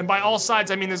sides. And by all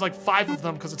sides, I mean there's like 5 of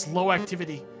them because it's low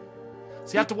activity.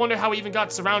 So you have to wonder how we even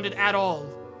got surrounded at all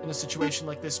in a situation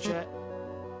like this, chat.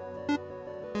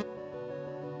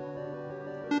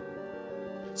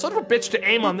 Sort of a bitch to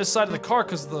aim on this side of the car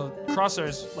because the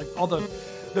crosshairs, like all the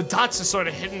dots are sort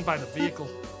of hidden by the vehicle.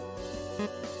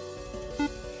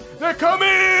 They're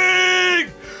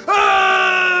coming! Ah!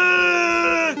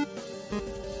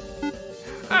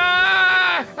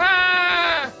 Ah!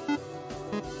 Ah!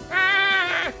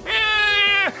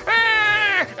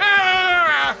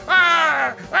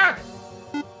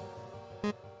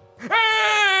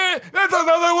 That's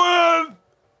another one!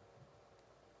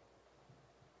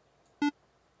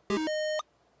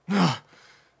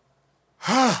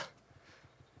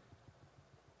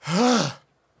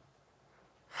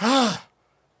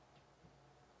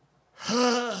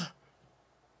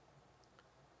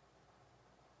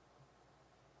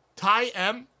 Ty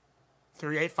M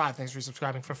 385, thanks for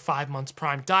subscribing for 5 months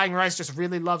Prime. Dying Rice just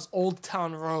really loves Old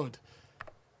Town Road.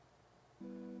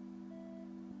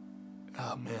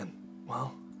 Oh man,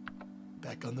 well,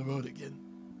 back on the road again.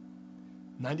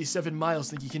 97 miles,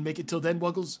 think you can make it till then,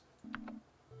 Wuggles?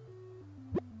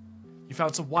 You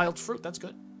found some wild fruit, that's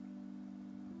good.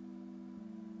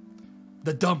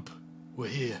 The dump, we're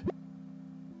here.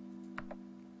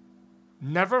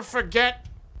 Never forget,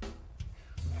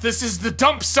 this is the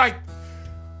dump site.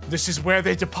 This is where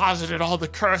they deposited all the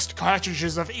cursed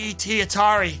cartridges of E.T.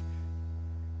 Atari.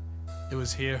 It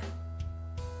was here.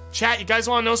 Chat, you guys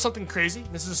want to know something crazy?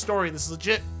 This is a story, this is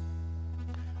legit.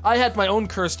 I had my own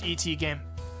cursed E.T. game.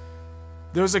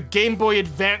 There was a Game Boy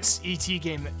Advance E.T.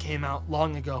 game that came out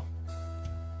long ago.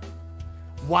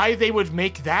 Why they would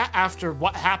make that after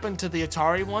what happened to the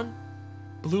Atari one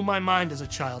blew my mind as a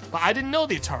child. But I didn't know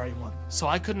the Atari one, so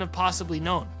I couldn't have possibly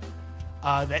known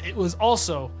that it was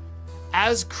also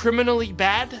as criminally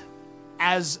bad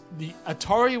as the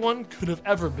Atari one could have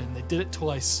ever been. They did it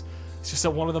twice. It's just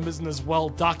that one of them isn't as well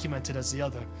documented as the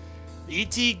other. The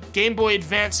E.T. Game Boy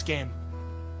Advance game,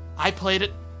 I played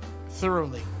it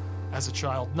thoroughly as a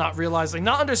child, not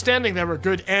understanding there were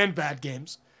good and bad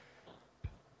games.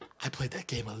 I played that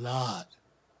game a lot.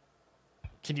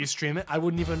 Can you stream it? I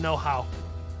wouldn't even know how.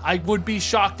 I would be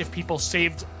shocked if people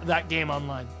saved that game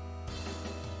online.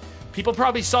 People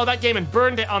probably saw that game and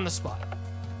burned it on the spot.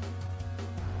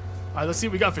 All right, let's see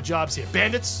what we got for jobs here.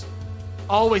 Bandits.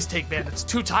 Always take bandits.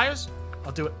 2 tires?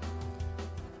 I'll do it.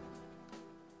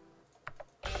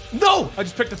 No! I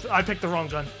just picked I picked the wrong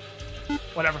gun.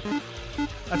 Whatever.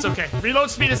 That's okay. Reload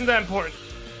speed isn't that important.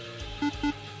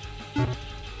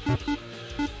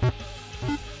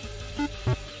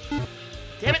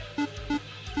 Damn it!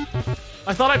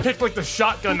 I thought I picked like the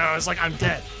shotgun now. I was like, I'm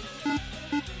dead.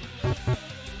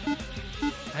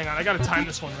 Hang on, I gotta time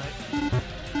this one right.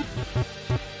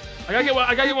 I gotta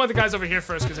get one of the guys over here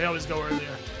first because they always go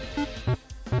earlier.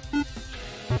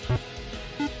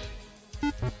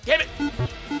 Damn it!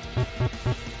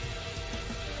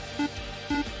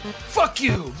 Fuck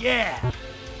you! Yeah!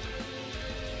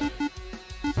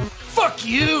 Fuck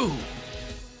you!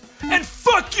 And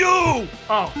fuck you!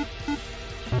 Oh.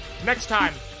 Next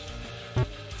time.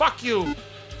 Fuck you!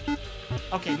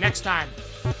 Okay, next time.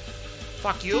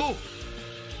 Fuck you!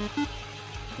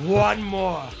 One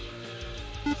more.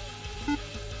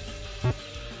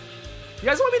 You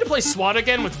guys want me to play SWAT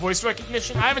again with voice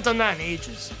recognition? I haven't done that in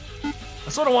ages. I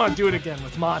sort of want to do it again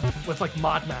with mod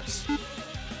maps.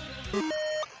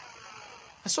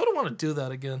 I sort of want to do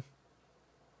that again.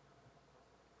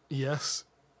 Yes.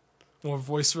 More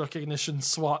voice recognition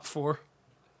SWAT 4.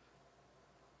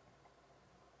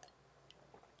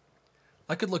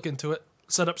 I could look into it.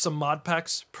 Set up some mod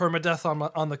packs,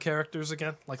 permadeath on the characters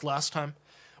again, like last time,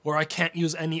 where I can't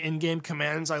use any in-game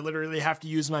commands. I literally have to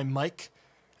use my mic,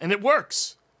 and it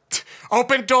works.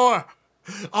 Open door!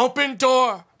 Open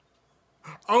door!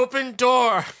 Open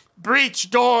door! Breach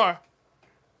door!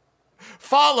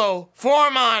 Follow!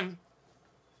 Form on!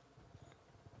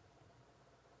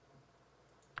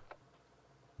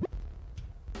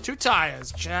 Two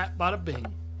tires, chat, bada bing.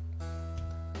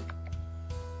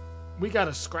 We got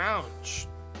a scrounge.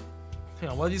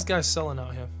 Hang on, what are these guys selling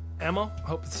out here? Ammo? I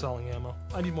hope it's selling ammo.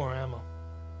 I need more ammo.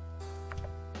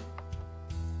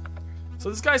 So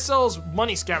this guy sells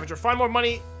money scavenger. Find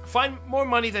more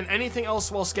money than anything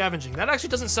else while scavenging. That actually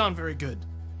doesn't sound very good.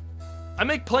 I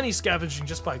make plenty scavenging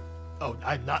just by... Oh,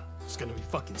 I'm not just gonna be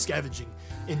fucking scavenging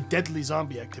in deadly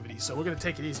zombie activity. So we're gonna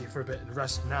take it easy for a bit and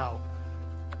rest now.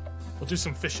 We'll do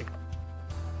some fishing.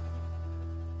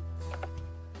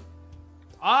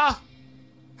 Ah!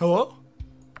 Hello?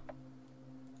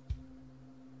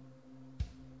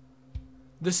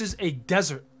 This is a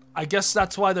desert. I guess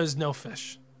that's why there's no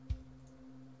fish.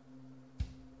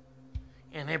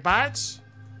 Any bites?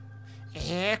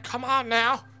 Yeah, come on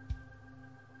now.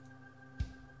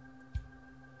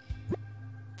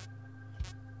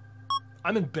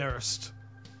 I'm embarrassed.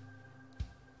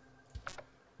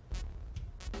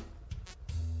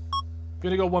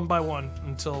 Gonna go one by one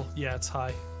until, yeah, it's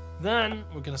high. Then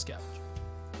we're gonna scavenge.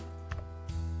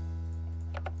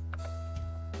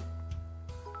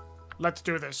 Let's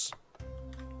do this.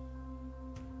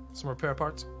 Some repair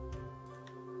parts.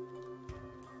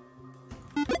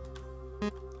 I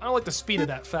don't like the speed of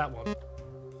that fat one.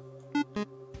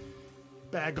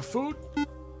 Bag of food.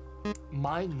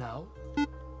 Mine now.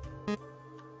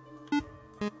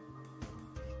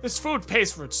 This food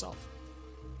pays for itself.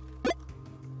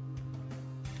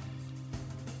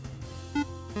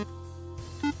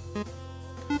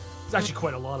 There's actually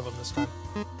quite a lot of them this time.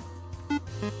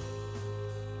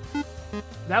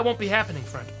 That won't be happening,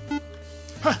 friend.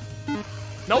 Huh.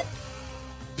 Nope.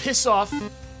 Piss off.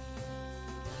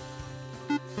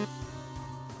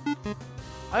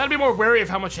 I gotta be more wary of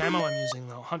how much ammo I'm using,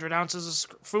 though. 100 ounces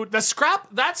of food. That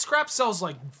scrap sells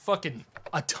like fucking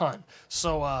a ton.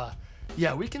 So,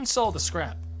 yeah, we can sell the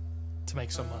scrap to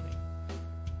make some money.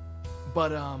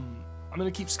 But, I'm gonna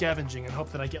keep scavenging and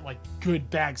hope that I get, like, good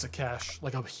bags of cash.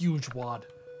 Like a huge wad.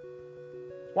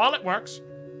 While it works.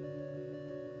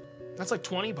 That's like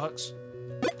 20 bucks.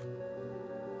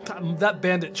 God, that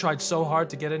bandit tried so hard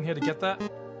to get in here to get that.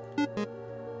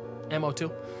 Ammo too.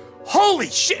 Holy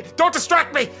shit! Don't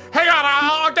distract me! Hang on,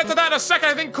 I'll get to that in a second.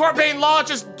 I think Corbane Law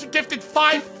just gifted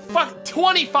 25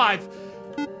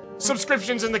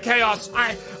 subscriptions in the chaos.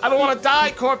 I don't want to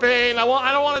die, Corbane.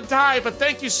 I don't want to die, but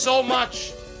thank you so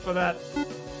much for that.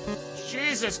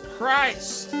 Jesus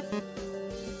Christ.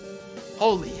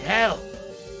 Holy hell.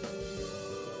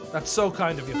 That's so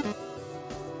kind of you.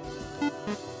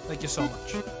 Thank you so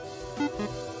much.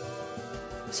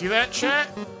 See that, chat?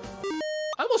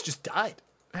 I almost just died.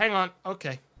 Hang on.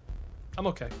 Okay. I'm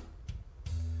okay.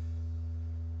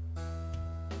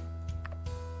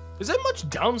 Is there much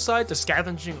downside to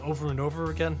scavenging over and over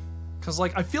again? Because,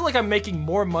 like, I feel like I'm making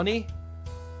more money.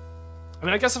 I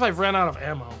mean, I guess if I ran out of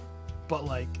ammo. But,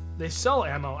 like, they sell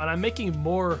ammo, and I'm making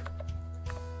more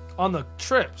on the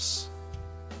trips.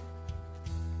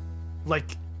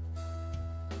 Like,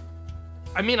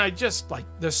 I mean,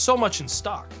 there's so much in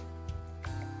stock.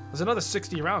 There's another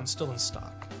 60 rounds still in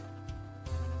stock.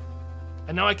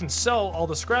 And now I can sell all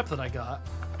the scrap that I got,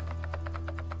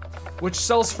 which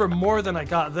sells for more than I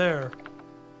got there.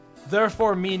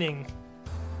 Therefore meaning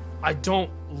I don't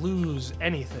lose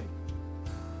anything.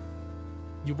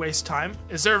 You waste time?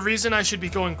 Is there a reason I should be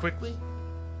going quickly?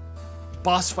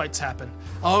 Boss fights happen.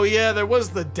 Oh yeah, there was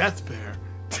the Death Bear.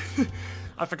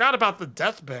 I forgot about the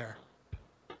Death Bear.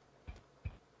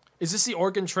 Is this the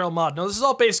Oregon Trail mod? No, this is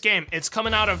all base game. It's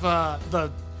coming out of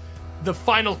the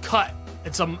final cut.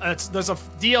 There's a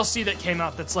DLC that came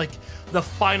out that's like the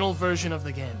final version of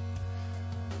the game.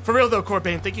 For real though,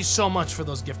 Corbane, thank you so much for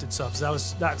those gifted subs.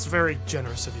 That's very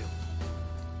generous of you.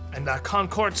 And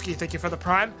Konkordsky, thank you for the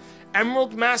Prime.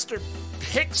 Emerald Master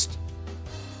Pixt,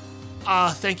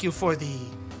 thank you for the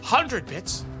 100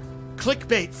 bits.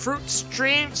 Clickbait,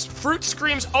 Fruit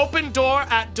Screams open door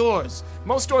at doors.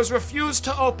 Most doors refuse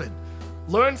to open.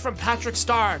 Learn from Patrick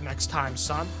Star next time,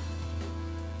 son.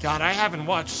 God, I haven't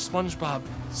watched SpongeBob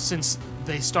since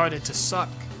they started to suck.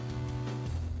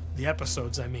 The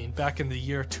episodes, I mean, back in the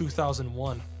year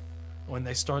 2001, when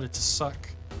they started to suck.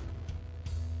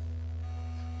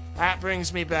 That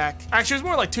brings me back. Actually, it was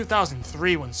more like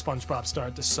 2003 when SpongeBob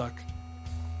started to suck.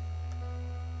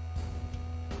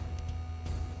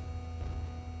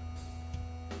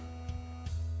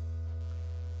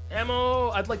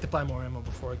 Ammo, I'd like to buy more ammo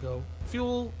before I go.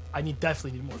 Fuel, I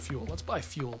definitely need more fuel. Let's buy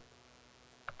fuel.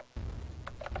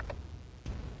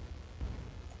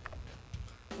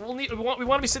 We want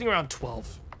to be sitting around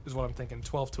 12, is what I'm thinking.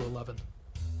 12 to 11.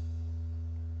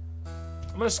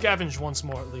 I'm gonna scavenge once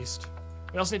more at least.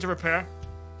 We also need to repair.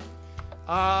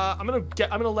 I'm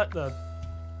gonna let the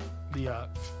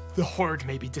horde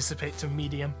maybe dissipate to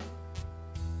medium.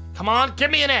 Come on, give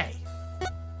me an A.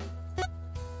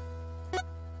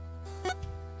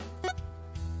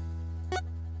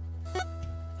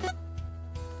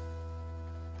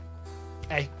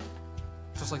 A.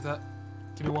 Just like that.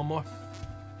 Give me one more.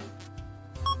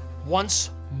 Once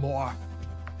more.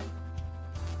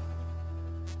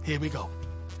 Here we go.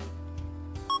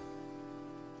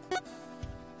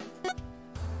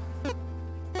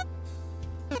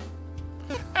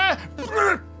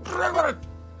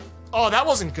 Oh, that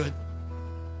wasn't good.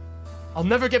 I'll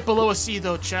never get below a C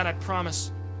though, Chad, I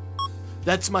promise.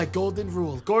 That's my golden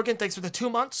rule. Gorgon, thanks for the 2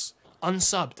 months.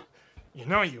 Unsubbed. You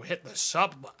know you hit the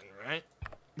sub button, right?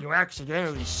 You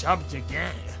accidentally subbed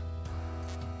again.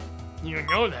 You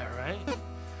know that, right?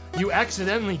 You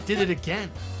accidentally did it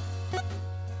again.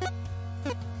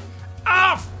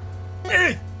 Off!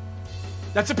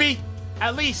 That's a B,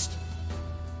 at least.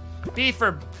 B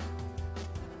for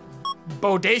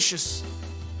bodacious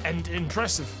and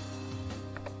impressive.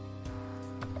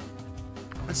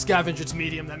 Let's scavenge, it's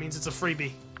medium. That means it's a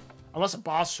freebie. Unless a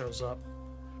boss shows up.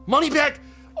 Money back!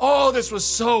 Oh, this was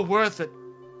so worth it.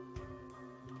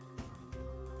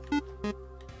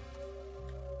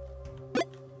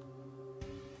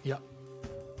 Yep.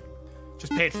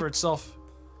 Just paid for itself.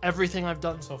 Everything I've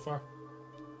done so far.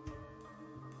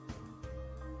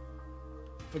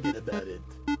 Forget about it.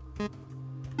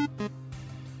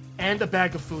 And a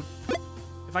bag of food.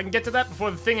 If I can get to that before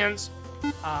the thing ends,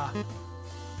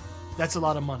 that's a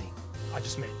lot of money I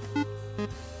just made.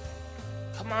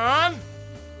 Come on!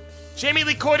 Jamie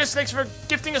Lee Curtis, thanks for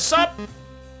gifting a sub.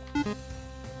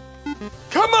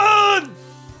 Come on!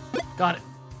 Got it.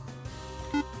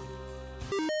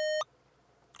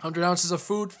 100 ounces of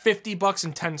food, 50 bucks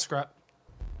and 10 scrap.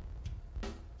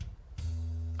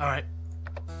 All right.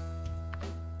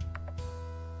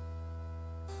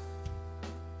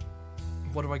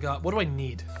 What do I got? What do I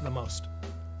need the most?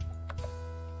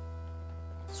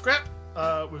 Scrap.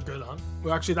 We're good on.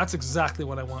 Well, actually, that's exactly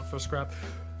what I want for scrap.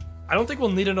 I don't think we'll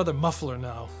need another muffler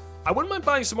now. I wouldn't mind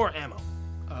buying some more ammo,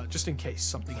 just in case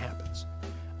something happens.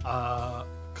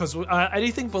 Because Because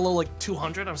anything below like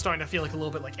 200, I'm starting to feel like a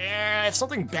little bit like, if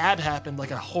something bad happened,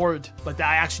 like a horde, like that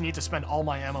I actually need to spend all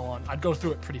my ammo on, I'd go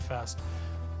through it pretty fast.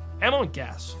 Ammo and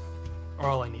gas are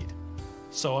all I need.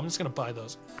 So I'm just gonna buy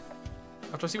those.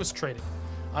 After I see what's trading.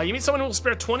 You meet someone who will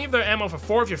spare 20 of their ammo for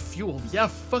 4 of your fuel. Yeah,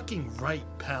 fucking right,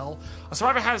 pal. A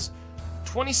survivor has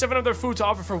 27 of their food to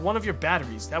offer for 1 of your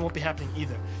batteries. That won't be happening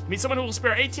either. You meet someone who will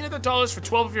spare 18 of their dollars for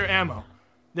 12 of your ammo.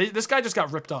 This guy just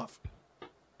got ripped off.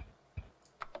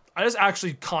 I just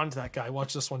actually conned that guy.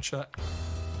 Watch this one, chat.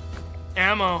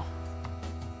 Ammo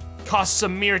costs a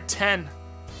mere 10.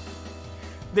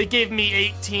 They gave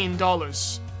me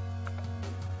 $18.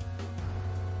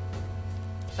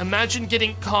 Imagine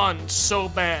getting conned so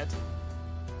bad.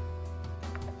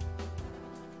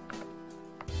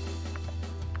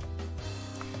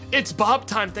 It's Bob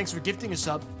time. Thanks for gifting a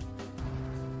sub.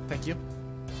 Thank you.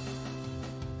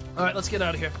 All right, let's get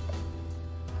out of here.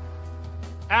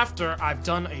 After I've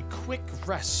done a quick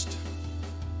rest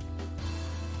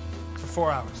for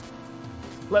 4 hours.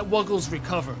 Let Wuggles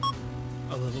recover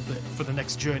a little bit for the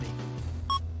next journey.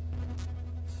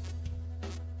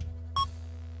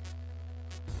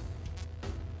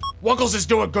 Wuggles is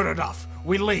doing good enough.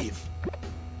 We leave.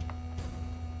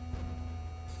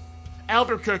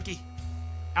 Albuquerque.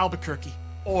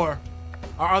 Or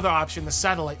our other option, the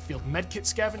satellite field. Medkit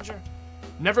scavenger.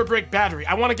 Never break battery.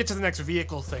 I want to get to the next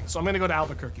vehicle thing, so I'm going to go to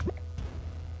Albuquerque.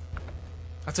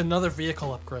 That's another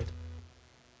vehicle upgrade.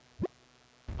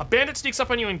 A bandit sneaks up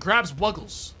on you and grabs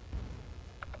Wuggles.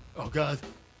 Oh god.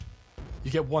 You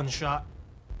get 1 shot.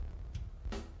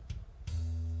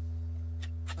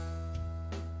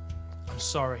 I'm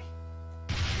sorry.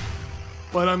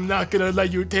 But I'm not gonna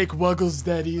let you take Wuggles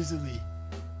that easily.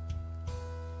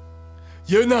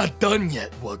 You're not done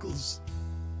yet, Wuggles.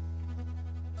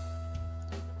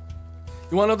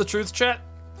 You wanna know the truth, chat?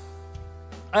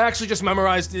 I actually just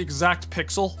memorized the exact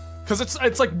pixel. Because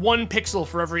it's like 1 pixel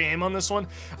for every aim on this one.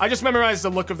 I just memorized the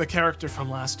look of the character from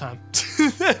last time.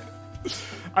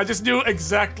 I just knew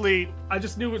exactly, I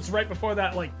just knew it's right before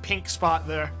that like pink spot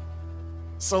there.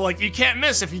 So like you can't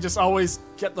miss if you just always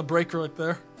get the break right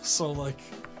there. So like,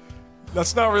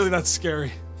 that's not really that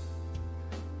scary.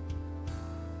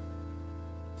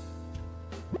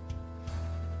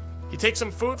 You take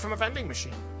some food from a vending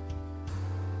machine.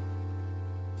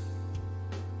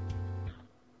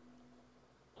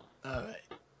 Alright.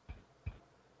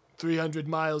 300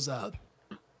 miles out.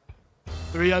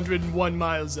 301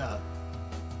 miles out.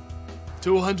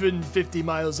 250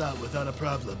 miles out without a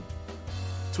problem.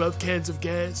 12 cans of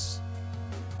gas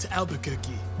to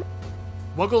Albuquerque.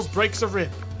 Wuggles breaks a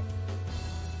rib.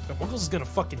 Wuggles is gonna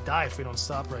fucking die if we don't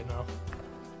stop right now.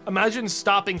 Imagine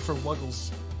stopping for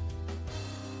Wuggles.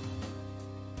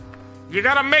 You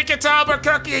gotta make it to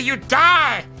Albuquerque or you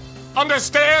die!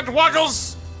 Understand,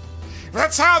 Wuggles?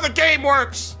 That's how the game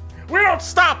works! We don't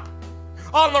stop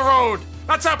on the road!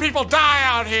 That's how people die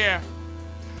out here!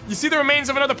 You see the remains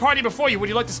of another party before you. Would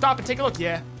you like to stop and take a look?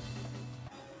 Yeah.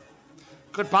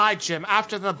 Goodbye, Jim.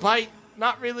 After the bite,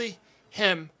 not really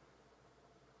him.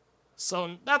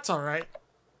 So, that's alright.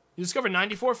 You discovered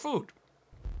 94 food.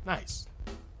 Nice.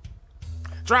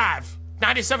 Drive.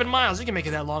 97 miles. You can make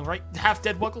it that long, right? Half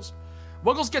dead Wuggles?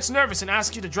 Wuggles gets nervous and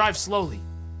asks you to drive slowly.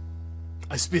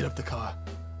 I speed up the car.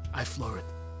 I floor it.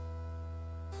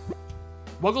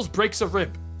 Wuggles breaks a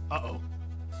rib. Uh-oh.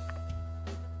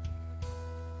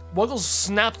 Wuggles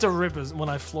snapped a rib when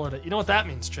I floored it. You know what that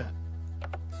means, chat?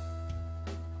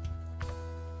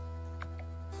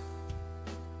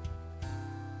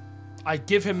 I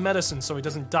give him medicine so he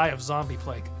doesn't die of zombie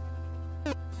plague.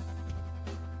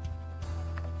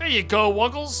 There you go,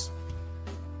 Wuggles.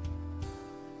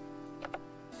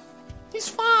 He's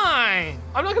fine.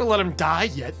 I'm not gonna let him die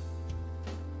yet.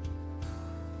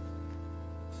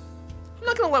 I'm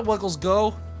not gonna let Wuggles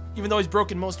go, even though he's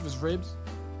broken most of his ribs.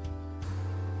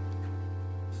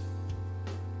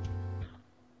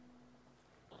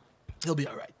 He'll be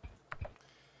alright.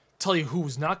 Tell you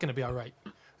who's not gonna be alright.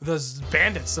 Those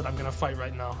bandits that I'm gonna fight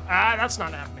right now. That's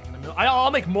not happening in the middle. I'll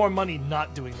make more money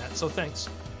not doing that, so thanks.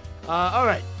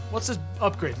 Alright. What's this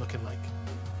upgrade looking like?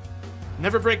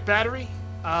 Never break battery?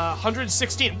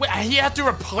 116. Wait, he had to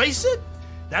replace it?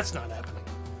 That's not happening.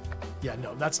 Yeah,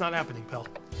 no, that's not happening, pal.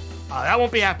 That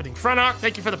won't be happening. Front arc,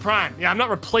 thank you for the prime. Yeah, I'm not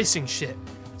replacing shit.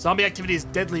 Zombie activity is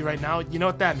deadly right now. You know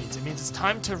what that means. It means it's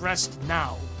time to rest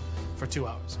now for 2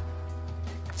 hours.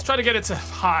 Let's try to get it to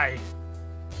high,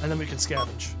 and then we can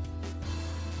scavenge.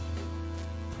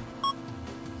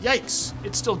 Yikes,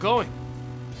 it's still going.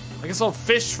 I guess I'll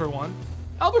fish for one.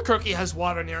 Albuquerque has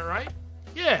water near it, right?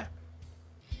 Yeah.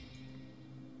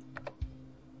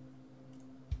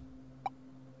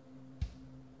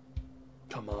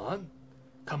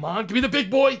 Come on, give me the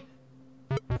big boy.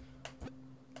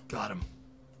 Got him.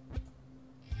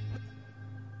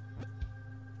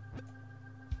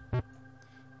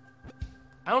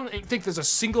 I don't think there's a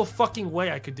single fucking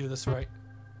way I could do this right.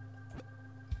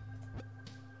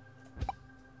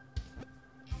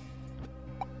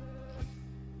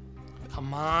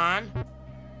 Come on.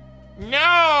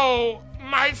 No!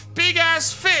 My big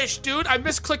ass fish, dude! I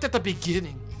misclicked at the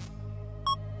beginning.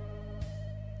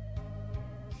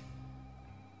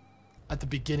 At the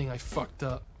beginning, I fucked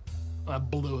up. I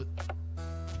blew it.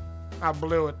 I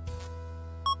blew it.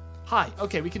 Hi.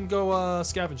 Okay, we can go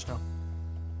scavenge now.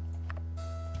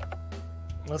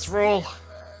 Let's roll.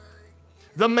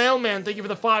 The mailman, thank you for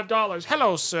the $5.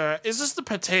 Hello, sir. Is this the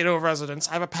potato residence?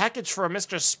 I have a package for a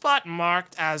Mr. Spot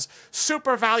marked as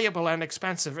super valuable and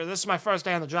expensive. This is my first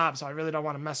day on the job, so I really don't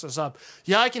want to mess this up.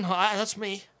 Yeah, I can. That's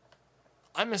me.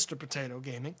 I'm Mr. Potato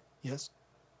Gaming. Yes.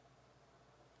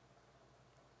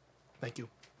 Thank you.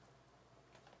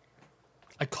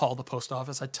 I call the post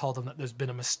office. I tell them that there's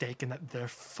been a mistake and that their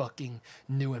fucking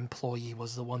new employee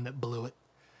was the one that blew it.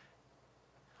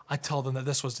 I tell them that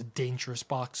this was a dangerous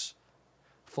box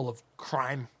full of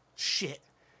crime shit,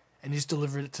 and he's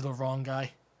delivered it to the wrong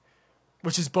guy,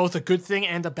 which is both a good thing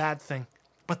and a bad thing.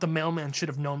 But the mailman should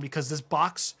have known, because this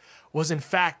box was in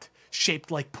fact shaped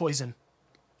like poison.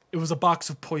 It was a box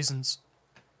of poisons.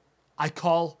 I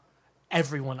call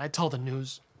everyone. I tell the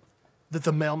news that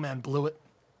the mailman blew it.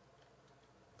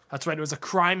 That's right, it was a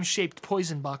crime-shaped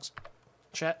poison box.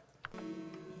 Chat.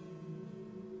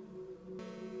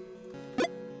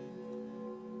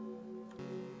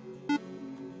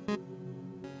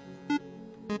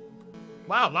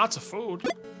 Wow, lots of food.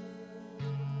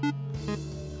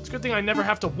 It's a good thing I never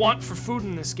have to want for food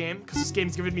in this game, because this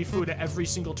game's giving me food at every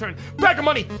single turn. Bag of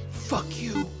money! Fuck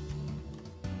you.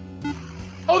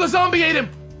 Oh, the zombie ate him!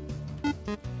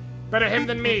 Better him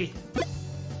than me.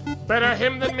 Better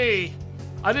him than me.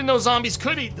 I didn't know zombies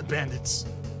could eat the bandits.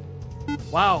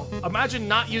 Wow, imagine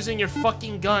not using your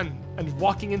fucking gun and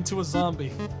walking into a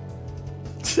zombie.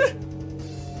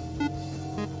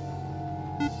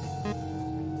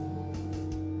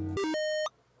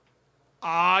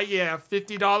 Ah, yeah,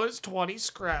 $50, 20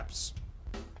 scraps.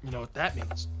 You know what that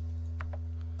means.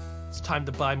 It's time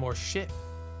to buy more shit.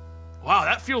 Wow,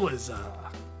 that fuel is,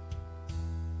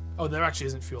 Oh, there actually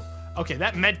isn't fuel. Okay,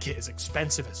 that med kit is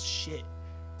expensive as shit.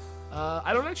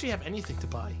 I don't actually have anything to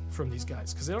buy from these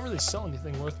guys, because they don't really sell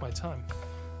anything worth my time.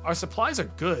 Our supplies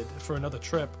are good for another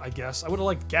trip, I guess. I would have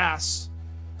liked gas.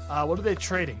 What are they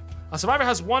trading? A survivor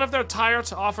has one of their tire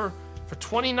to offer for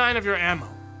 29 of your ammo.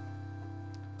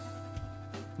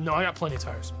 No, I got plenty of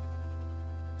tires.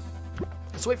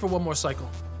 Let's wait for one more cycle.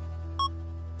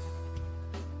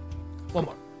 One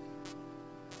more.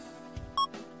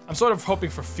 I'm sort of hoping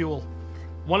for fuel.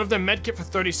 One of them medkit for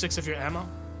 36 of your ammo.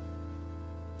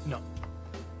 No.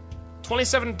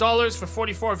 $27 for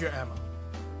 44 of your ammo.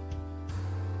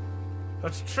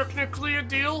 That's technically a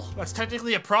deal. That's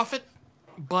technically a profit,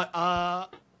 but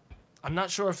I'm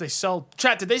not sure if they sell.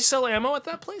 Chat, did they sell ammo at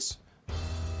that place?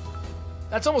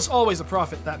 That's almost always a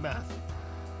profit, that math.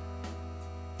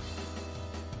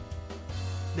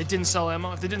 They didn't sell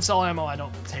ammo. If they didn't sell ammo, I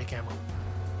don't take ammo.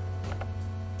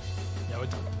 Yeah, we're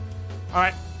done.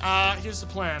 Alright, here's the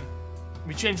plan.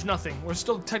 We changed nothing. We're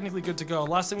still technically good to go.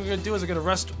 Last thing we're gonna do is we're gonna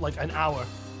rest like an hour.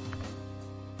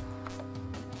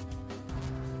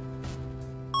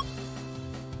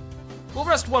 We'll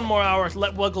rest one more hour,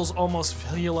 let Wuggles almost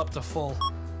heal up to full.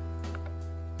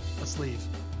 Let's leave.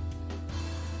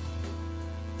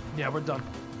 Yeah, we're done.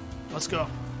 Let's go.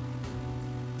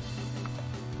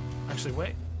 Actually,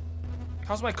 wait.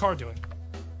 How's my car doing?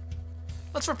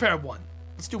 Let's repair one.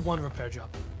 Let's do one repair job.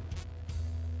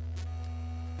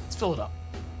 Let's fill it up.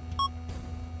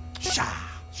 Sha,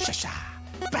 sha, sha,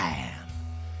 bam.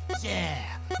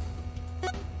 Yeah.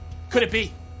 Could it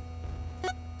be?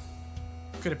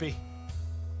 Could it be?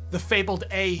 The fabled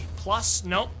A+?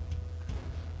 Nope.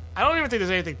 I don't even think there's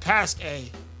anything past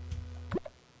A.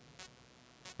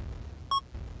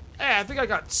 Hey, I think I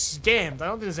got scammed. I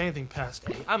don't think there's anything past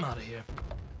A. I'm out of here.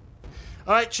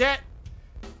 Alright, chat.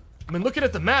 I mean, looking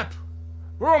at the map,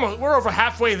 we're over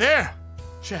halfway there.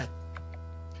 Chat.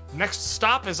 Next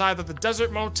stop is either the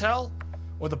Desert Motel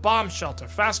or the bomb shelter.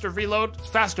 Faster reload,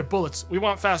 faster bullets. We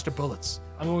want faster bullets.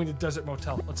 I'm going to Desert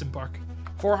Motel. Let's embark.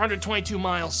 422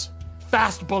 miles.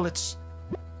 Fast bullets.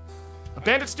 A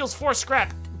bandit steals 4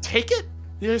 scrap. Take it?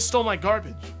 You just stole my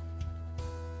garbage.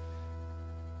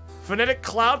 Phonetic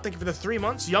Cloud, thank you for the 3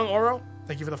 months. Young Oro,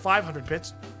 thank you for the 500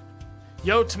 bits.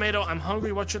 Yo, Tomato, I'm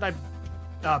hungry. What should I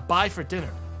buy for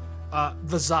dinner?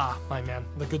 The za, my man.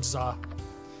 The good za.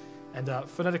 And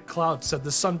Phonetic Cloud said,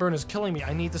 the sunburn is killing me.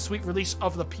 I need the sweet release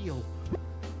of the peel.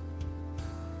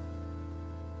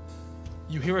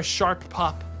 You hear a sharp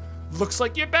pop. Looks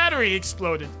like your battery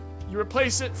exploded. You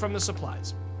replace it from the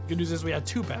supplies. Good news is we had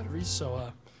 2 batteries,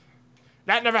 so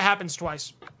that never happens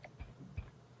twice.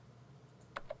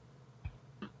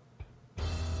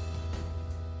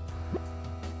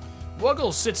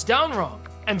 Wuggles sits down wrong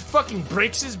and fucking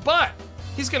breaks his butt.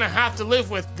 He's gonna have to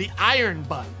live with the iron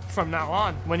butt from now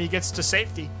on when he gets to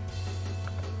safety.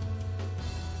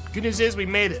 Good news is we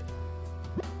made it.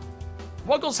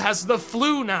 Wuggles has the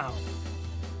flu now.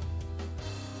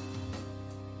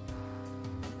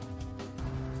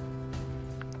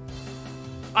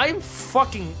 I'm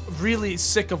fucking really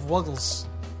sick of Wuggles.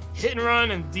 Hit and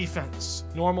run and defense.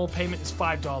 Normal payment is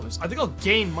 $5. I think I'll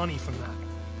gain money from that.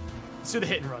 Let's do the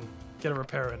hit and run. Get a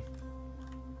repair in.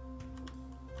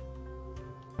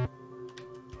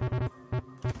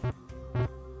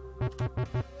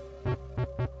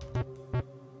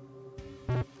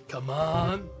 Come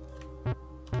on.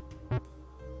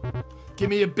 Give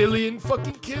me 1 billion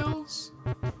fucking kills.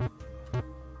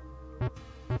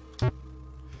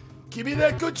 Give me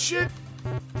that good shit.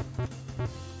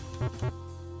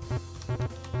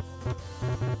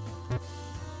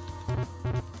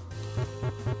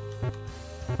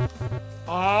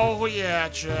 Oh yeah,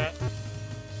 chat.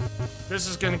 This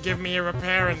is gonna give me a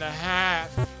repair and a half.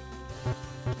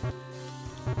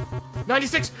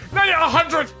 96, 90,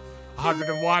 100,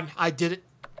 101. I did it.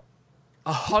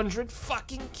 100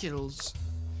 fucking kills.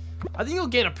 I think you'll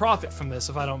gain a profit from this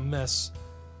if I don't miss.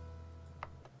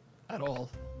 At all.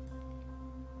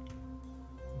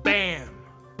 Bam.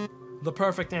 The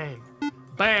perfect aim.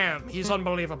 Bam. He's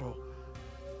unbelievable.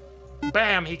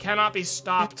 Bam. He cannot be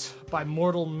stopped By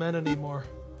mortal men anymore.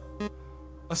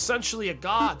 Essentially a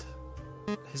god.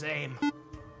 His aim.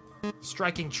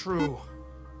 Striking true.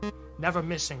 Never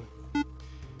missing.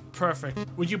 Perfect.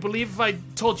 Would you believe if I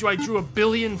told you I drew 1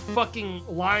 billion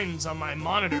fucking lines on my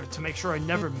monitor to make sure I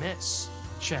never miss?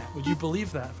 Chat, would you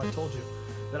believe that if I told you?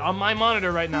 That on my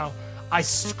monitor right now, I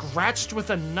scratched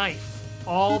with a knife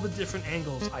all the different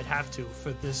angles I'd have to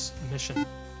for this mission.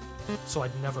 So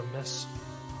I'd never miss.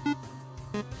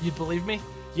 You'd believe me?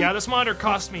 Yeah, this monitor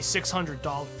cost me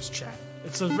 $600, chat.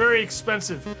 It's a very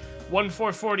expensive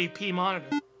 1440p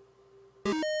monitor.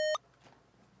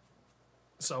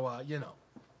 So, you know.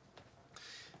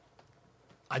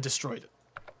 I destroyed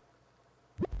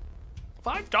it.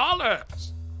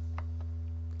 $5!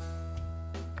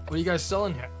 What are you guys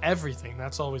selling here? Everything.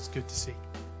 That's always good to see.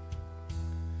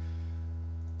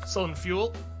 Selling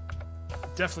fuel.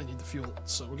 Definitely need the fuel,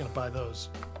 so we're gonna buy those.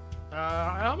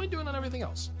 How am I doing on everything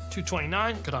else?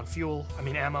 229, good on fuel. I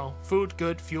mean ammo. Food,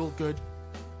 good. Fuel, good.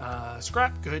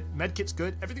 Scrap, good. Medkit's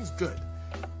good. Everything's good.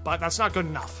 But that's not good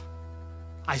enough.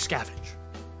 I scavenge.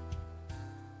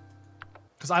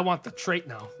 Because I want the trait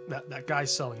now that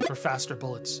guy's selling for faster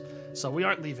bullets. So we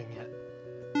aren't leaving yet.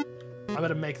 I'm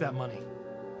gonna make that money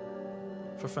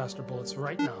for faster bullets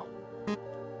right now.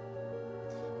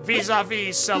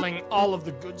 Vis-a-vis selling all of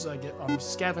the goods I get on the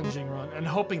scavenging run and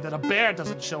hoping that a bear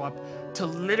doesn't show up to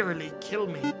literally kill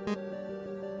me.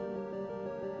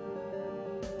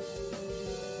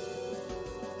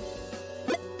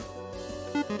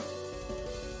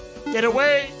 Get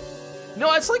away!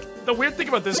 No, it's like the weird thing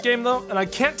about this game though, and I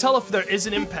can't tell if there is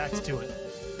an impact to it.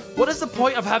 What is the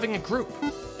point of having a group?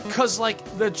 Because like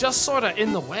they're just sort of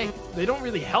in the way. They don't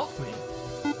really help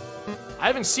me. I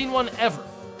haven't seen one ever.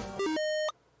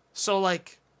 So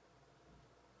like,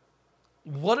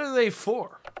 what are they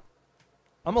for?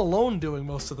 I'm alone doing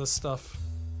most of this stuff.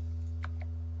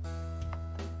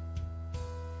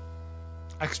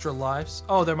 Extra lives?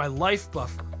 Oh, they're my life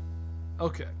buffer.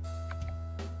 Okay.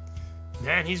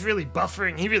 Man, he's really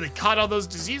buffering. He really caught all those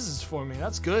diseases for me.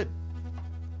 That's good.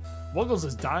 Wuggles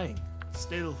is dying.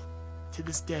 Still, to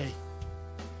this day.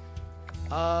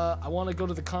 I want to go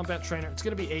to the combat trainer. It's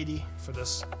going to be 80 for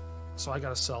this, so I got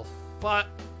to sell. But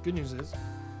good news is,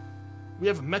 we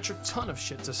have a metric ton of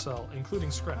shit to sell, including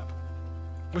scrap.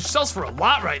 Which sells for a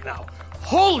lot right now.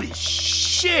 Holy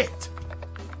shit!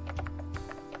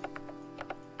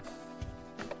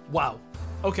 Wow.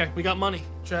 Okay, we got money.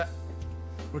 Chat.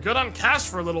 We're good on cash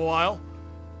for a little while.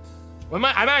 I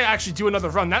might actually do another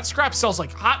run. That scrap sells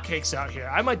like hotcakes out here.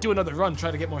 I might do another run,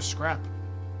 try to get more scrap.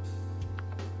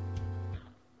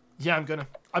 Yeah, I'm gonna.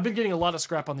 I've been getting a lot of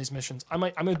scrap on these missions. I'm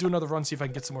gonna do another run, see if I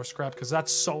can get some more scrap, because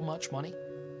that's so much money.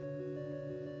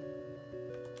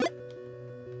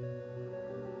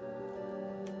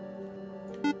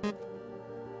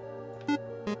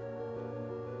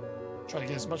 Try to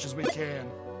get as much as we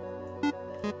can.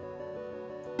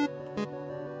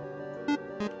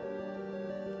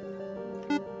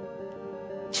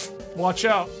 Watch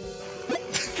out.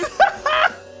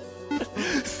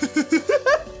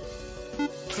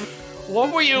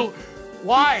 What were you?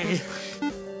 Why?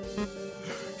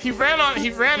 He ran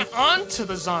onto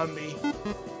the zombie.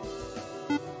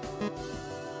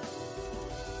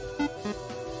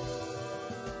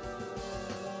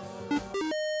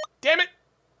 Damn it!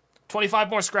 25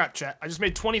 more scrap, chat. I just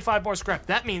made 25 more scrap.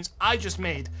 That means I just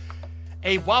made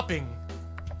a whopping...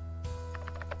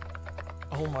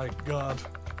 Oh my god.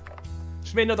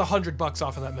 Just made another $100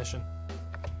 off of that mission.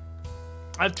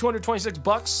 I have 226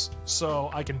 bucks, so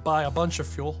I can buy a bunch of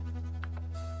fuel.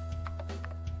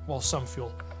 Well, some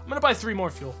fuel. I'm gonna buy 3 more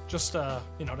fuel, just,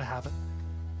 you know, to have it.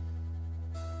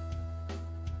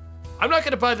 I'm not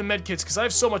gonna buy the medkits because I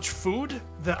have so much food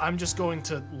that I'm just going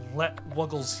to Let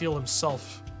Wuggles heal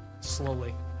himself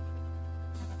slowly.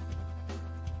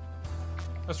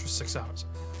 That's for 6 hours.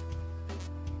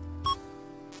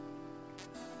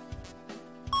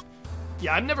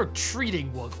 Yeah, I'm never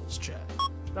treating Wuggles, chat.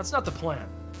 That's not the plan.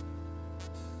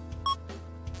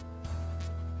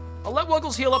 I'll let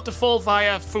Wuggles heal up to full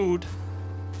via food.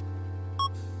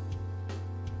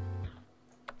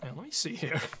 Yeah, let me see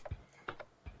here.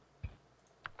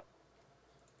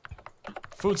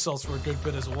 Food sells for a good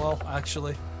bit as well,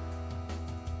 actually.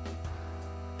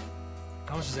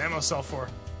 How much does ammo sell for?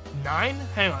 9?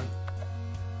 Hang on.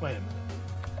 Wait a minute.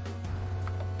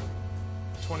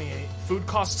 28. Food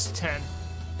costs 10.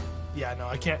 Yeah, no,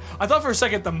 I can't. I thought for a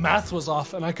second the math was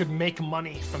off and I could make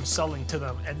money from selling to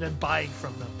them and then buying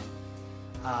from them.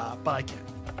 But I can't.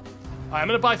 Alright, I'm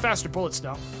gonna buy faster bullets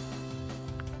now.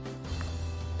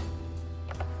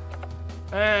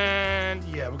 And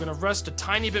yeah, we're gonna rest a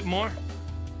tiny bit more.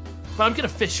 But I'm gonna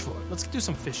fish for it. Let's do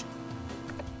some fishing.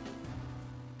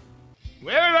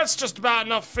 Well, that's just about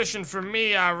enough fishing for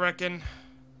me, I reckon.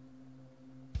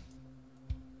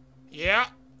 Yeah.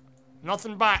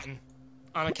 Nothing biting.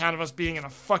 On account of us being in a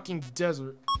fucking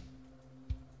desert.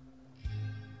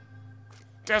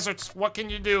 Deserts, what can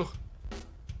you do?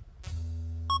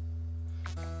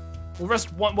 We'll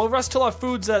rest till our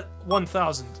food's at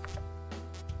 1,000.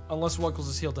 Unless Wuggles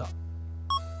is healed up.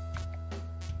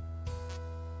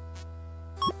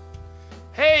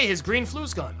 Hey, his green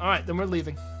flu's gone. Alright, then we're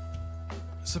leaving.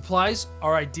 Supplies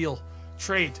are ideal.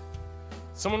 Trade.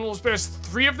 Someone will spare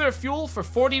 3 of their fuel for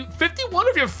 51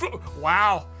 of your food.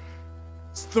 Wow.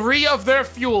 3 of their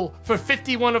fuel for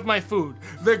 51 of my food.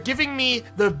 They're giving me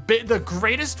the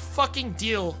greatest fucking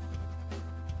deal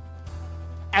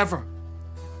ever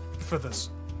for this.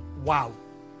 Wow.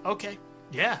 Okay.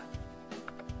 Yeah.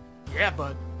 Yeah,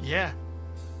 but yeah.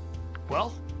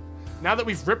 Well, now that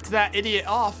we've ripped that idiot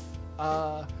off,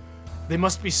 they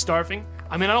must be starving.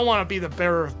 I mean, I don't want to be the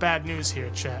bearer of bad news here,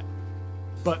 chat.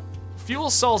 But fuel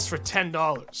sells for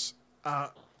 $10.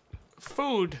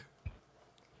 Food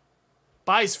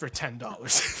buys for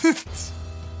 $10.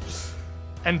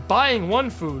 And buying one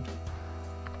food,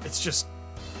 it's just...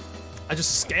 I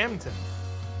just scammed him.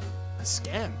 I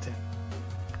scammed him.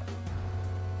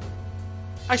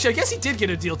 Actually, I guess he did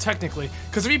get a deal technically,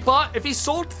 because if he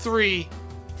sold 3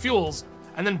 fuels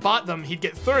and then bought them, he'd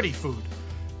get 30 food.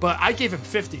 But I gave him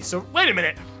 50, so wait a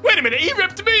minute, he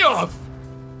ripped me off!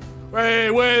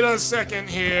 Wait a second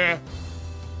here.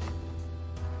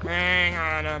 Hang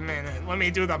on a minute, let me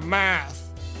do the math.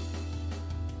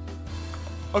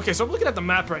 Okay, so I'm looking at the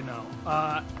map right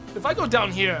now. If I go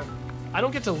down here, I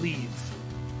don't get to leave.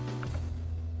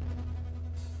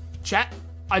 Chat,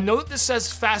 I know that this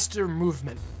says faster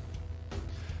movement.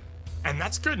 And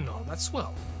that's good and all, that's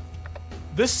swell.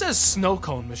 This says snow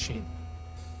cone machine.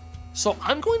 So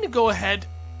I'm going to go ahead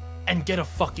and get a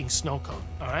fucking snow cone,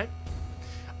 alright?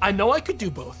 I know I could do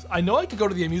both. I know I could go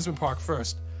to the amusement park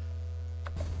first.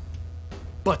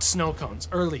 But snow cones,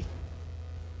 early.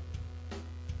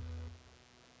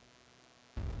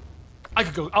 I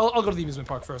could go, I'll go to the amusement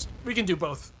park first. We can do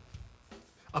both.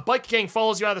 A bike gang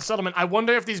follows you out of the settlement. I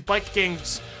wonder if these bike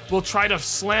gangs will try to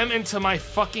slam into my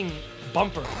fucking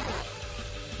bumper.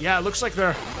 Yeah, it looks like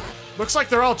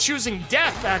they're all choosing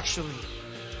death, actually.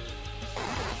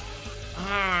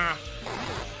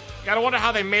 Gotta wonder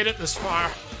how they made it this far.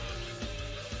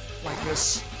 Like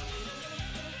this.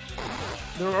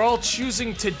 They're all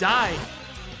choosing to die.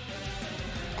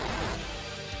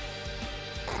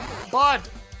 Bud!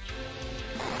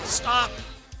 Stop!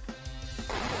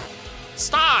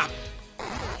 Stop!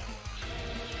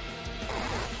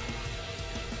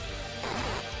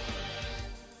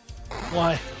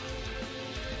 Why?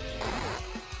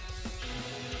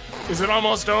 Is it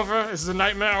almost over? Is the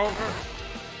nightmare over?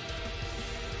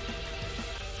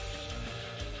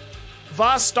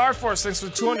 Voss Starforce, thanks for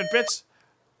the 200 bits.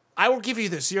 I will give you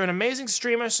this. You're an amazing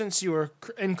streamer since you were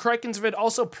in Kriken's vid.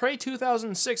 Also, Prey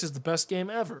 2006 is the best game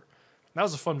ever. That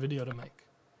was a fun video to make.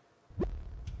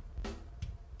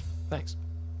 Thanks.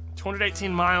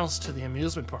 218 miles to the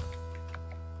amusement park.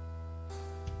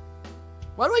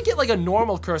 Why do I get like a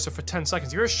normal cursor for 10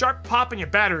 seconds? You hear a sharp pop and your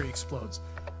battery explodes.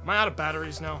 Am I out of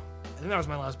batteries now? I think that was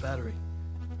my last battery.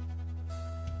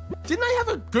 Didn't I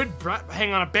have a good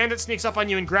hang on, a bandit sneaks up on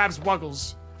you and grabs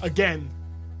Wuggles. Again.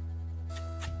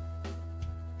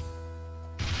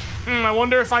 I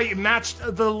wonder if I matched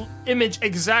the image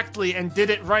exactly and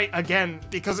did it right again.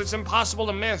 Because it's impossible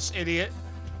to miss, idiot.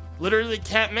 Literally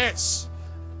can't miss.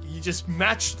 You just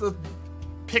match the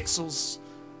pixels.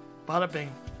 Bada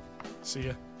bing. See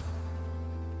ya.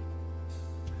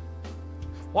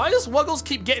 Why does Wuggles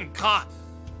keep getting caught?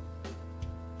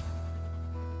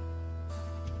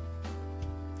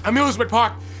 Amusement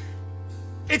park.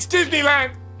 It's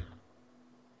Disneyland.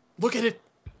 Look at it.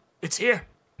 It's here.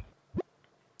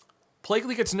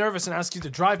 Plaguely gets nervous and asks you to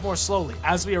drive more slowly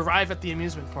as we arrive at the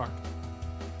amusement park.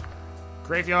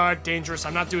 Graveyard, dangerous.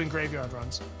 I'm not doing graveyard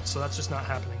runs, so that's just not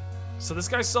happening. So this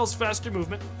guy sells faster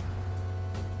movement.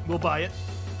 We'll buy it.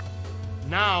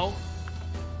 Now,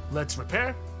 let's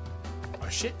repair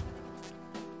our shit.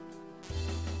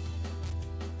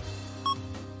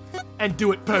 And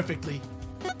do it perfectly.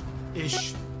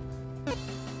 Ish.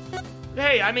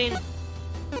 Hey, I mean...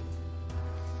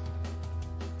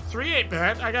 3 ain't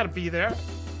bad. I gotta be there.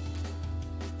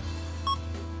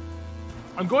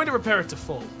 I'm going to repair it to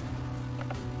full.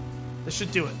 This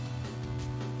should do it.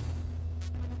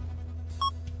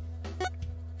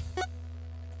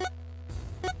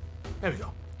 There we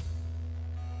go.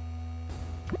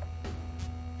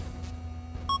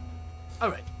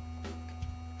 Alright.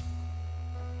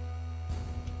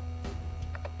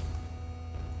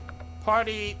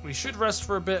 Party, we should rest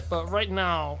for a bit, but right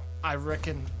now, I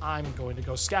reckon I'm going to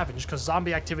go scavenge, because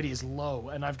zombie activity is low,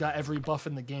 and I've got every buff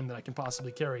in the game that I can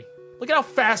possibly carry. Look at how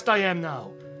fast I am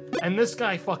now. And this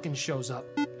guy fucking shows up,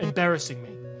 embarrassing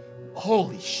me.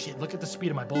 Holy shit, look at the speed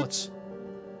of my bullets.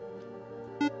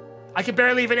 I can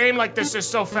barely even aim like this, they're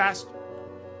so fast.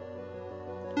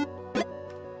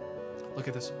 Look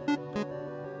at this.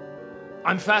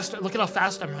 I'm faster, look at how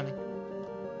fast I'm running.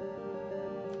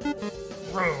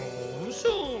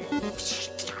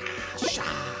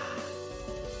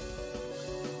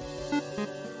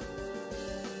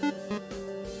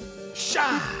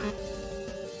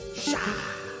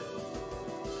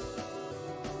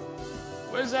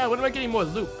 Where's that? When am I getting more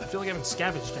loot? I feel like I haven't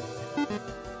scavenged anything.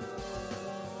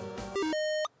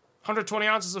 120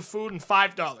 ounces of food and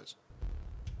 $5.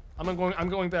 I'm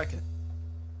going back in.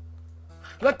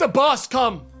 Let the boss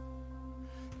come!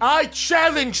 I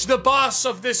challenge the boss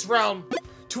of this realm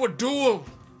to a duel.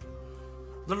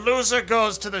 The loser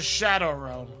goes to the Shadow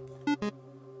Realm.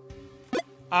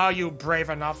 Are you brave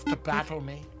enough to battle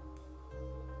me?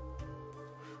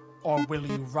 Or will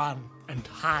you run and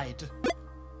hide?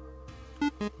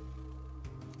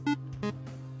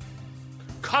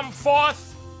 Come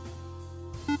forth,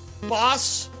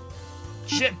 boss.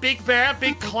 Big bear,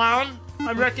 big clown,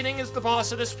 I'm reckoning is the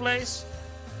boss of this place.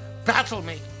 Battle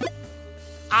me.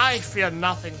 I fear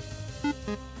nothing.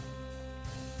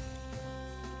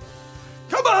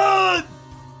 Come on!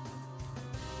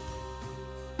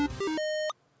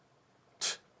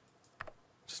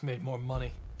 Just made more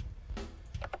money.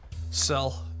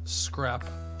 Sell scrap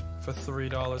for $3.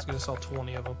 Gonna sell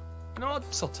 20 of them. No, I'll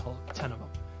sell 10 of them.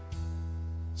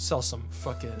 Sell some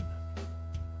fucking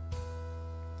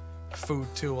food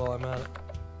too while I'm at it.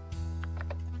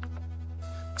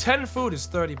 10 food is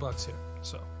 $30 here,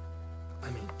 so I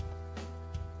mean,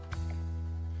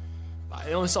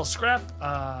 I only sell scrap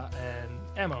and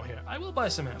ammo here. I will buy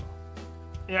some ammo.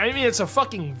 Yeah, I mean it's a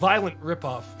fucking violent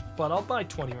ripoff, but I'll buy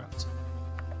 20 rounds.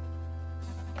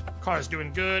 Car's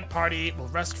doing good. Party. We'll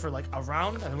rest for like a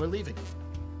round and then we're leaving.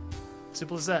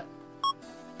 Simple as that.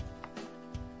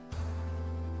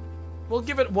 We'll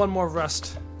give it one more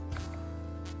rest.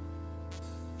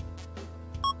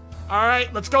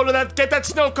 Alright, let's go to that. Get that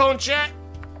snow cone, chat.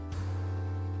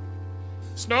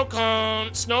 Snow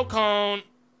cone. Snow cone.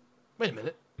 Wait a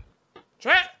minute.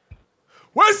 Chat.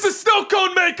 Where's the snow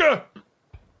cone maker?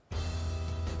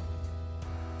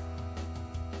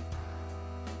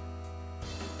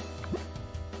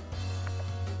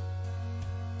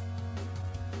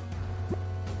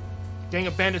 Gang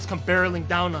of bandits come barreling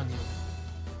down on you.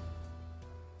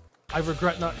 I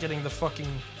regret not getting the fucking...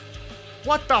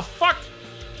 What the fuck?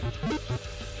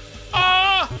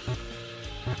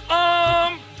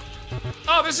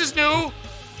 Oh, this is new.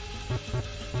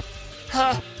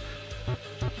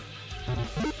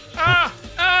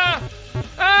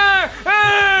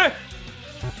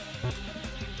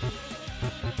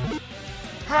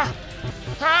 Ha!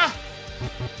 Ha!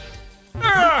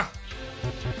 Ah!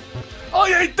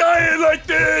 I ain't dying like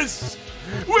this!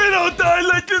 We don't die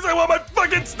like this! I want my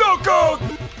fucking snow cone!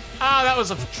 Ah, that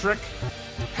was a trick.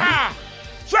 Ha!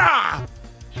 Yeah!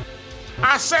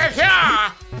 I said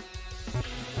yeah!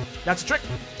 That's a trick.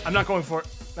 I'm not going for it.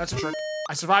 That's a trick.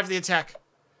 I survived the attack.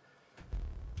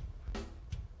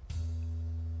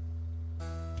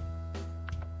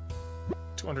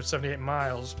 $278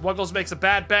 miles. Wuggles makes a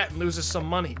bad bet and loses some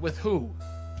money. With who?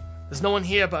 There's no one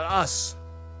here but us.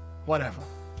 Whatever.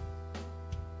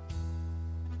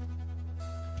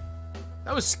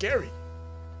 That was scary.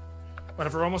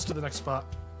 Whatever, we're almost to the next spot.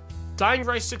 Dying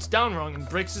Rice sits down wrong and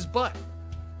breaks his butt.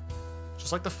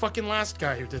 Just like the fucking last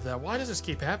guy who did that. Why does this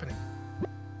keep happening?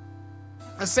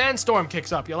 A sandstorm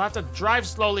kicks up. You'll have to drive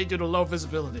slowly due to low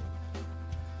visibility.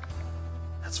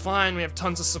 That's fine, we have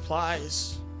tons of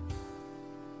supplies.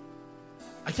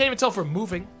 I can't even tell if we're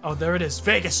moving. Oh, there it is.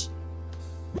 Vegas!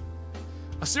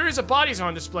 A series of bodies are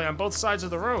on display on both sides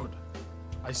of the road.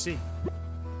 I see.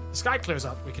 The sky clears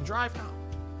up. We can drive now.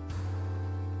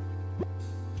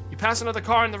 You pass another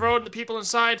car in the road and the people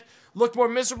inside look more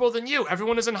miserable than you.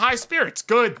 Everyone is in high spirits.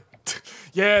 Good.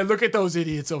 Yeah, look at those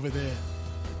idiots over there.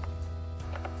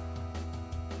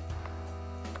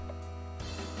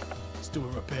 Let's do a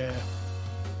repair.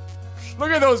 Look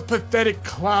at those pathetic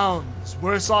clowns.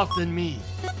 Worse off than me.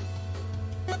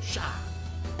 Sha.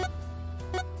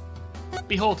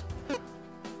 Behold.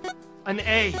 An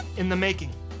A in the making.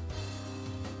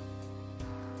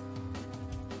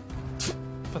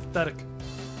 Pathetic.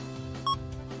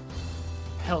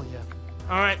 Hell yeah.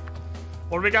 Alright.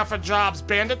 What do we got for jobs?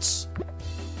 Bandits?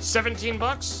 17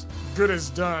 bucks? Good as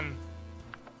done.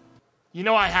 You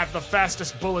know I have the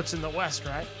fastest bullets in the West,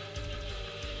 right?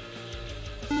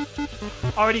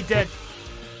 Already dead.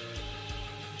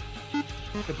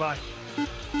 Goodbye.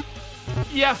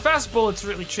 Yeah, fast bullets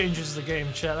really changes the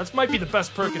game, chat. That might be the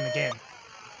best perk in the game.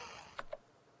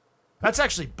 That's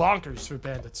actually bonkers for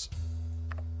bandits.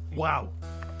 Wow.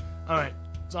 Alright.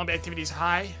 Zombie activity's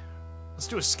high. Let's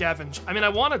do a scavenge. I mean, I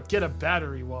want to get a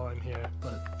battery while I'm here,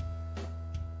 but...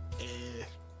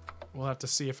 We'll have to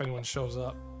see if anyone shows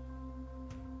up.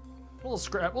 We'll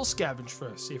scavenge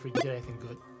first, see if we can get anything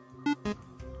good.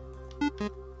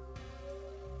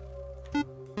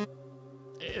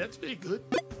 Hey, that's pretty good.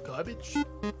 Garbage.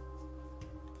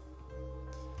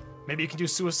 Maybe you can do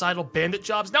suicidal bandit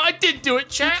jobs. No, I did do it,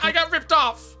 chat. I got ripped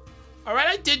off. Alright,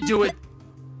 I did do it.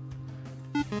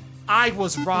 I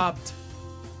was robbed.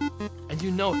 And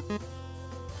you know it.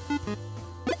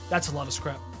 That's a lot of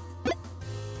scrap.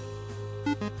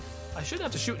 I shouldn't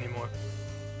have to shoot anymore.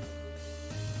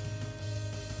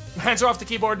 My hands are off the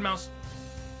keyboard and mouse.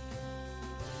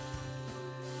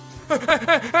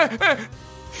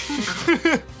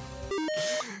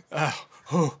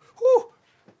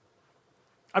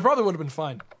 I probably would have been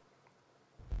fine.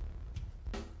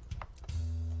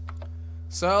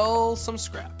 Sell some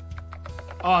scrap.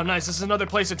 Oh, nice. This is another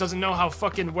place that doesn't know how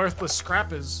fucking worthless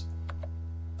scrap is.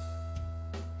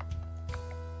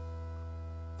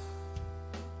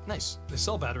 Nice. They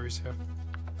sell batteries here.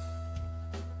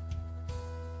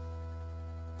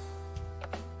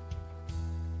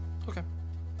 Okay.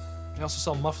 They also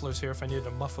sell mufflers here if I needed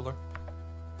a muffler.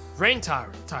 Rain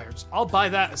tires. I'll buy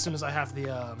that as soon as I have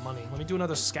the money. Let me do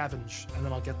another scavenge, and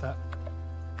then I'll get that.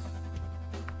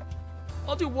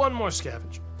 I'll do one more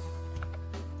scavenge.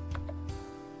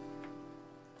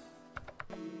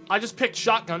 I just picked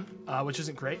shotgun, which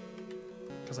isn't great,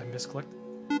 because I misclicked.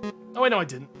 Oh wait, no I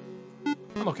didn't.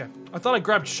 I'm okay. I thought I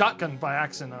grabbed shotgun by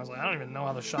accident. I was like, I don't even know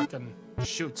how the shotgun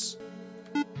shoots.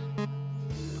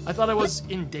 I thought I was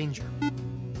in danger.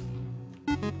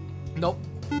 Nope.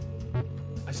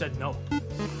 I said no.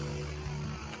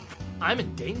 I'm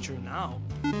in danger now,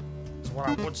 is what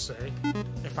I would say,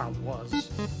 if I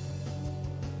was.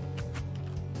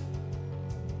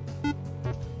 You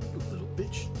little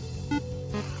bitch.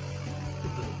 You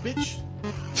little bitch.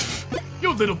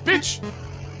 You little bitch!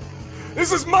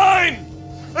 This is mine!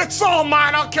 It's all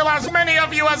mine! I'll kill as many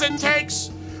of you as it takes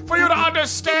for you to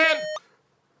understand!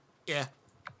 Yeah.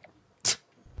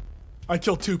 I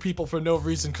killed 2 people for no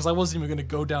reason because I wasn't even going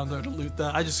to go down there to loot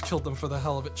that. I just killed them for the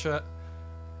hell of it, chat.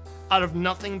 Out of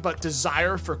nothing but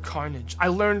desire for carnage. I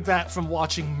learned that from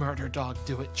watching Murder Dog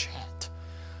do it, chat.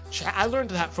 Chat, I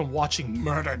learned that from watching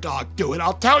Murder Dog do it.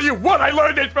 I'll tell you what, I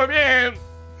learned it from him!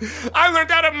 I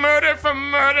learned how to murder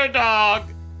from Murder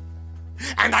Dog!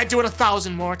 And I do it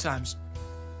 1,000 more times.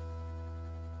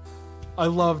 I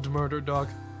loved Murder Dog.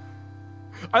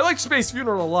 I like Space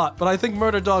Funeral a lot, but I think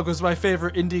Murder Dog was my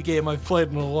favorite indie game I've played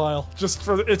in a while, just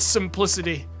for its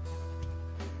simplicity.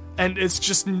 And it's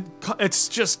just,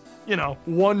 you know,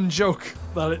 one joke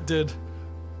that it did.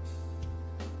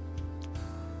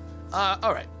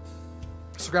 Alright.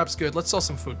 Scrap's good. Let's sell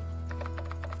some food.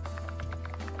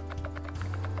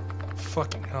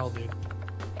 Fucking hell, dude.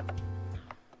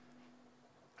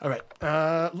 Alright,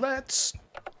 let's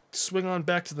swing on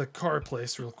back to the car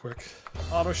place real quick.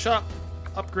 Auto shop,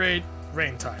 upgrade,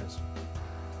 rain tires.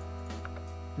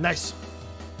 Nice.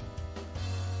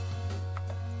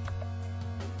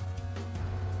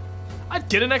 I'd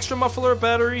get an extra muffler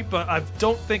battery, but I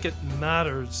don't think it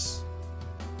matters.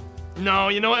 No,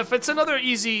 you know what? If it's another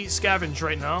easy scavenge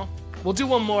right now, we'll do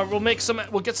one more. We'll get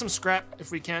some scrap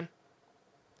if we can.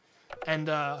 And,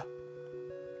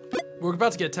 we're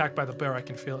about to get attacked by the bear, I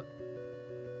can feel it.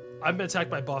 I've been attacked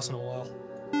by a boss in a while.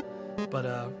 But,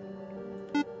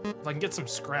 if I can get some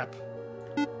scrap,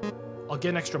 I'll get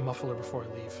an extra muffler before I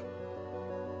leave.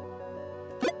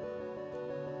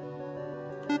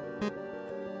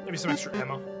 Maybe some extra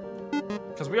ammo.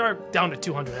 Because we are down to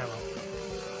 200 ammo.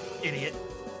 Idiot.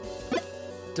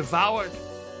 Devoured.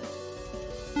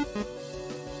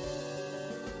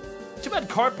 Too bad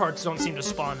car parts don't seem to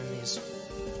spawn in these.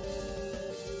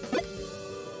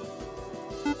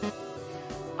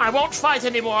 I won't fight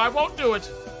anymore. I won't do it.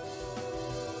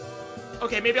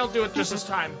 Okay, maybe I'll do it just this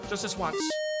time. Just this once.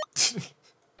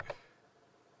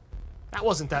 That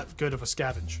wasn't that good of a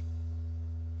scavenge.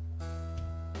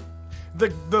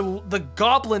 The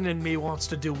goblin in me wants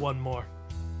to do one more.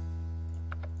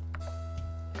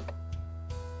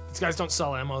 These guys don't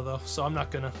sell ammo though, so I'm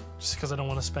not gonna, just because I don't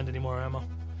want to spend any more ammo.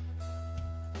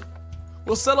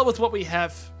 We'll settle with what we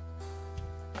have.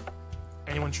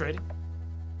 Anyone trading?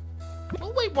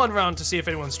 We'll wait one round to see if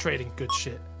anyone's trading good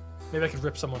shit. Maybe I could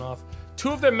rip someone off.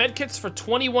 2 of their medkits for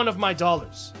 21 of my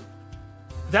dollars.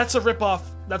 That's a ripoff.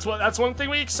 That's one thing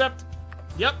we accept.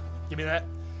 Yep, give me that.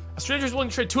 A stranger's willing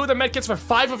to trade 2 of their medkits for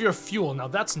 5 of your fuel. Now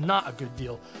that's not a good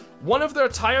deal. 1 of their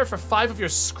tire for 5 of your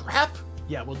scrap?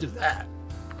 Yeah, we'll do that.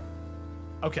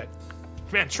 Okay.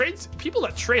 Man, people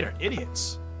that trade are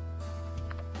idiots.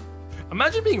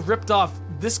 Imagine being ripped off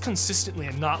this consistently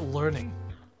and not learning.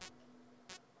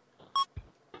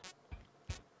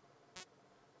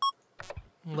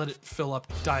 Let it fill up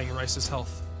Dying Rice's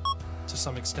health to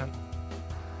some extent.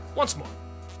 Once more.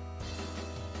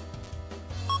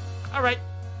 Alright.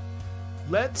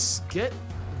 Let's get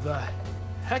the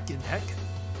heck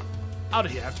out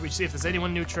of here after we see if there's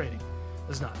anyone new trading.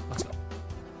 There's not. Let's go.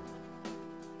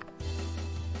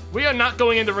 We are not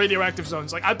going into radioactive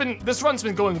zones. Like, this run's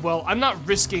been going well. I'm not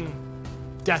risking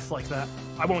death like that.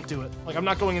 I won't do it. Like, I'm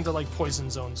not going into, like, poison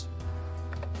zones.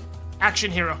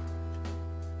 Action hero.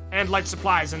 And light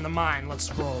supplies in the mine.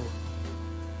 Let's roll.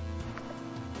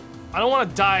 I don't want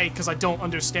to die because I don't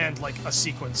understand, like, a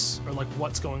sequence or, like,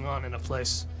 what's going on in a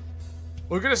place.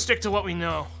 We're gonna stick to what we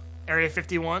know. Area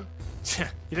 51? You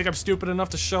think I'm stupid enough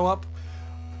to show up?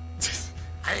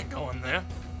 I ain't going there.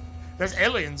 There's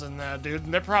aliens in there, dude,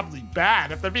 and they're probably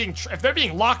bad. If they're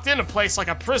being locked in a place like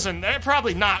a prison, they're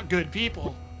probably not good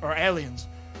people. Or aliens.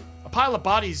 A pile of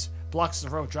bodies blocks the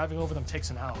road. Driving over them takes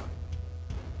an hour.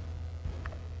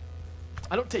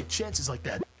 I don't take chances like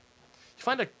that. You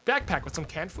find a backpack with some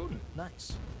canned food?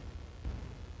 Nice.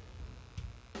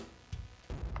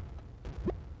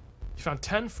 You found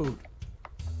 10 food.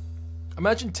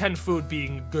 Imagine 10 food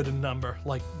being good in number.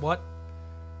 Like, what?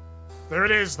 There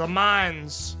it is, the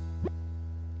mines.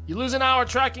 You lose an hour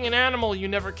tracking an animal you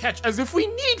never catch. As if we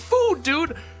need food,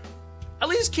 dude! At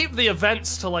least keep the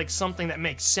events to, like, something that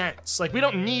makes sense. Like, we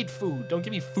don't need food. Don't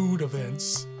give me food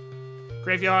events.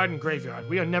 Graveyard and graveyard.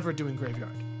 We are never doing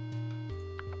graveyard.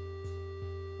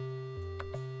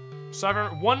 Sever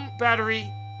 1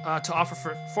 battery to offer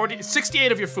for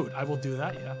 68 of your food. I will do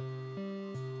that, yeah.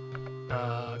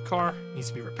 Car needs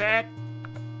to be repaired.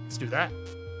 Let's do that.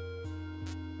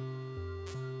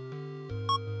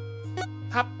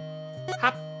 Hop,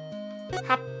 hop,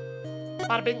 hop,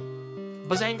 bada bing,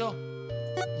 bazango.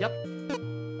 Yep.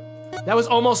 That was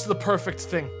almost the perfect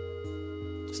thing.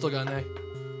 Still got an A.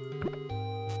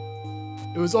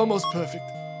 It was almost perfect.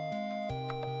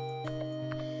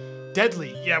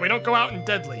 Deadly. Yeah, we don't go out in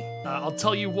Deadly. I'll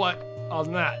tell you what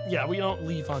on that. Yeah, we don't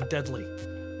leave on Deadly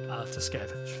to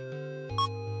scavenge.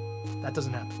 That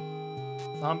doesn't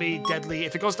happen. Zombie, Deadly.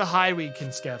 If it goes to high, we can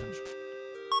scavenge.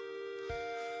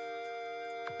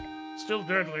 Still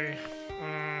Deadly.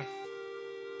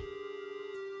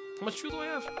 How much fuel do I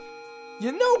have?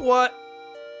 You know what?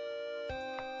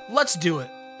 Let's do it.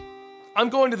 I'm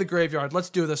going to the graveyard. Let's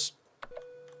do this.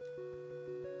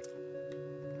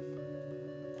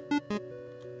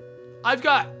 I've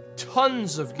got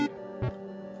tons of gear.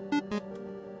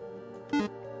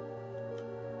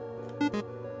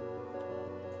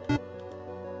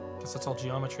 Guess that's all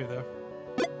geometry there.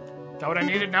 Got what I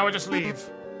needed, now I just leave.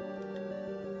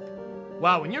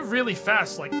 Wow, when you're really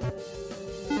fast, like...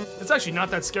 It's actually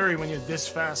not that scary when you're this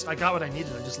fast. I got what I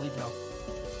needed, I just leave now.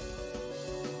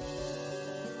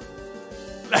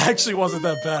 That actually wasn't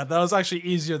that bad. That was actually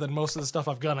easier than most of the stuff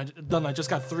I've done. I just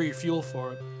got 3 fuel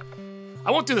for it.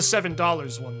 I won't do the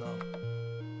 $7 one, though.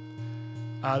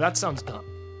 That sounds dumb.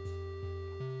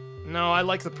 No, I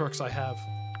like the perks I have.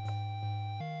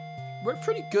 We're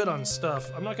pretty good on stuff.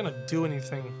 I'm not gonna do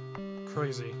anything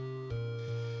crazy.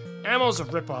 Ammo's a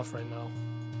ripoff right now.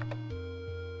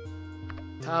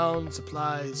 Town,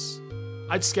 supplies.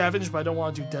 I'd scavenge, but I don't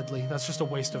want to do deadly. That's just a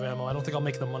waste of ammo. I don't think I'll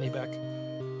make the money back.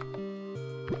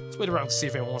 Let's wait around to see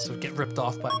if anyone wants to get ripped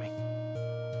off by me.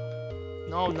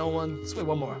 No, no one. Let's wait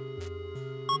one more.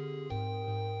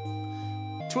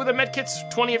 2 of the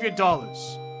medkits, 20 of your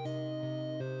dollars.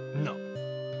 No.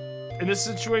 In this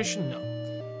situation, no.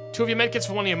 2 of your medkits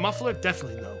for 1 of your muffler?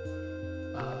 Definitely no.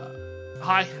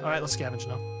 Hi. Alright, let's scavenge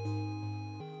now.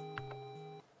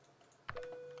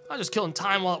 I was just killing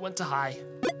time while it went to high.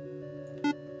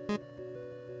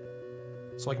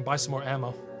 So I can buy some more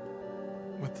ammo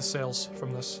with the sales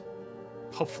from this.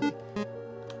 Hopefully.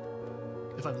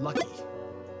 If I'm lucky.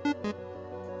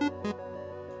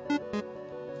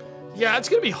 Yeah, it's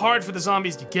gonna be hard for the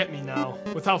zombies to get me now.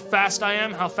 With how fast I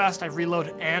am, how fast I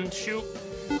reload and shoot.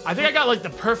 I think I got like the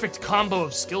perfect combo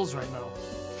of skills right now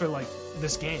for like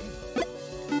this game.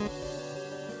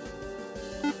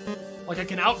 Like I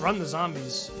can outrun the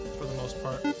zombies for the most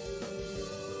part.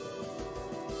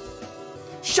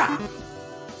 Shot!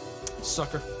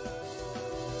 Sucker.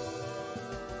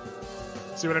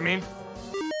 See what I mean?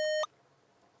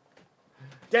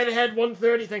 Deadhead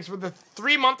 130, thanks for the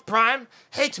 3-month prime.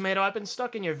 Hey, Tomato, I've been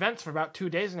stuck in your vents for about 2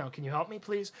 days now. Can you help me,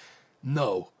 please?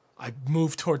 No. I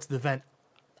move towards the vent.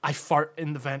 I fart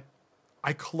in the vent.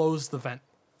 I close the vent.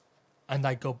 And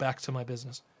I go back to my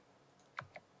business.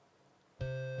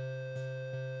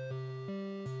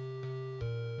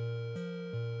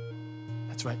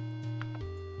 That's right.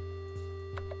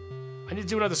 I need to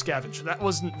do another scavenge. That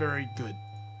wasn't very good.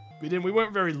 We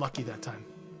weren't very lucky that time.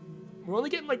 We're only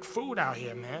getting like food out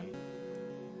here, man.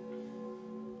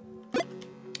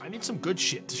 I need some good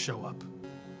shit to show up.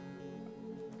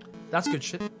 That's good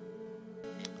shit. I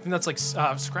think that's like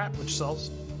scrap, which sells.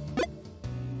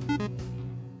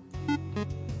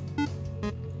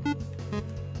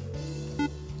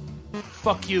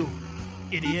 Fuck you,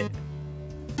 idiot.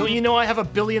 Don't you know I have a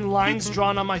billion lines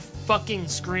drawn on my fucking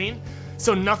screen,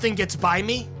 so nothing gets by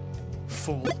me?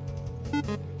 Fool.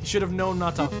 You should have known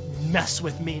not to mess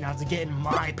with me, not to get in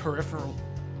my peripheral.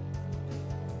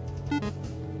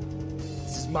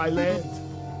 This is my land.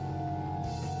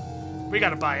 We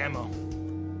gotta buy ammo.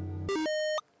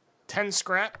 10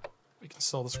 scrap. We can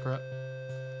sell the scrap.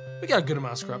 We got a good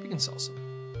amount of scrap. We can sell some.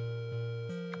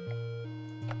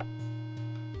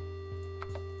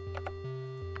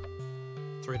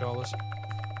 $3.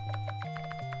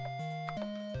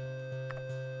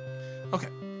 Okay.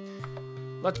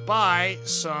 Let's buy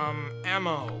some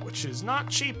ammo, which is not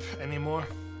cheap anymore,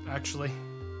 actually.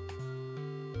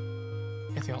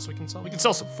 Anything else we can sell? We can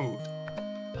sell some food.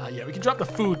 Yeah, we can drop the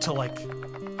food to like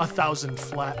 1,000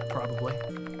 flat, probably.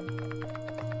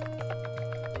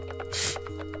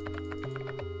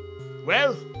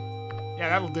 Well, yeah,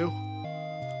 that'll do.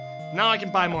 Now I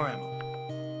can buy more ammo.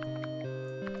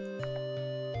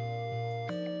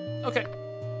 Okay.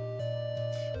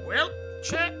 Well,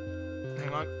 chat.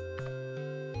 Hang on.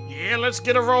 Yeah, let's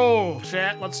get a roll,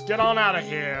 chat. Let's get on out of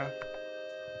here.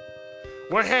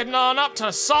 We're heading on up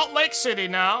to Salt Lake City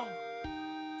now.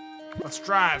 Let's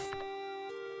drive.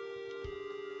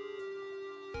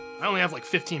 I only have like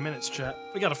 15 minutes, chat.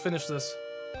 We gotta finish this.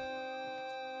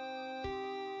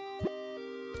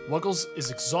 Wuggles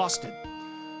is exhausted.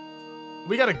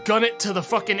 We gotta gun it to the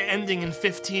fucking ending in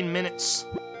 15 minutes.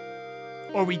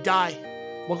 Or we die.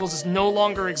 Wuggles is no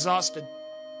longer exhausted.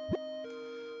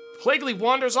 Plaguely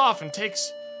wanders off and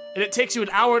it takes you an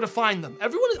hour to find them.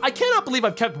 I cannot believe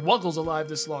I've kept Wuggles alive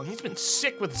this long. He's been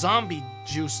sick with zombie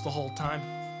juice the whole time.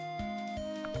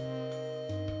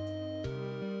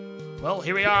 Well,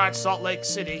 here we are at Salt Lake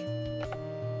City.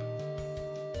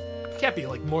 Can't be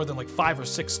like more than like 5 or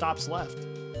 6 stops left.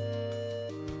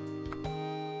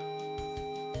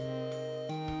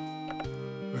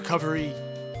 Recovery,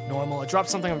 normal. I dropped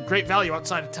something of great value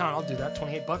outside of town. I'll do that.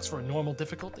 28 bucks for a normal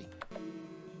difficulty.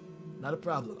 Not a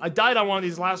problem. I died on one of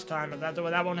these last time, but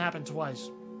that won't happen twice.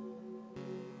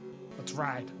 Let's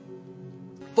ride.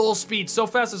 Full speed, so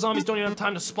fast the zombies don't even have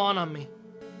time to spawn on me.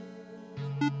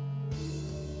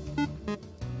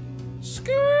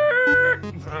 Skirt!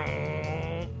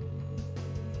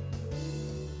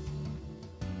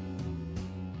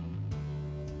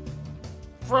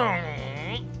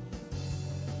 I'm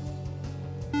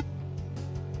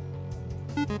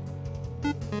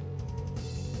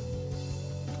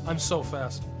so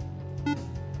fast. I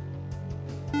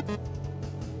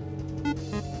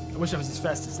wish I was as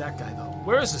fast as that guy, though.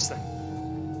 Where is this thing?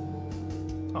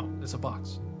 Oh, there's a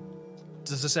box.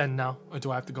 Does this end now, or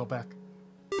do I have to go back?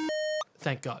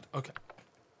 Thank God. Okay.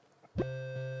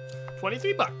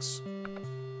 23 bucks.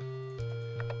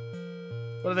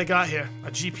 What do they got here? A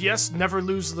GPS? Never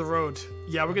lose the road.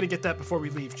 Yeah, we're gonna get that before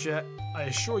we leave, chat. I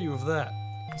assure you of that.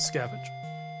 Scavenge.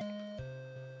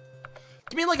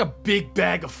 Give me like a big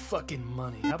bag of fucking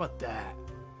money. How about that?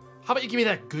 How about you give me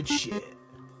that good shit?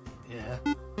 Yeah.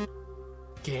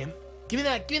 Game. Give me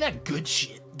that good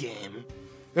shit, game.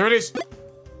 There it is.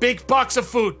 Big box of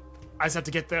food. I just have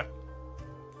to get there.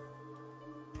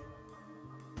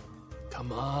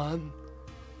 Come on.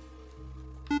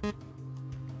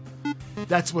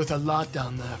 That's worth a lot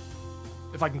down there.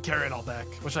 If I can carry it all back,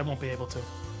 which I won't be able to.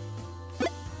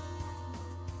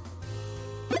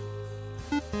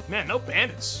 Man, no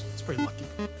bandits. It's pretty lucky.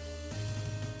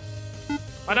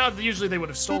 I know usually they would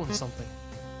have stolen something.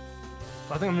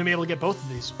 But I think I'm gonna be able to get both of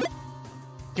these.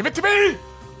 Give it to me!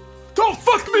 Don't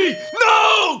fuck me!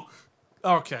 No!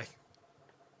 Okay.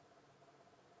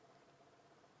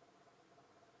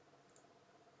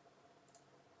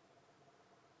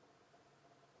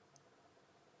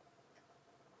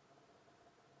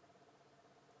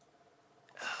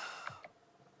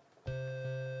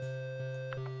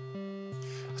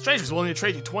 Strangers willing to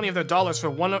trade you 20 of their dollars for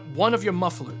one of your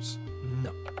mufflers.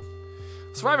 No.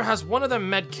 Survivor has one of their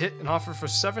med kit and offer for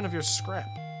 7 of your scrap.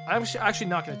 I'm actually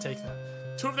not going to take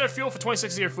that. 2 of their fuel for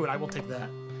 26 of your food. I will take that.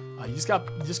 You just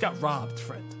got robbed,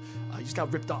 friend. You just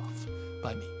got ripped off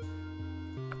by me.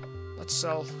 Let's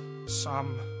sell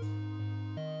some.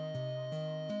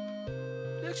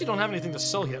 We actually don't have anything to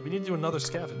sell yet. We need to do another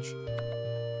scavenge.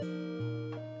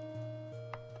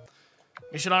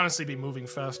 We should honestly be moving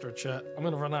faster, chat. I'm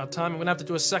gonna run out of time. I'm gonna have to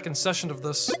do a second session of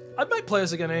this. I might play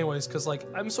this again anyways, because like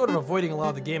I'm sort of avoiding a lot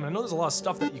of the game, and I know there's a lot of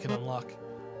stuff that you can unlock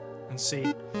and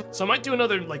see. So I might do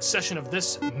another like session of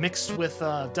this mixed with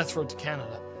Death Road to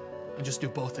Canada, and just do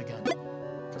both again.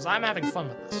 Because I'm having fun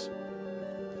with this.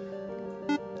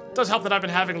 It does help that I've been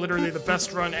having literally the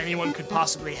best run anyone could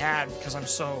possibly have, because I'm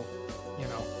so, you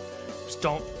know, just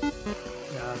don't.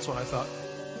 Yeah, that's what I thought.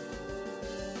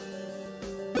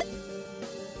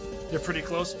 You're pretty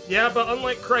close. Yeah, but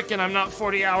unlike Kraken, I'm not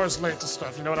 40 hours late to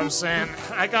stuff, you know what I'm saying?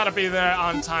 I gotta be there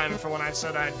on time for when I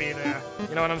said I'd be there.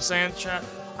 You know what I'm saying, chat?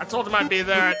 I told him I'd be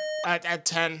there at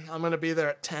 10. I'm gonna be there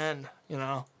at 10, you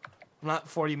know? I'm not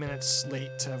 40 minutes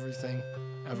late to everything,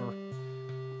 ever.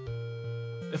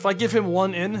 If I give him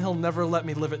one in, he'll never let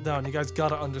me live it down. You guys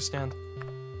gotta understand.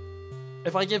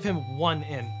 If I give him one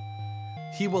in,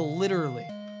 he will literally...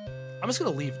 I'm just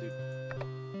gonna leave, dude.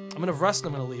 I'm gonna rest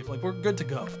and I'm gonna leave. Like, we're good to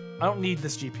go. I don't need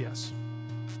this GPS.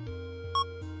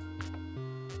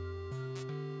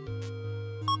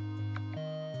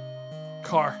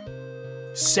 Car.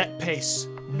 Set pace.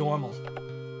 Normal.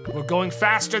 We're going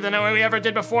faster than we ever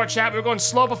did before, chat. We were going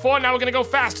slow before, now we're gonna go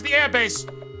fast to the airbase.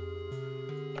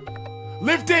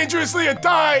 Live dangerously or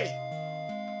die!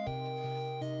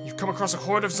 You've come across a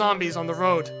horde of zombies on the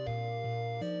road.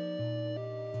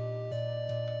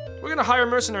 We're gonna hire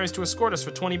mercenaries to escort us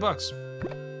for 20 bucks.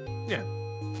 Yeah.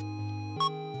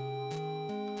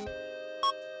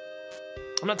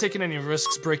 I'm not taking any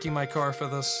risks breaking my car for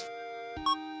this.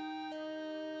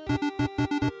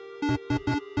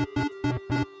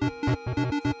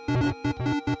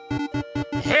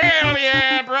 Hell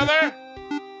yeah, brother!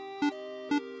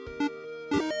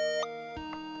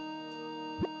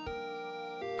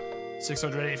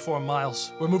 $684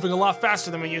 miles. We're moving a lot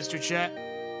faster than we used to, chat.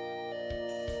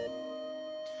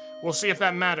 We'll see if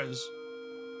that matters.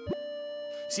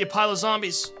 See a pile of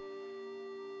zombies.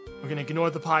 We're gonna ignore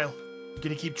the pile. We're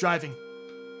gonna keep driving.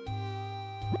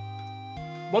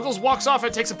 Wuggles walks off,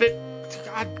 it takes a bit...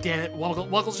 God damn it,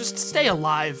 Wuggles, just stay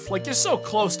alive. Like, you're so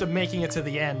close to making it to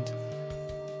the end.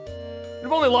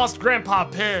 You've only lost Grandpa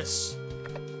Piss.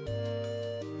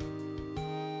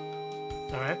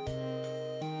 Alright.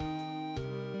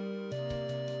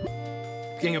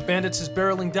 Gang of bandits is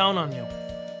barreling down on you.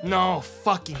 No,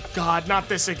 fucking God, not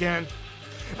this again.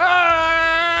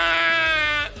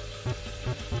 Ah!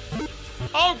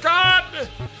 Oh God!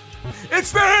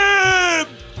 It's them!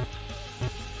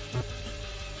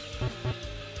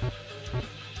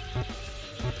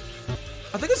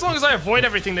 I think as long as I avoid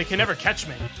everything, they can never catch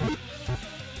me.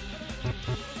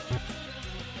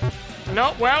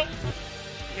 No, well,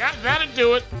 yeah, that'd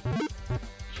do it.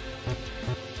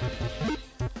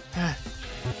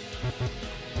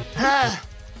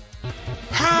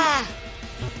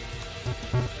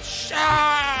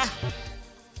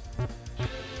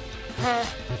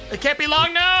 can't be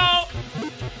long now!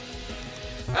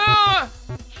 Ah!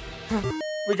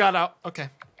 We got out. Okay,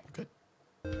 good.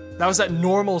 That was that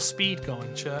normal speed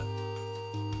going, chat.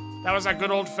 That was that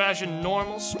good old-fashioned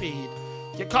normal speed.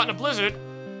 Get caught in a blizzard.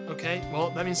 Okay, well,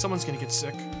 that means someone's gonna get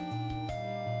sick.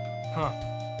 Huh.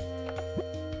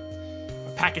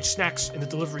 Packaged snacks in the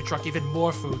delivery truck, even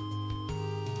more food.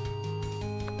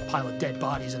 Pile of dead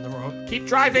bodies in the road. Keep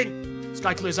driving!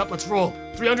 Sky clears up, let's roll.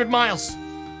 300 miles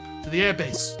to the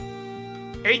airbase.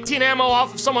 18 ammo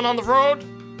off of someone on the road.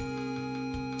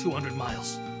 200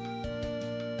 miles.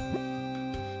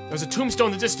 There's a tombstone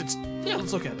in the distance. Yeah,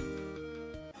 let's look at it.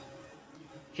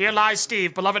 Here lies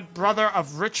Steve, beloved brother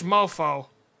of Rich Mofo.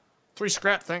 3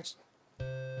 scrap, thanks.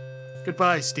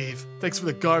 Goodbye, Steve. Thanks for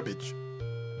the garbage.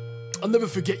 I'll never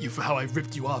forget you for how I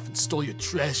ripped you off and stole your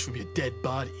trash from your dead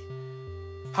body.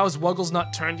 How's Wuggles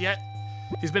not turned yet?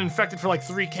 He's been infected for like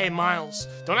 3K miles.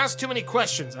 Don't ask too many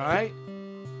questions, alright?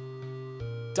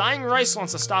 Dying Rice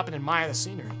wants to stop and admire the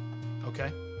scenery.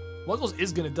 Okay. Wuggles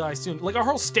is gonna die soon. Like, our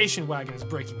whole station wagon is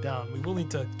breaking down. We will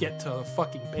need to get to a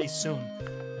fucking base soon.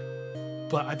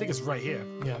 But I think it's right here.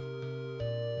 Yeah.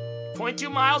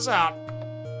 0.2 miles out.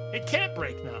 It can't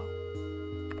break now.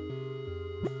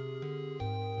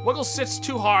 Wuggles sits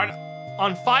too hard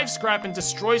on 5 scrap and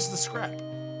destroys the scrap.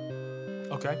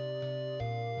 Okay.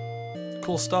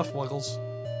 Cool stuff, Wuggles.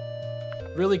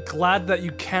 Really glad that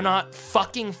you cannot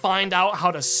fucking find out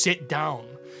how to sit down.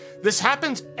 This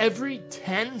happens every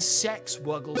 10 secs,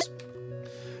 Wuggles.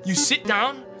 You sit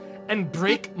down and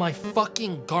break my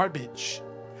fucking garbage.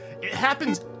 It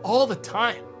happens all the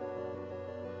time.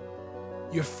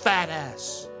 Your fat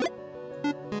ass.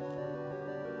 I'm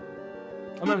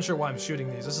not even sure why I'm shooting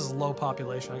these. This is low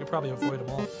population. I could probably avoid them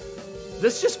all.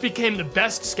 This just became the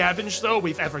best scavenge, though,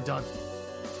 we've ever done.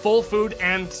 Full food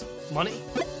and money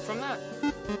from that.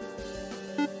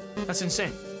 That's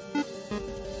insane.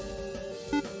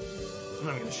 I'm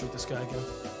not gonna shoot this guy again.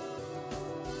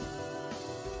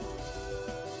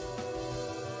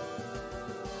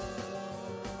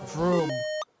 Vroom.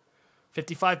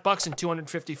 55 bucks and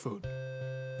 250 food.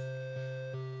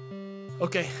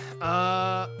 Okay,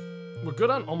 we're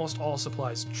good on almost all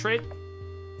supplies. Trade.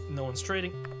 No one's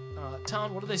trading.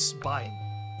 Town, what are they buying?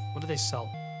 What do they sell?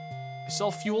 They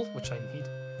sell fuel, which I need.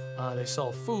 They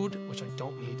sell food, which I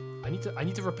don't need. I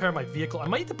need to repair my vehicle. I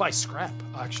might need to buy scrap,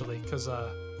 actually, because,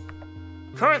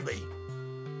 currently,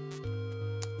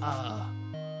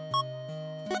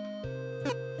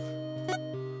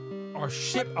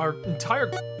 our entire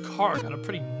car got a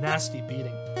pretty nasty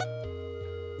beating.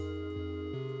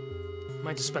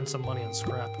 Might just spend some money on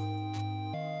scrap.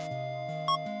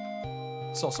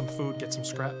 Sell some food, get some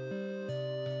scrap.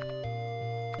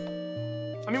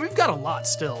 I mean, we've got a lot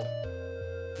still.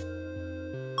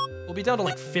 We'll be down to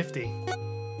like 50.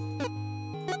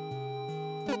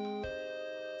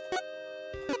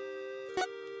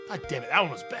 God damn it, that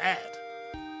one was bad.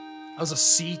 That was a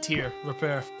C tier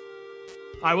repair.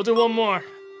 All right, we'll do one more,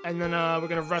 and then we're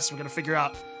gonna rest. We're gonna figure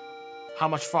out how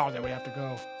much farther we have to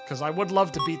go, because I would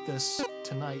love to beat this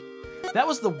tonight. That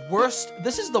was the worst.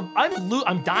 This is the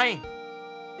I'm dying.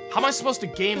 How am I supposed to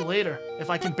game later if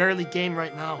I can barely game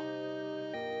right now?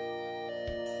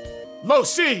 Low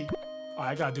C. All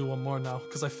right, I gotta do one more now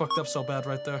because I fucked up so bad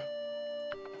right there.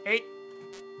 8.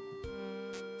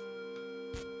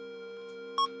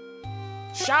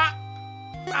 Shot.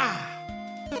 Ah.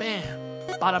 Bam.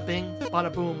 Bada bing, bada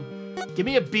boom. Give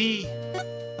me a B.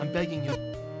 I'm begging you.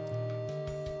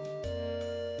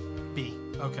 B.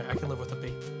 Okay, I can live with a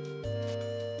B.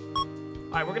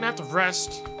 Alright, we're gonna have to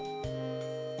rest.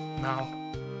 Now.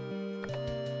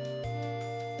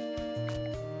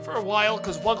 For a while,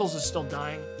 because Wuggles is still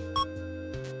dying.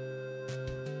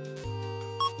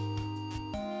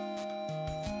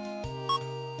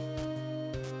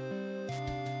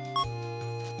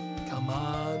 Come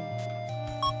on.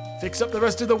 Fix up the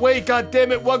rest of the way,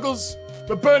 goddammit, Wuggles!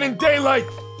 We're burning daylight!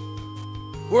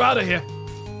 We're out of here.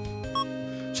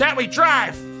 Chat, we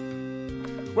drive!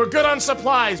 We're good on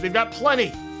supplies, we've got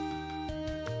plenty.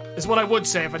 Is what I would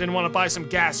say if I didn't want to buy some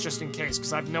gas just in case,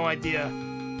 because I have no idea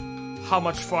how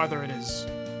much farther it is.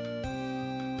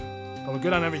 But we're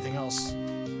good on everything else.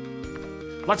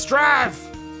 Let's drive!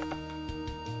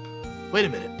 Wait a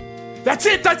minute. That's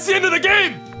it! That's the end of the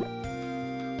game!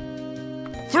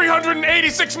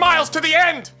 386 miles to the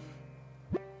end!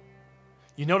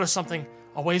 You notice something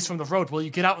a ways from the road. Will you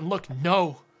get out and look?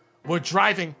 No. We're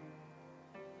driving.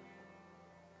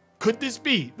 Could this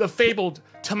be the fabled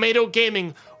Tomato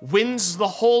Gaming wins the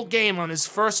whole game on his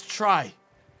first try?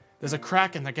 There's a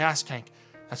crack in the gas tank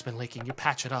that's been leaking. You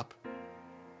patch it up.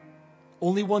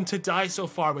 Only one to die so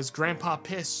far was Grandpa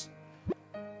Piss.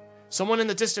 Someone in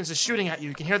the distance is shooting at you.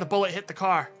 You can hear the bullet hit the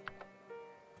car.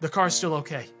 The car's still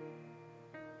okay.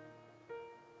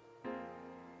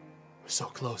 We're so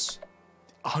close.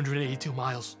 182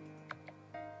 miles.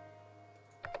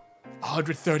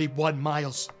 131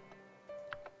 miles.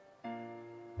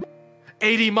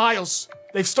 80 miles.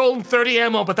 They've stolen 30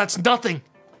 ammo, but that's nothing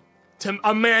to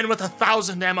a man with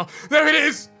 1,000 ammo. There it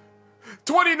is!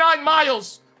 29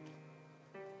 miles!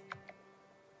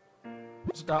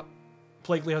 Stop.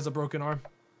 Blakely has a broken arm.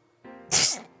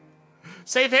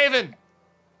 Safe Haven!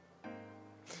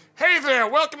 Hey there,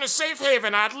 welcome to Safe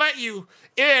Haven. I'd let you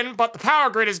in, but the power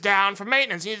grid is down for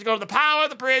maintenance. You need to go to the power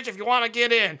of the bridge if you want to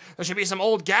get in. There should be some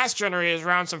old gas generators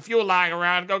around, some fuel lying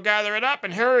around. Go gather it up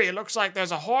and hurry. It looks like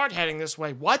there's a horde heading this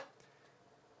way. What?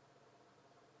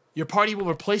 Your party will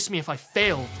replace me if I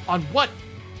fail. On what?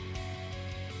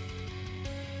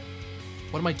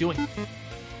 What am I doing?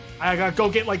 I gotta go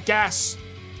get, like, gas.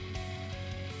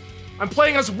 I'm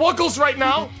playing as Wuggles right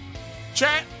now.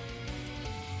 Chat.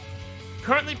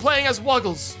 Currently playing as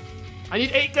Wuggles. I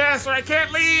need 8 gas or I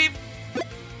can't leave.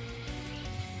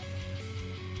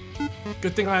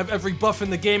 Good thing I have every buff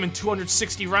in the game and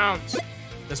 260 rounds.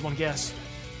 There's 1 gas.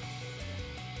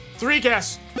 3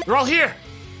 gas. They're all here.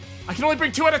 I can only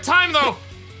bring 2 at a time, though.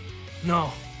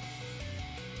 No.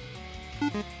 I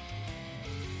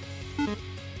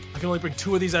can only bring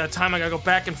 2 of these at a time. I gotta go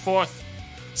back and forth.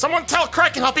 Someone tell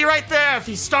Kraken I'll be right there if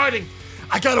he's starting.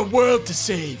 I got a world to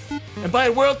save. And by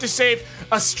a world to save,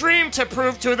 a stream to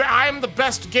prove to that I am the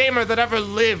best gamer that ever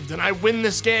lived, and I win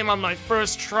this game on my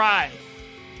first try.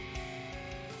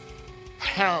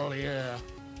 Hell yeah.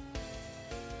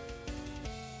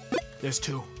 There's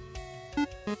 2.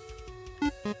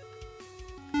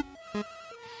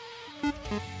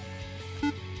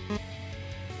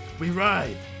 We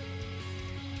ride.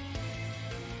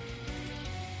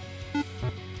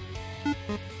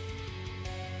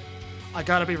 I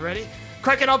gotta be ready.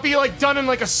 Kraken, I'll be like done in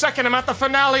like a second. I'm at the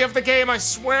finale of the game, I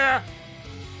swear.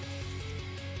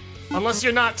 Unless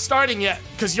you're not starting yet,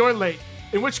 because you're late.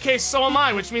 In which case, so am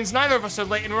I, which means neither of us are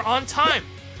late and we're on time.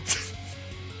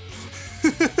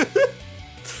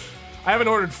 I haven't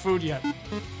ordered food yet,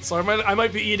 so I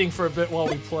might be eating for a bit while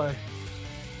we play.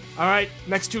 Alright,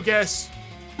 next 2 guests.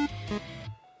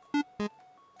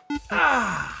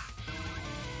 Ah!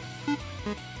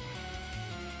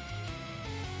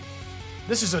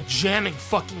 This is a jamming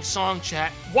fucking song,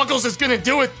 chat. Wuggles is gonna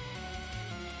do it!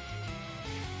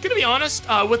 Gonna be honest,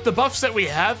 with the buffs that we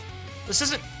have, this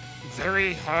isn't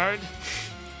very hard.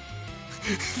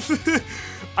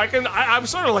 I'm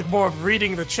sort of like more of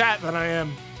reading the chat than I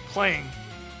am playing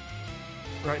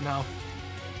right now.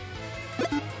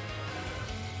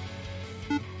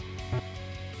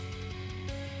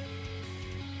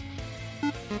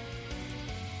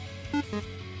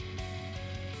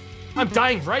 I'm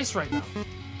dying rice right now.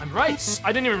 I'm rice.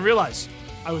 I didn't even realize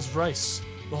I was rice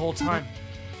the whole time.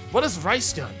 What has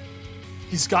Rice done?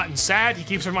 He's gotten sad. He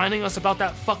keeps reminding us about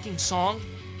that fucking song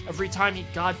every time he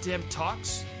goddamn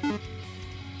talks.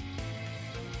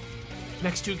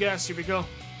 Next 2 guests, here we go.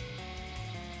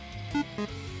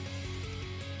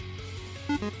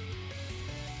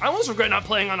 I almost regret not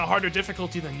playing on a harder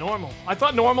difficulty than normal. I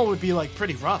thought normal would be like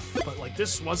pretty rough, but like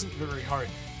this wasn't very hard,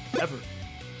 ever.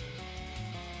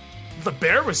 The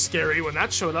bear was scary when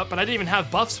that showed up, but I didn't even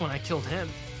have buffs when I killed him.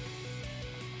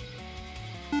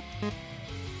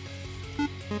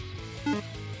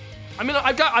 I mean,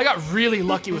 I got really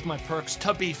lucky with my perks,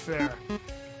 to be fair.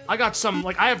 I got some,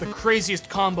 like, I have the craziest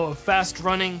combo of fast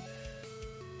running,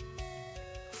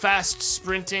 fast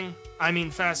sprinting,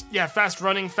 fast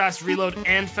running, fast reload,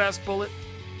 and fast bullet.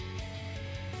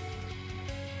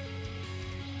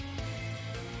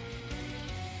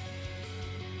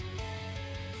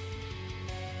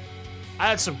 I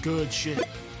had some good shit.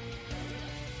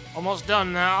 Almost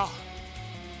done now.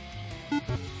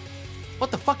 What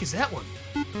the fuck is that one?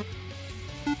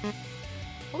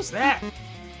 What was that?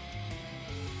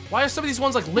 Why are some of these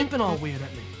ones like limping all weird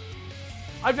at me?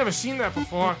 I've never seen that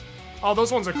before. Oh,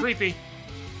 those ones are creepy.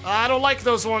 I don't like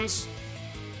those ones.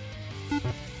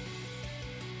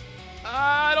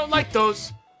 I don't like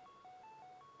those.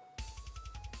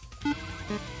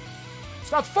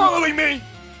 Stop following me!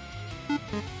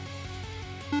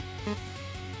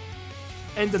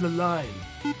 End of the line.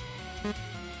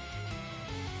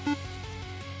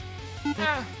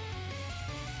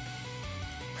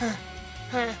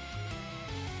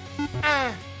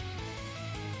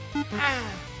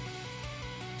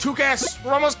 Two gas,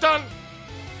 we're almost done.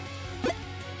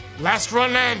 Last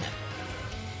run end.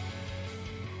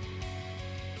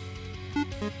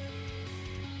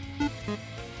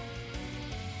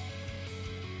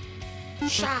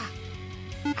 Sha.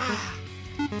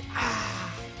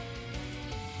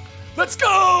 Let's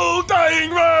go,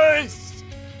 Dying Race!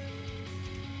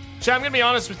 Chat, I'm gonna be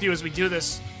honest with you as we do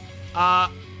this.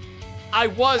 Ow.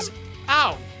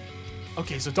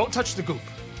 Okay, so don't touch the goop.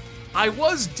 I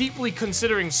was deeply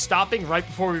considering stopping right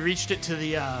before we reached it to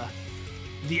the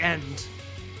end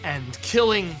and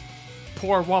killing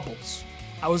poor Wubbles.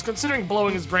 I was considering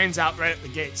blowing his brains out right at the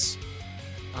gates.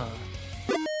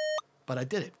 But I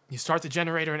did it. You start the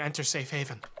generator and enter safe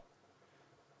haven.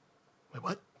 Wait,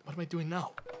 what? What am I doing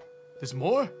now? There's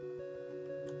more?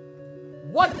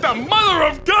 What the mother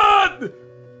of God?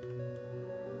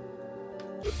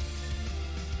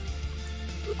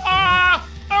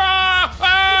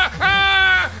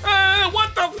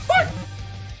 What the fuck?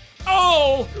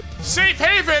 Oh, safe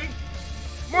haven?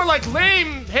 More like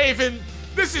lame haven.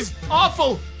 This is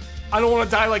awful. I don't want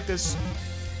to die like this.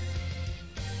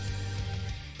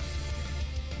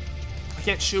 I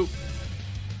can't shoot.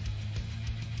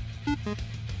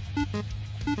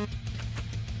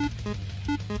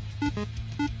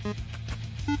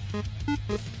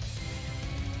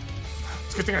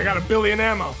 It's a good thing I got a billion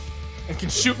ammo and can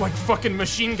shoot like fucking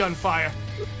machine gun fire.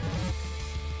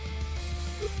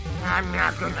 I'm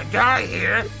not gonna die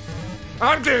here.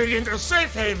 I'm getting into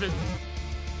safe haven.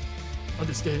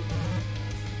 Understand?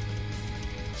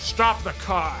 Stop the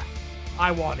car.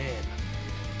 I want in.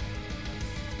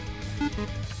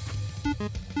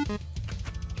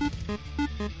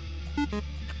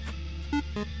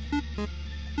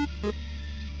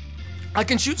 I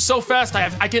can shoot so fast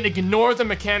I can ignore the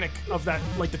mechanic of that,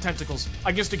 like the tentacles.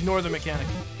 I can just ignore the mechanic.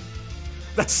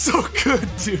 That's so good,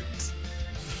 dude.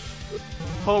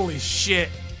 Holy shit.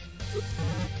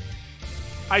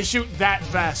 I shoot that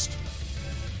fast.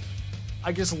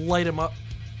 I just light him up.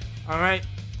 Alright.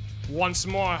 Once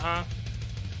more, huh?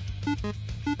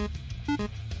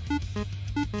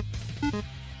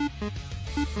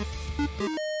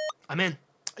 I'm in.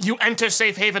 You enter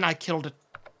safe haven, I killed it.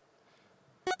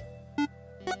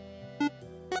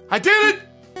 I did it!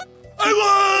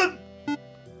 I won!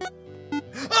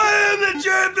 I am the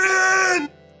champion!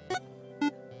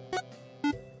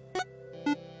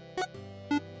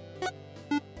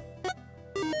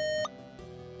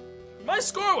 My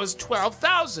score was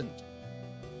 12,000.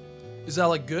 Is that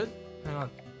like good? Hang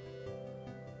on.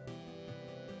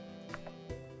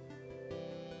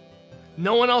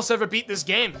 No one else ever beat this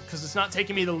game because it's not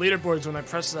taking me the leaderboards when I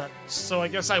press that. So I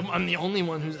guess I'm the only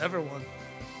one who's ever won.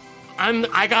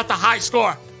 I got the high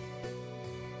score.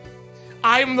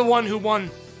 I'm the one who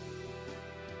won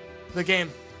the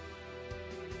game.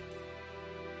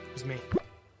 It was me.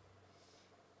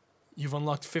 You've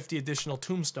unlocked 50 additional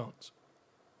tombstones.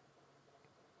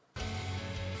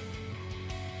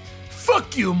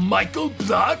 Fuck you, Michael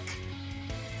Block.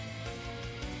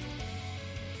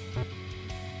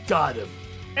 Got him.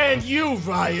 And you,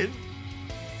 Ryan.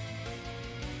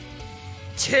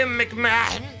 Tim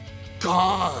McMahon,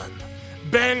 gone.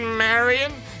 Ben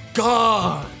Marion,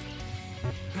 gone.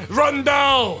 Run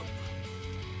down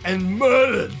and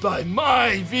murdered by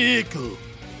my vehicle.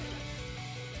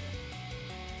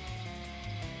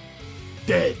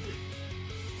 Dead.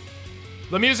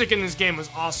 The music in this game was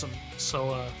awesome.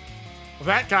 So,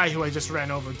 that guy who I just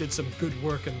ran over did some good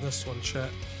work in this one, chat.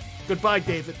 Goodbye,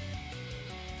 David.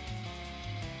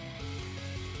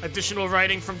 Additional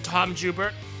writing from Tom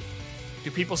Joubert. Do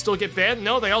people still get banned?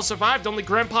 No, they all survived. Only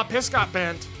Grandpa Piss got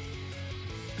banned.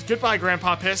 Goodbye,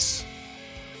 Grandpa Piss.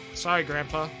 Sorry,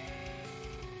 Grandpa.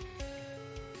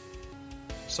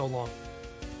 So long.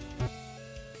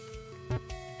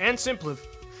 And Simpliv.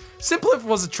 Simpliv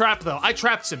was a trap, though. I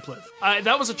trapped Simpliv.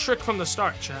 That was a trick from the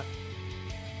start, chat.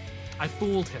 I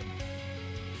fooled him.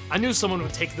 I knew someone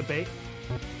would take the bait.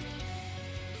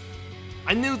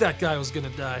 I knew that guy was gonna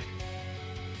die.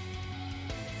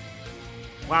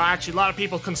 Wow, actually, a lot of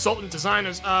people, consultant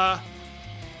designers, give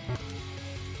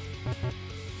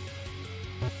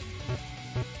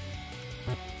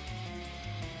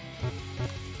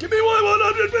me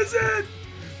 100%!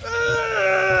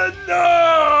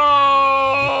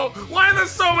 No! Why are there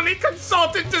so many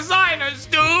consultant designers,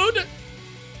 dude?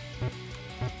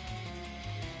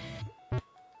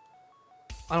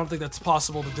 I don't think that's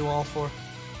possible to do all four.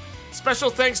 Special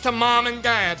thanks to Mom and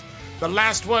Dad. The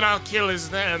last one I'll kill is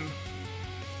them.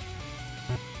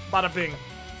 Bada bing.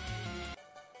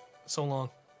 So long.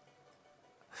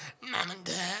 Mom and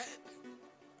Dad.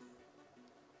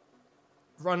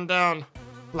 Run down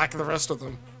like the rest of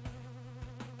them.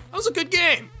 That was a good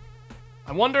game.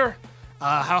 I wonder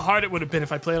how hard it would have been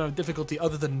if I played on a difficulty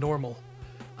other than normal.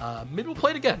 Maybe we'll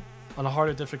play it again on a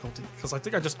harder difficulty, because I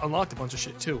think I just unlocked a bunch of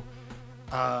shit too.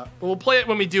 But we'll play it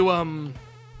when we do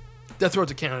Death Road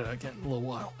to Canada again in a little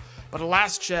while. But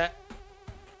alas, chat,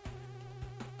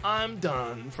 I'm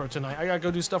done for tonight. I gotta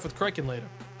go do stuff with Kraken later.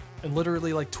 In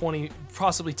literally like 20,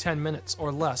 possibly 10 minutes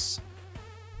or less.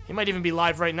 he might even be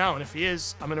live right now, and if he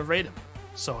is, I'm gonna raid him.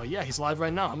 So yeah, he's live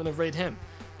right now. I'm gonna raid him.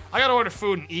 I gotta order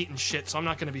food and eat and shit, so I'm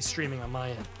not gonna be streaming on my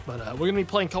end. But we're gonna be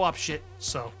playing co-op shit,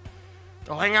 so.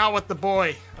 Go hang out with the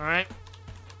boy, alright?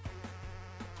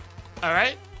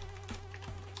 Alright?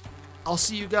 I'll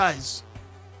see you guys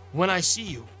when I see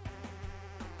you.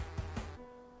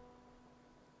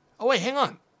 Oh, wait, hang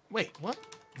on. Wait, what?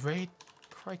 Raid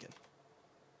Kraken.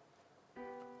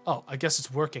 Oh, I guess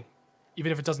it's working.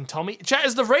 Even if it doesn't tell me. Chat,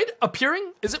 is the raid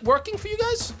appearing? Is it working for you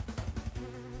guys?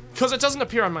 Because it doesn't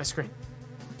appear on my screen.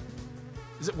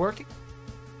 Is it working?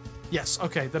 Yes,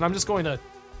 okay, then I'm just going to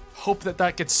hope that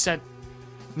that gets sent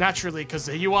Naturally, because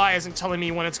the UI isn't telling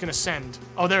me when it's going to send.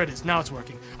 Oh, there it is. Now it's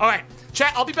working. All right.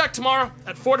 Chat, I'll be back tomorrow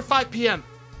at 4 to 5 p.m.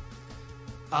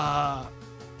 I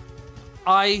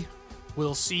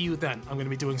will see you then. I'm going to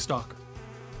be doing Stalker.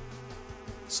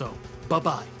 So,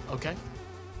 bye-bye, okay?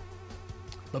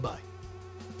 Bye-bye.